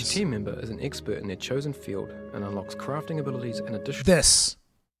you guys. Each team member is an expert in their chosen field and unlocks crafting abilities and additional... This.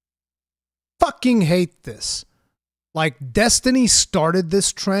 Fucking hate this. Like, Destiny started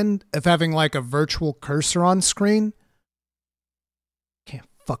this trend of having like a virtual cursor on screen. Can't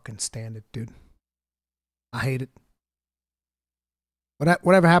fucking stand it, dude. I hate it.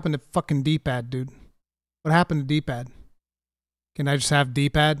 Whatever happened to fucking D-pad, dude? What happened to D-pad? Can I just have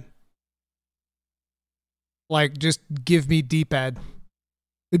D-pad? Like, just give me D-pad.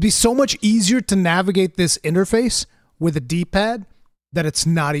 It'd be so much easier to navigate this interface with a D-pad that it's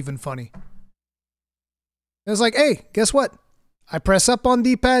not even funny. It's like, hey, guess what? I press up on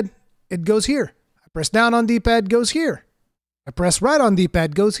D-pad, it goes here. I press down on D-pad, goes here. I press right on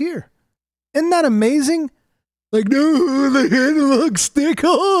D-pad, goes here. Isn't that amazing? Like, no, the analog stick.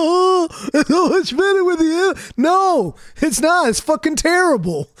 Oh, it's so much better with the No, it's not. It's fucking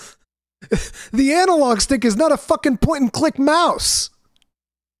terrible. The analog stick is not a fucking point and click mouse.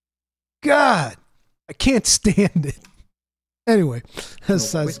 God, I can't stand it. Anyway,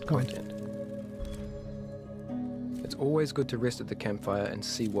 that's the point. It's always good to rest at the campfire and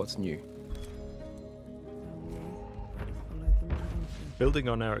see what's new. Building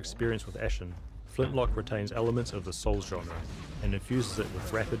on our experience with Ashen, Flintlock retains elements of the Souls genre and infuses it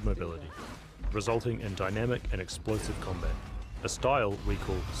with rapid mobility, resulting in dynamic and explosive combat, a style we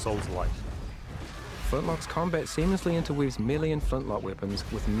call Souls Light. Flintlock's combat seamlessly interweaves melee and flintlock weapons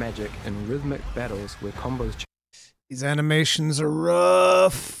with magic and rhythmic battles where combos These animations are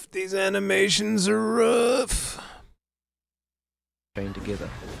rough. These animations are rough. chain together.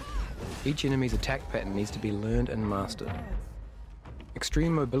 Each enemy's attack pattern needs to be learned and mastered.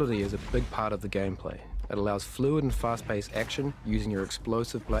 Extreme mobility is a big part of the gameplay. It allows fluid and fast-paced action using your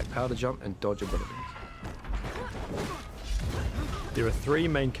explosive black powder jump and dodge abilities. There are three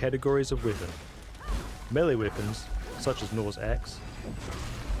main categories of weapon. Melee weapons, such as Nor's axe,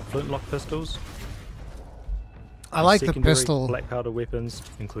 flintlock pistols. I like the secondary pistol. Black powder weapons,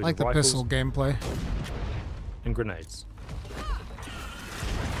 including I like the rifles pistol gameplay. and grenades.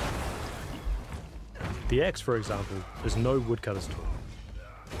 The axe, for example, is no woodcutter's tool.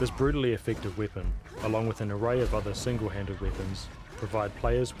 This brutally effective weapon, along with an array of other single-handed weapons, provide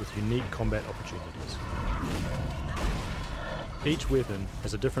players with unique combat opportunities. Each weapon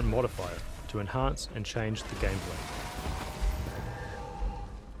has a different modifier to enhance and change the gameplay.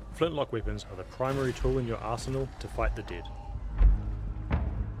 Flintlock weapons are the primary tool in your arsenal to fight the dead.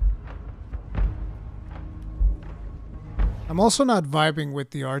 I'm also not vibing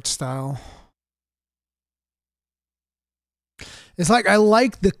with the art style. It's like I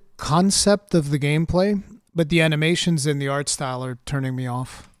like the concept of the gameplay, but the animations and the art style are turning me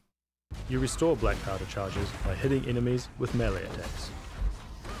off. You restore black powder charges by hitting enemies with melee attacks.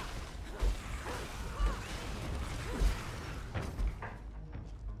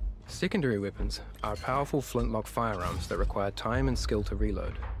 Secondary weapons are powerful flintlock firearms that require time and skill to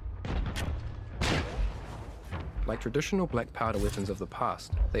reload. Like traditional black powder weapons of the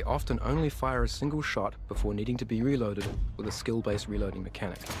past, they often only fire a single shot before needing to be reloaded with a skill-based reloading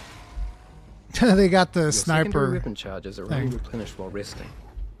mechanic. They got the Your sniper secondary weapon charges are only thing. replenished while resting,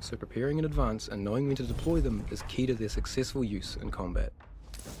 so preparing in advance and knowing when to deploy them is key to their successful use in combat.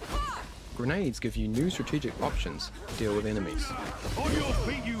 Grenades give you new strategic options to deal with enemies.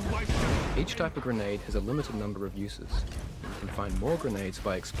 Each type of grenade has a limited number of uses. You can find more grenades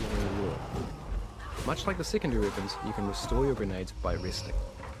by exploring the world. Much like the secondary weapons, you can restore your grenades by resting.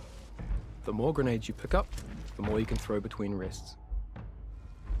 The more grenades you pick up, the more you can throw between rests.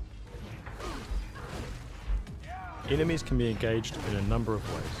 Enemies can be engaged in a number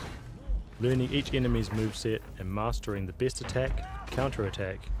of ways. Learning each enemy's moveset and mastering the best attack,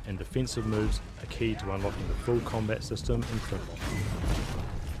 counter-attack, and defensive moves are key to unlocking the full combat system in Flintlock.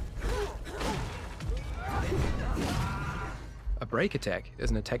 A break attack is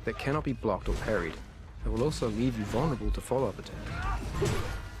an attack that cannot be blocked or parried. It will also leave you vulnerable to follow-up attack.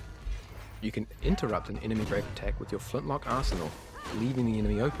 You can interrupt an enemy break attack with your Flintlock arsenal, leaving the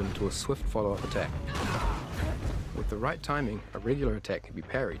enemy open to a swift follow-up attack. With the right timing, a regular attack can be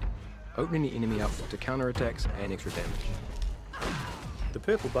parried, opening the enemy up to counterattacks and extra damage. The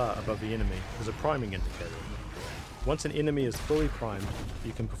purple bar above the enemy is a priming indicator. Once an enemy is fully primed,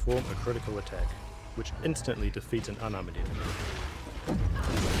 you can perform a critical attack, which instantly defeats an unarmored enemy.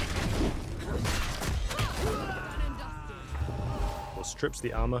 Or strips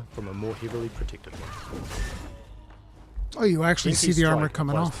the armor from a more heavily protected one. Oh, you actually see the armor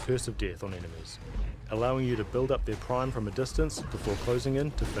coming applies off. the Curse of Death on enemies, allowing you to build up their prime from a distance before closing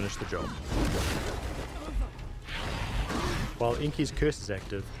in to finish the job. While Inky's curse is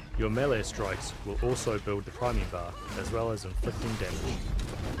active, your melee strikes will also build the priming bar, as well as inflicting damage.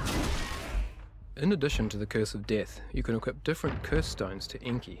 In addition to the Curse of Death, you can equip different curse stones to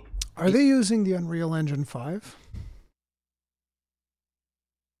Inky. Are they using the Unreal Engine 5?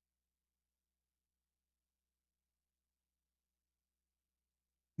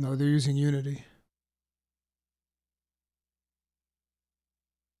 No, they're using Unity.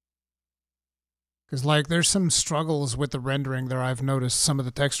 Because, like, there's some struggles with the rendering there. I've noticed some of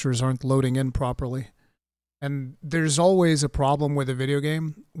the textures aren't loading in properly. And there's always a problem with a video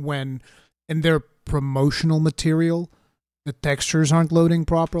game when, in their promotional material, the textures aren't loading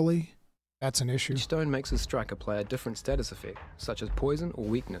properly. That's an issue. Each stone makes a strike apply a different status effect, such as poison or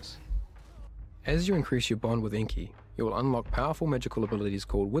weakness. As you increase your bond with Inky, you will unlock powerful magical abilities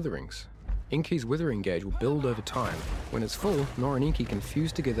called Witherings. Inky's withering gauge will build over time. When it's full, Nor and Inky can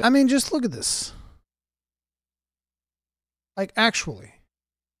fuse together. I mean, just look at this. Like, actually.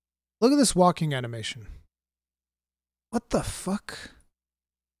 Look at this walking animation. What the fuck?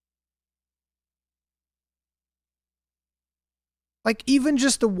 Like, even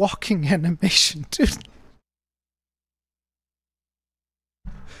just the walking animation, dude.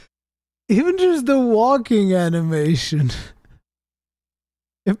 Even just the walking animation.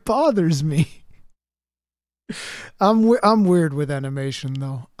 It bothers me. I'm weird with animation,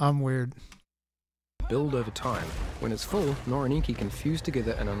 though. I'm weird. Build over time. When it's full, Nor and Inky can fuse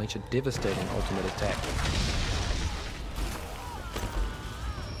together and unleash a devastating ultimate attack.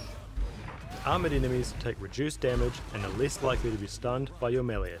 Armored enemies take reduced damage and are less likely to be stunned by your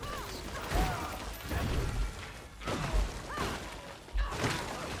melee attacks.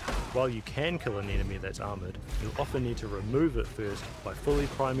 While you can kill an enemy that's armored, you'll often need to remove it first by fully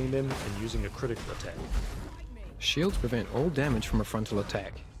priming them and using a critical attack. Shields prevent all damage from a frontal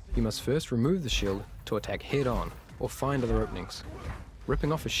attack. You must first remove the shield to attack head-on, or find other openings.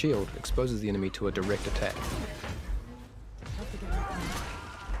 Ripping off a shield exposes the enemy to a direct attack.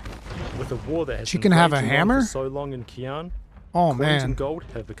 With a war that has She been can have a raging on hammer? for so long in Kian, Oh, coins man. and gold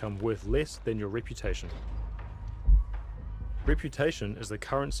have become worth less than your reputation. Reputation is the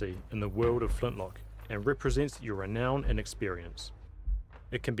currency in the world of Flintlock and represents your renown and experience.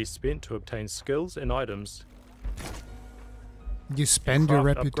 It can be spent to obtain skills and items. You spend your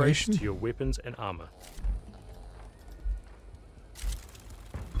craft reputation? upgrades to your weapons and armor.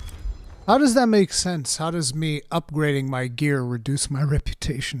 How does that make sense? How does me upgrading my gear reduce my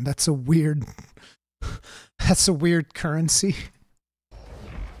reputation? That's a weird... That's a weird currency.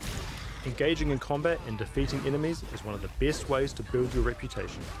 Engaging in combat and defeating enemies is one of the best ways to build your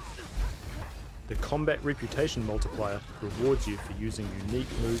reputation. The combat reputation multiplier rewards you for using unique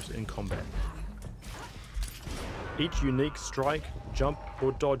moves in combat. Each unique strike, jump,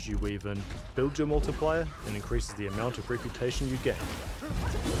 or dodge you weave in builds your multiplier and increases the amount of reputation you gain.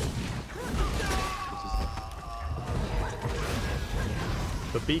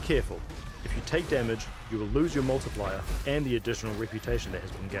 But be careful. If you take damage, you will lose your multiplier and the additional reputation that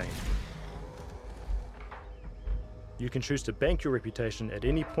has been gained. You can choose to bank your reputation at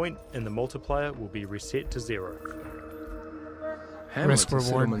any point and the multiplier will be reset to 0. Hamlets are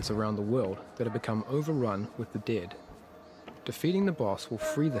settlements around the world that have become overrun with the dead. Defeating the boss will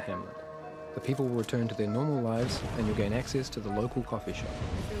free the hamlet. The people will return to their normal lives and you'll gain access to the local coffee shop.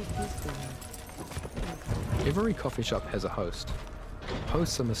 Every coffee shop has a host.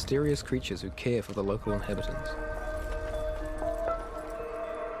 Hosts are mysterious creatures who care for the local inhabitants.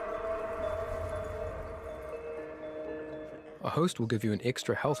 A host will give you an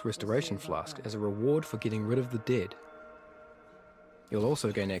extra health restoration flask as a reward for getting rid of the dead. You'll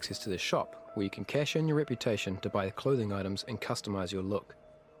also gain access to the shop, where you can cash in your reputation to buy clothing items and customize your look.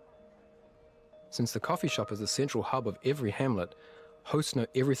 Since the coffee shop is the central hub of every hamlet, hosts know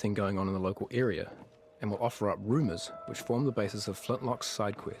everything going on in the local area, and will offer up rumors which form the basis of Flintlock's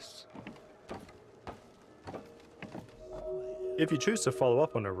side quests. If you choose to follow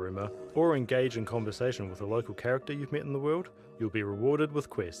up on a rumor, or engage in conversation with a local character you've met in the world, you'll be rewarded with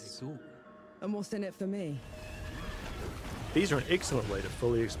quests. And what's in it for me? These are an excellent way to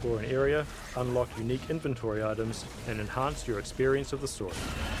fully explore an area, unlock unique inventory items, and enhance your experience of the story.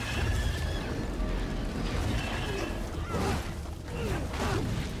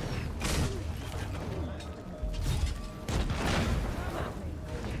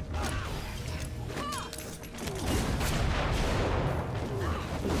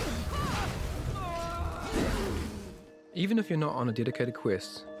 Even if you're not on a dedicated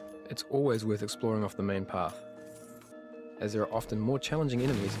quest, it's always worth exploring off the main path, as there are often more challenging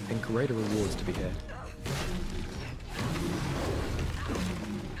enemies and greater rewards to be had.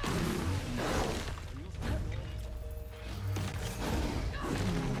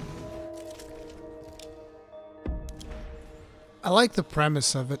 I like the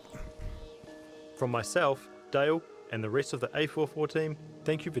premise of it. From myself, Dale, and the rest of the A44 team,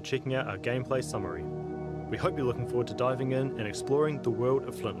 thank you for checking out our gameplay summary. We hope you're looking forward to diving in and exploring the world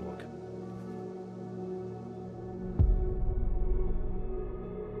of Flintlock.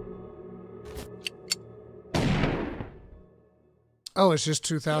 Oh, it's just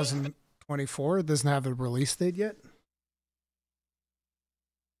 2024? It doesn't have a release date yet?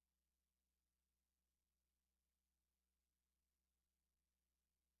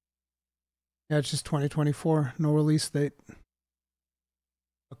 Yeah, it's just 2024. No release date.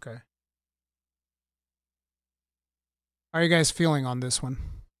 Okay. How are you guys feeling on this one?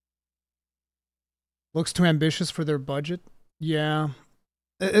 Looks too ambitious for their budget? Yeah.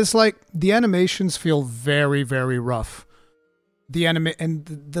 It's like the animations feel very, very rough. And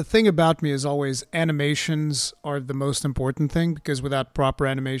the thing about me is always animations are the most important thing, because without proper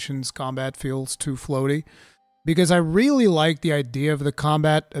animations, combat feels too floaty. Because I really like the idea of the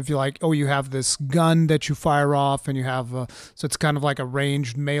combat of you like, oh, you have this gun that you fire off, and you have so it's kind of like a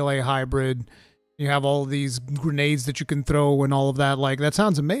ranged melee hybrid. You have all these grenades that you can throw and all of that. Like, that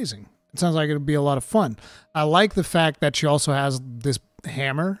sounds amazing. It sounds like it would be a lot of fun. I like the fact that she also has this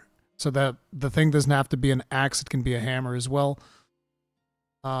hammer, so that the thing doesn't have to be an axe, it can be a hammer as well.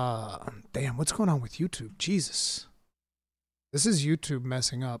 Damn, what's going on with YouTube? Jesus. This is YouTube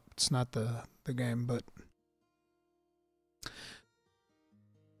messing up. It's not the game,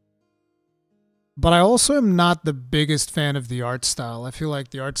 but I also am not the biggest fan of the art style. I feel like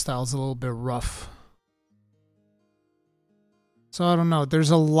the art style is a little bit rough. So I don't know.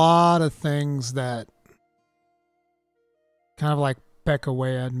 There's a lot of things that kind of like peck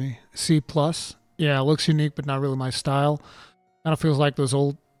away at me. C+. Yeah, it looks unique, but not really my style. Kind of feels like those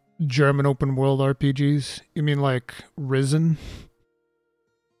old German open world RPGs. You mean like Risen?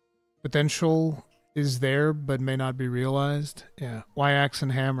 Potential is there, but may not be realized. Yeah. Why Axe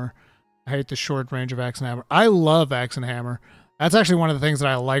and Hammer? I hate the short range of Axe and Hammer. I love Axe and Hammer. That's actually one of the things that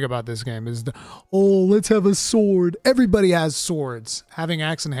I like about this game is let's have a sword. Everybody has swords. Having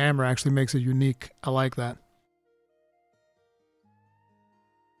Axe and Hammer actually makes it unique. I like that.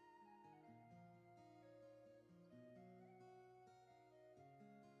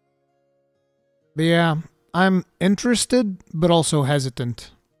 But yeah, I'm interested, but also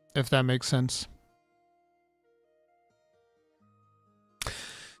hesitant, if that makes sense.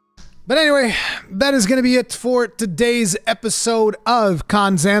 But anyway, that is going to be it for today's episode of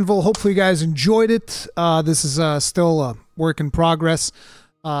Khan's Anvil. Hopefully you guys enjoyed it. This is still a work in progress.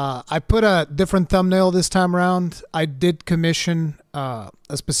 I put a different thumbnail this time around. I did commission a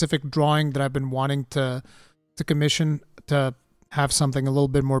specific drawing that I've been wanting to commission to have something a little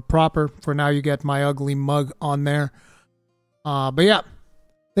bit more proper. For now, you get my ugly mug on there. But yeah,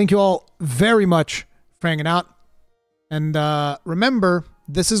 thank you all very much for hanging out. And remember,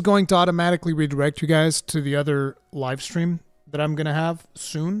 this is going to automatically redirect you guys to the other live stream that I'm going to have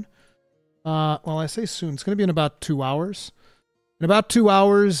soon. Well, I say soon. It's going to be in about 2 hours. In about 2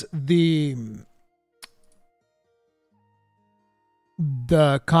 hours, the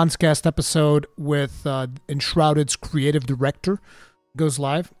Conscast episode with Enshrouded's creative director goes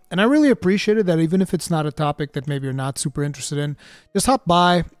live. And I really appreciated that, even if it's not a topic that maybe you're not super interested in, just hop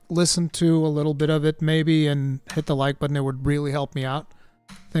by, listen to a little bit of it maybe, and hit the like button. It would really help me out.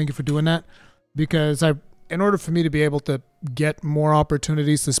 Thank you for doing that, because in order for me to be able to get more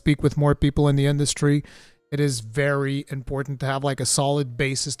opportunities to speak with more people in the industry, it is very important to have like a solid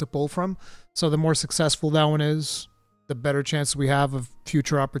basis to pull from. So the more successful that one is, the better chance we have of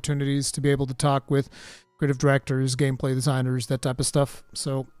future opportunities to be able to talk with creative directors, gameplay designers, that type of stuff.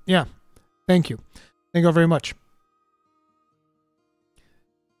 So yeah, thank you. Thank you all very much.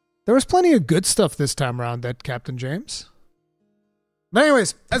 There was plenty of good stuff this time around at Captain James. But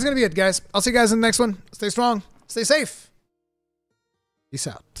anyways, that's going to be it, guys. I'll see you guys in the next one. Stay strong. Stay safe. Peace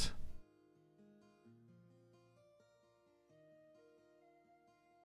out.